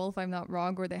items as well, if I'm not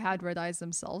wrong, or they had red eyes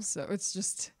themselves. So it's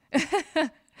just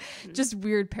just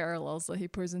weird parallels that he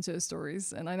puts into his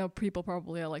stories. And I know people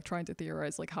probably are like trying to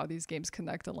theorize like how these games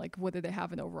connect and like whether they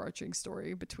have an overarching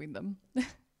story between them.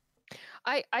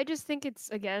 I just think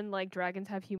it's again like dragons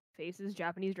have human faces.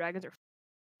 Japanese dragons are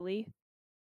fully.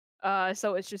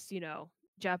 So it's just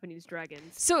Japanese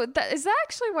dragons. So is that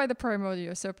actually why the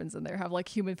primordial serpents in there have like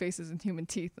human faces and human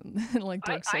teeth and like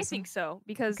Dark Souls? I think so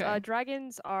because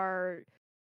dragons are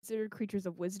considered creatures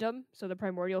of wisdom. So the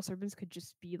primordial serpents could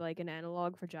just be like an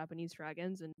analog for Japanese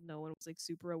dragons, and no one was like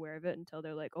super aware of it until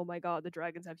they're like, "Oh my god, the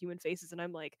dragons have human faces," and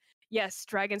I'm like, "Yes,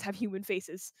 dragons have human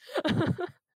faces.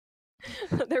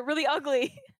 They're really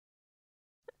ugly."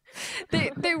 they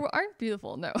aren't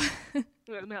beautiful, no.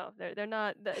 No, they're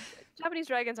not. The Japanese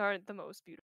dragons aren't the most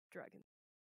beautiful dragons.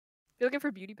 If you're looking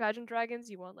for beauty pageant dragons,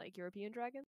 you want like European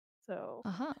dragons. So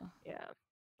yeah.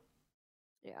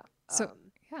 So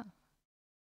yeah,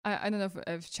 I don't know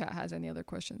if chat has any other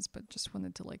questions, but just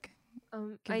wanted to like.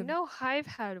 I know Hive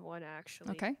had one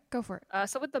actually. Okay, go for it.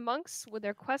 So with the monks, would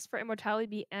their quest for immortality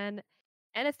be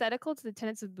antithetical to the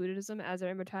tenets of Buddhism, as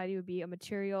their immortality would be a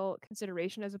material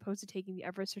consideration as opposed to taking the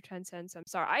efforts to transcend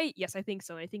samsara? Yes, I think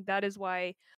so. And I think that is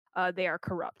why they are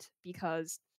corrupt,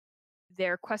 because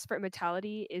their quest for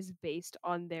immortality is based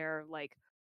on their like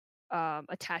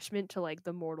attachment to like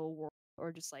the mortal world,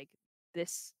 or just like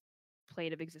this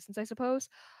plane of existence, I suppose.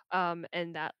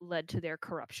 And that led to their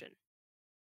corruption.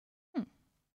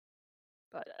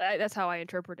 But that's how I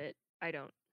interpret it. I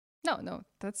don't. No,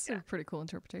 that's a pretty cool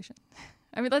interpretation.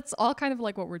 I mean, that's all kind of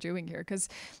like what we're doing here, because,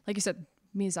 like you said,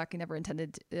 Miyazaki never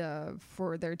intended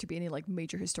for there to be any like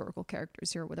major historical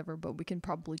characters here or whatever, but we can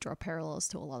probably draw parallels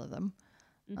to a lot of them,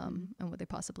 and what they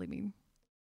possibly mean.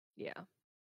 Yeah.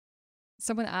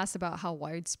 Someone asked about how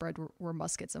widespread were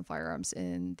muskets and firearms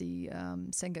in the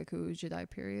Sengoku Jidai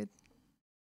period.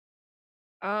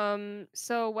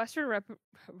 So Western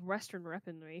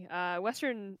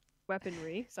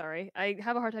weaponry. Sorry, I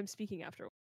have a hard time speaking after.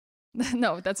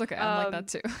 No, that's okay. I'm like that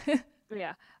too.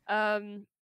 Yeah.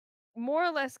 More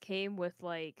or less came with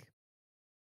like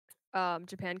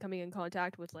Japan coming in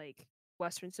contact with like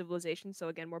Western civilization. So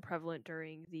again, more prevalent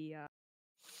during the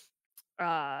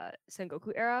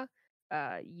Sengoku era.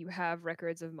 you have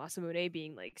records of Masamune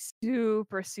being like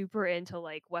super into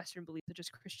like Western beliefs such as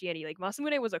Christianity. Like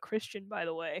Masamune was a Christian, by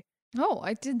the way. Oh,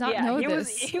 I did not Yeah, know he was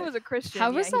this. he was a Christian.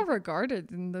 How Yeah, was that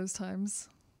regarded in those times?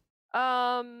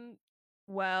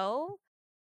 well,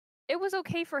 it was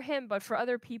okay for him, but for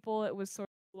other people it was sort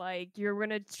of like you're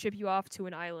gonna ship you off to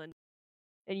an island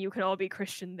and you can all be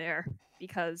Christian there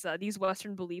because these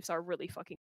Western beliefs are really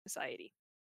fucking society.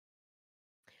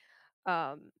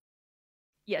 Um,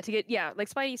 like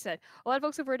Spidey said, a lot of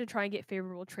folks have heard to try and get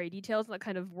favorable trade details and that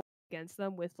kind of work against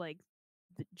them with like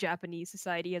the Japanese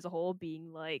society as a whole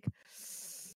being like,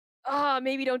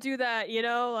 maybe don't do that, you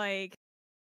know, like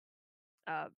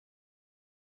uh,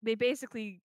 they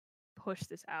basically push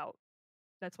this out.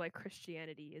 That's why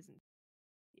Christianity isn't,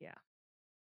 yeah,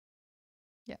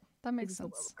 Yeah, that makes isn't so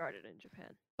well sense. regarded in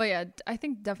Japan. But yeah, I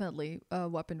think definitely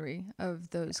weaponry of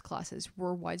those classes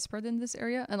were widespread in this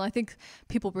area, and I think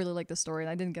people really like the story. And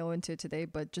I didn't go into it today,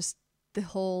 but just the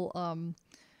whole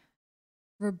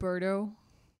Roberto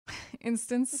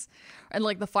instance and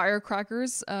like the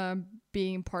firecrackers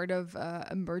being part of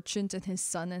a merchant and his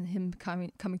son and him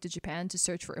coming to Japan to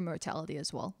search for immortality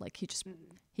as well. Like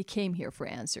he came here for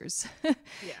answers.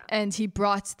 Yeah. And he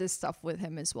brought this stuff with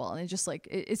him as well. And it's just like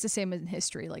it's the same in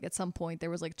history. Like at some point there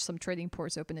was like some trading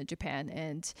ports open in Japan,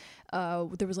 and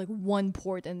there was like one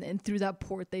port, and through that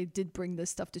port they did bring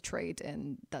this stuff to trade,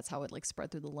 and that's how it like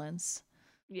spread through the lens.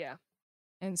 Yeah.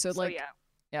 And so like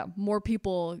yeah, more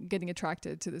people getting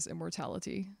attracted to this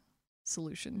immortality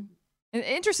solution. And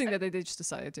interesting that they just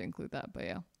decided to include that, but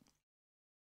yeah.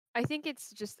 I think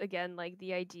it's just again like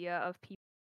the idea of people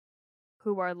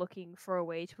who are looking for a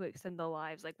way to extend their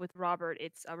lives. Like with Robert,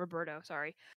 it's Roberto,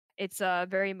 sorry. It's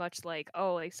very much like,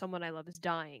 oh, like someone I love is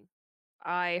dying.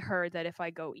 I heard that if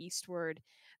I go eastward,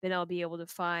 then I'll be able to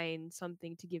find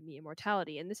something to give me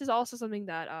immortality. And this is also something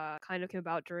that kind of came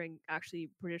about during actually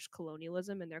British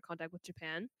colonialism and their contact with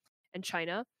Japan and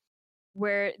China,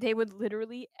 where they would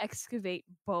literally excavate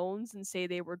bones and say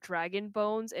they were dragon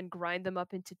bones and grind them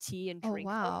up into tea and drink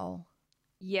them. Wow.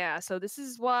 Yeah, so this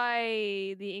is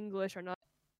why the English are not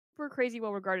super crazy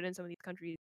well regarded in some of these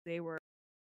countries. They were,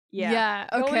 okay.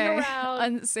 going around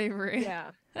unsavory. Yeah.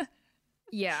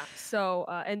 Yeah. So,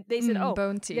 and they said, oh,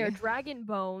 bone tea. they're dragon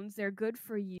bones. They're good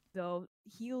for you. They'll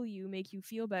heal you, make you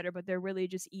feel better, but they're really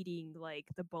just eating like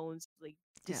the bones of like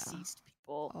deceased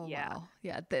people. Oh, yeah. wow.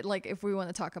 Yeah. Like if we want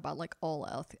to talk about like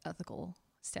all ethical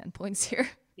standpoints here.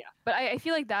 Yeah. But I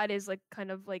feel like that is like kind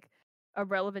of like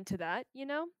irrelevant to that, you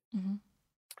know?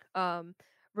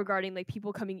 Regarding like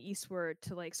people coming eastward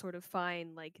to like sort of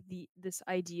find like this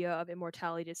idea of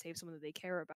immortality to save someone that they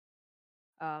care about.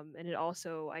 And it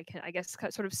also, I guess,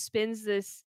 sort of spins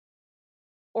this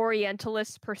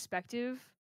Orientalist perspective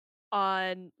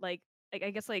on like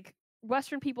I guess like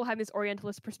Western people have this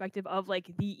Orientalist perspective of like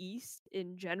the East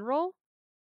in general,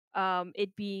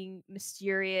 it being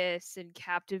mysterious and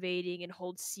captivating and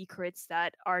holds secrets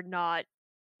that are not,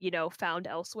 found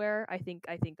elsewhere. I think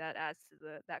that adds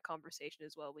to that conversation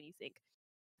as well. When you think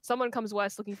someone comes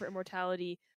west looking for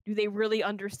immortality, do they really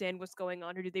understand what's going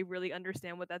on, or do they really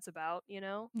understand what that's about?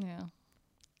 Yeah.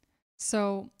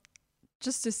 So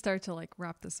just to start to like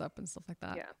wrap this up and stuff like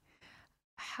that. Yeah.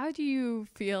 How do you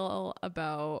feel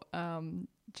about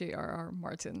J.R.R.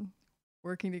 Martin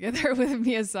working together with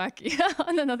Miyazaki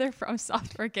on another From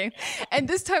Software game? And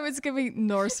this time it's gonna be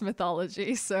Norse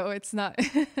mythology, so it's not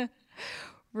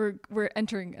we're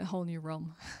entering a whole new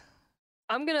realm.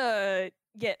 I'm gonna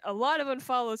get a lot of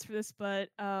unfollows for this, but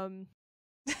don't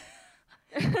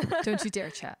you dare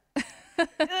chat.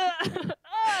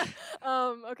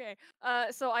 Okay.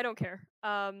 So I don't care.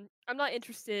 I'm not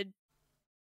interested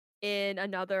in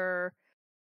another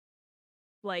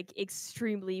like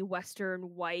extremely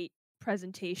Western white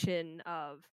presentation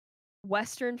of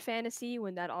Western fantasy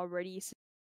when that already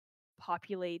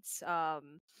populates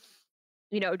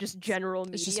just general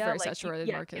media. It's just very like,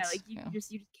 saturated markets. Yeah, like you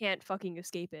just can't fucking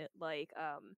escape it. Like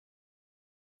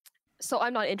so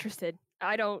I'm not interested.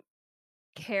 I don't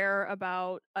care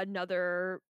about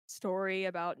another story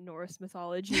about Norse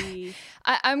mythology.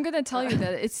 I'm gonna tell you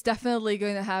that it's definitely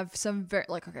going to have some very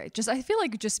I feel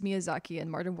like just Miyazaki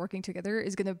and Martin working together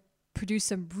is gonna produce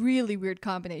some really weird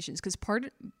combinations, because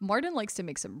Martin likes to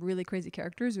make some really crazy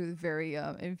characters with very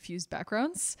infused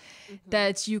backgrounds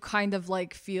that you kind of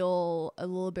like feel a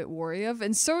little bit wary of,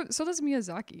 and so does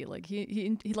Miyazaki. Like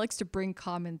he likes to bring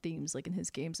common themes like in his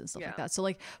games and stuff like that. So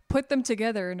like put them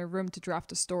together in a room to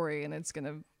draft a story, and it's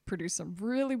gonna produce some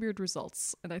really weird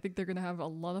results, and I think they're gonna have a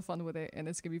lot of fun with it, and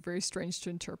it's gonna be very strange to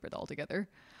interpret altogether.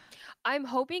 I'm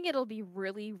hoping it'll be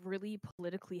really, really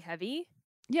politically heavy.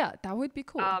 Yeah, that would be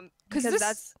cool.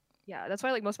 Because Yeah, that's what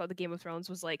I like most about the Game of Thrones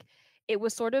was like it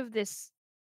was sort of this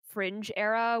fringe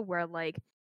era where like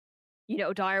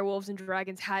dire wolves and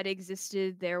dragons had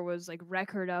existed. There was like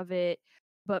record of it,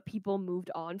 but people moved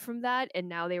on from that, and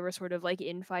now they were sort of like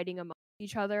infighting among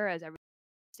each other as everything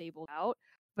stabled out.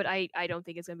 But I don't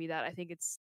think it's gonna be that. I think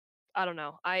it's I don't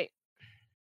know.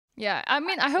 Yeah, I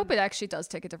mean, I I hope it actually does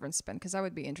take a different spin because that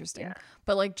would be interesting. yeah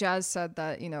But like Jazz said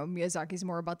that, Miyazaki's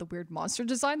more about the weird monster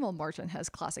design while Martin has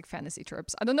classic fantasy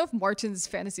tropes. I don't know if Martin's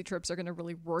fantasy tropes are going to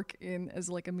really work in as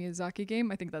like a Miyazaki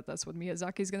game. I think that that's what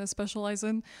Miyazaki's going to specialize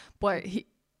in. But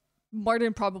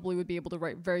Martin probably would be able to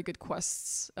write very good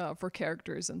quests for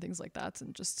characters and things like that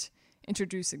and just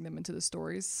introducing them into the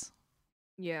stories.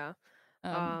 yeah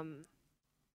Um, um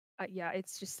yeah.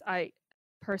 It's just I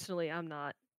personally I'm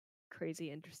not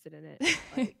crazy interested in it.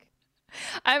 Like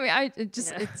I mean, yeah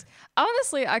it's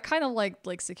honestly, I kind of like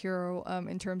Sekiro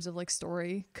in terms of like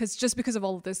story, because of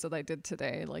all of this that I did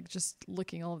today, like just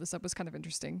looking all of this up was kind of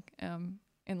interesting. And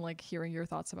like hearing your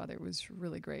thoughts about it was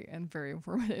really great and very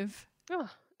informative. oh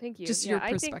thank you. Just your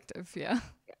perspective, yeah.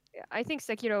 Yeah, I think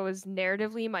Sekiro is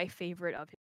narratively my favorite of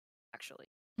his actually.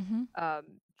 Mm-hmm.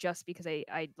 Just because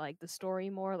I like the story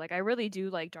more. Like I really do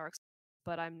like Dark Souls,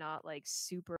 but I'm not like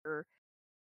super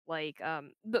like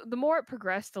the more it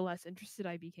progressed, the less interested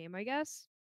I became, I guess.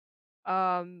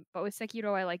 But with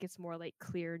Sekiro, I like its more like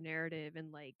clear narrative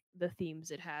and like the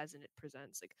themes it has and it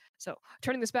presents. Like so,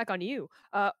 turning this back on you.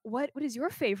 What is your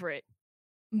favorite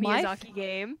Miyazaki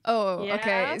game? Oh, Yeah.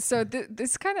 okay. So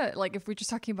this kind of like if we're just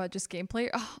talking about just gameplay,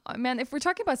 oh, man, if we're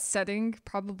talking about setting,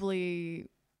 probably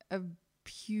a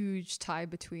huge tie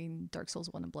between Dark Souls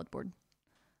 1 and Bloodborne.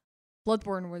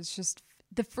 Bloodborne was just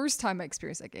the first time I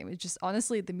experienced that game. It just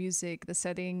honestly the music, the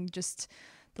setting, just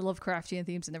the Lovecraftian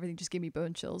themes and everything just gave me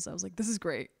bone chills. I was like, this is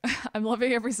great. I'm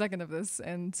loving every second of this,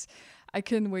 and I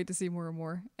couldn't wait to see more and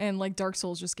more. And like Dark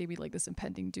Souls just gave me like this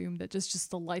impending doom that just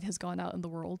the light has gone out in the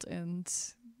world and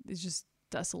it's just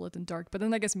desolate and dark. But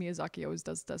then I guess Miyazaki always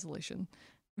does desolation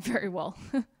very well.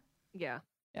 Yeah.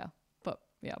 Yeah. But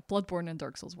yeah, Bloodborne and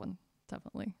Dark Souls 1,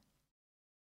 definitely.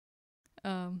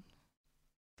 Um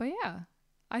but yeah,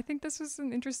 I think this was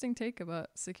an interesting take about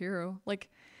Sekiro. Like,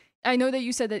 I know that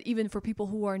you said that even for people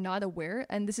who are not aware,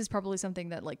 and this is probably something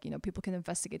that like, people can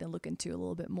investigate and look into a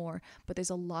little bit more, but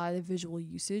there's a lot of visual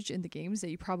usage in the games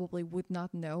that you probably would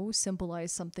not know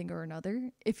symbolize something or another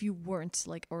if you weren't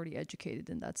like already educated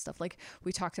in that stuff. Like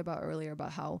we talked about earlier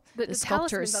about how The sculptors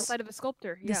talismans outside of a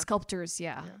sculptor. the Yeah. sculptors,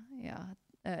 yeah.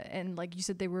 And like you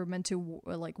said, they were meant to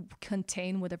like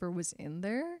contain whatever was in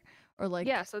there, or like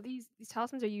Yeah, so these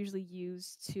talismans are usually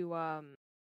used to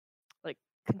like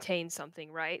contain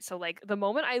something, right? So like the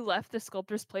moment I left the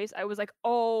sculptor's place, I was like,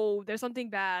 "Oh, there's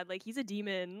something bad. Like he's a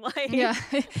demon." yeah.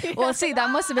 Like Well, yeah. see, that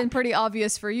must have been pretty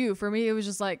obvious for you. For me, it was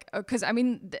just like, because I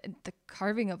mean, the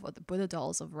carving of the Buddha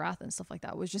dolls of wrath and stuff like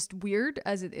that was just weird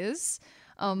as it is.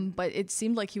 But it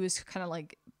seemed like he was kind of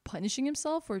like punishing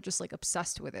himself or just like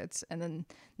obsessed with it. And then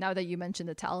now that you mentioned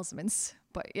the talismans,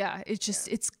 but yeah, it's just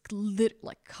it's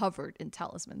like covered in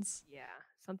talismans. Yeah,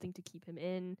 something to keep him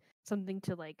in, something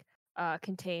to like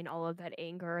contain all of that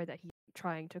anger that he's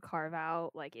trying to carve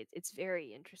out. Like it's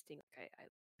very interesting. Like I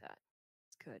like that.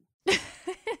 It's good.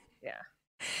 Yeah.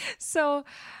 So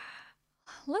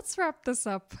let's wrap this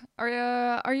up.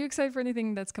 Are you excited for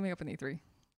anything that's coming up in E3?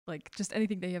 Like just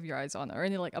anything that you have your eyes on, or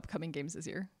any like upcoming games this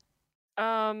year?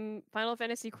 Final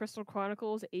Fantasy Crystal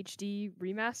Chronicles HD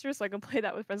remaster, so I can play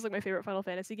that with friends. Like my favorite Final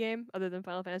Fantasy game, other than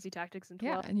Final Fantasy Tactics and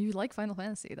 12. Yeah, and you like Final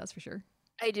Fantasy, that's for sure.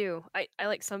 I do. I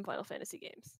like some Final Fantasy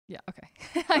games. Yeah,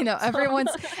 okay. I know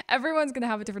everyone's gonna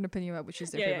have a different opinion about which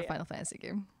is their favorite Yeah. Final Fantasy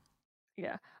game.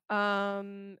 Yeah.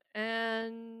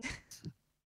 And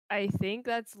I think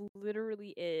that's literally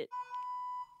it.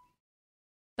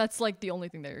 That's like the only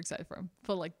thing that you're excited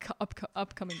for like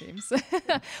upcoming games.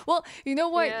 Well, you know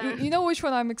what? Yeah. You know which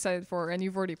one I'm excited for, and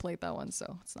you've already played that one,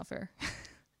 so it's not fair.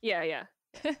 Yeah.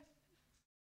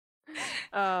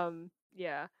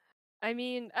 Yeah. I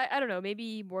mean, I don't know.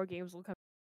 Maybe more games will come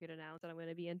get announced that I'm going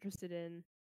to be interested in.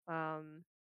 And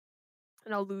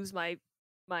I'll lose my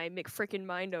McFrickin'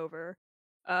 mind over.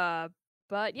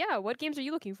 But yeah, what games are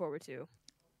you looking forward to?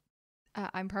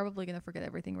 I'm probably gonna forget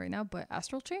everything right now, but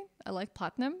Astral Chain. I like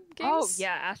Platinum games. Oh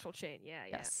yeah, Astral Chain. Yeah.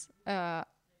 Yes.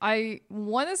 I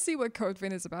want to see what Code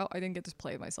Vein is about. I didn't get to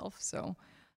play it myself, so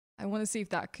I want to see if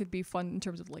that could be fun in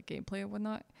terms of like gameplay and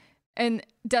whatnot. And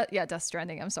Death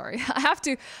Stranding. I'm sorry. I have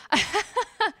to.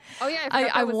 Oh yeah,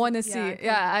 I want to see.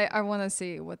 Yeah, I want to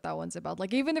see what that one's about.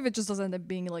 Like, even if it just doesn't end up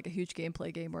being like a huge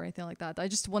gameplay game or anything like that, I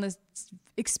just want to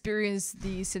experience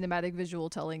the cinematic visual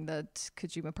telling that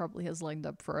Kojima probably has lined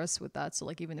up for us with that. So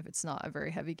like, even if it's not a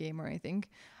very heavy game or anything,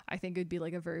 I think it'd be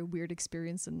like a very weird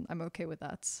experience, and I'm okay with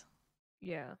that.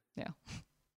 Yeah.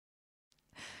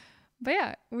 But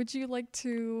yeah, would you like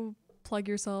to plug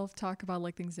yourself, talk about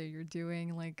like things that you're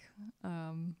doing, like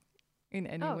in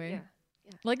any way? Yeah.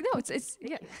 Like, no, it's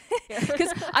yeah. Yeah.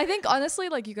 Because I think honestly,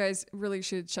 like, you guys really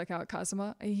should check out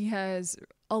Kazuma. He has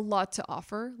a lot to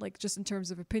offer, like just in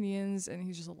terms of opinions, and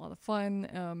he's just a lot of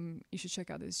fun. You should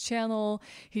check out his channel.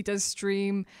 He does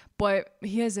stream, but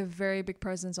he has a very big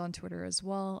presence on Twitter as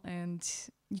well. And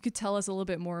you could tell us a little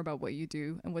bit more about what you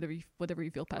do and whatever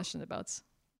you feel passionate about.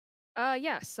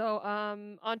 Yeah. So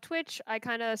on Twitch, I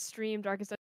kind of stream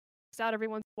Darkest out every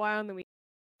once in a while, and then we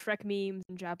Shrek memes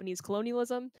and Japanese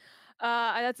colonialism.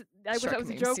 I wish that was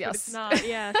a joke, but it's not.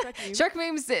 Yeah, Shrek memes. Shrek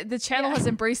memes. The channel has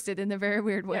embraced it in a very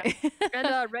weird way.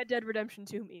 And Red Dead Redemption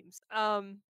 2 memes.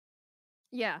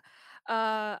 Yeah.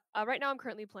 Right now I'm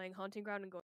currently playing Haunting Ground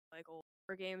and going to, like, old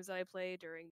horror games that I played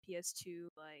during PS2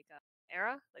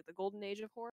 era, like the golden age of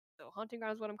horror. So Haunting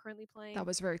Ground is what I'm currently playing. That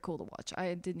was very cool to watch.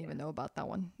 I didn't even know about that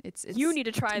one. It's you need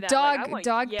to try that.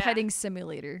 Dog petting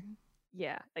simulator.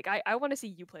 Yeah, like I want to see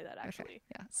you play that actually. Okay,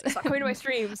 yeah. Stop coming to my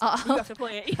streams. You have to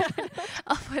play it. Yeah.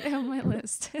 I'll put it on my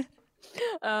list.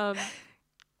 I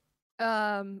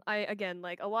again,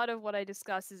 like, a lot of what I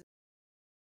discuss is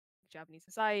Japanese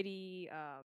society.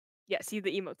 Yeah, see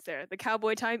the emotes there, the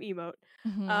cowboy time emote.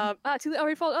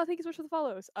 Already followed. Oh, thank you so much for the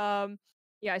follows.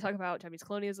 Yeah, I talk about Japanese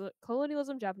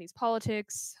colonialism, Japanese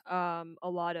politics, a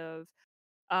lot of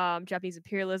Japanese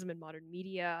imperialism in modern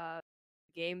media,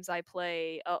 games I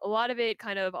play. A lot of it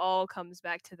kind of all comes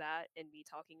back to that, and me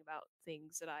talking about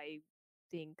things that I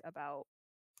think about.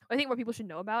 I think more people should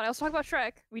know about. I also talk about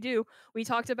Shrek. We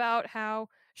talked about how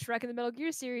Shrek and the Metal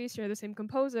Gear series share the same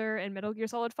composer, and Metal Gear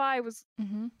Solid 5 was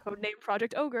codenamed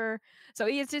Project Ogre. So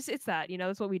it's that,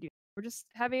 that's what we do. We're just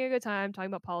having a good time talking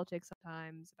about politics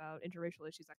sometimes, about interracial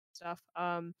issues, that kind of stuff.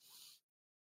 And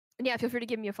yeah, feel free to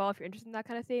give me a follow if you're interested in that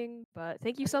kind of thing. But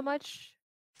thank you so much.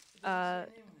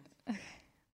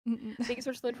 Thank you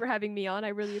so much, Lynn, for having me on. I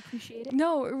really appreciate it.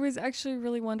 No, it was actually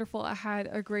really wonderful. I had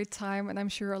a great time, and I'm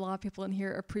sure a lot of people in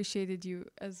here appreciated you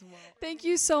as well. Thank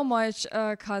you so much,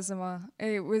 Kazuma.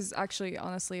 It was actually,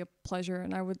 honestly, a pleasure,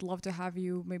 and I would love to have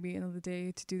you maybe another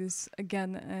day to do this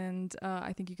again. And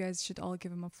I think you guys should all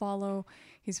give him a follow.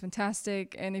 He's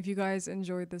fantastic. And if you guys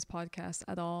enjoyed this podcast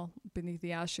at all, Beneath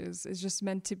the Ashes is just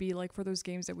meant to be like for those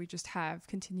games that we just have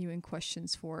continuing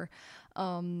questions for,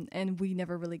 and we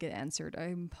never really get answered.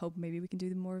 I hope maybe we can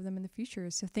do more of them in the future.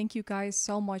 So thank you guys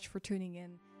so much for tuning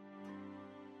in.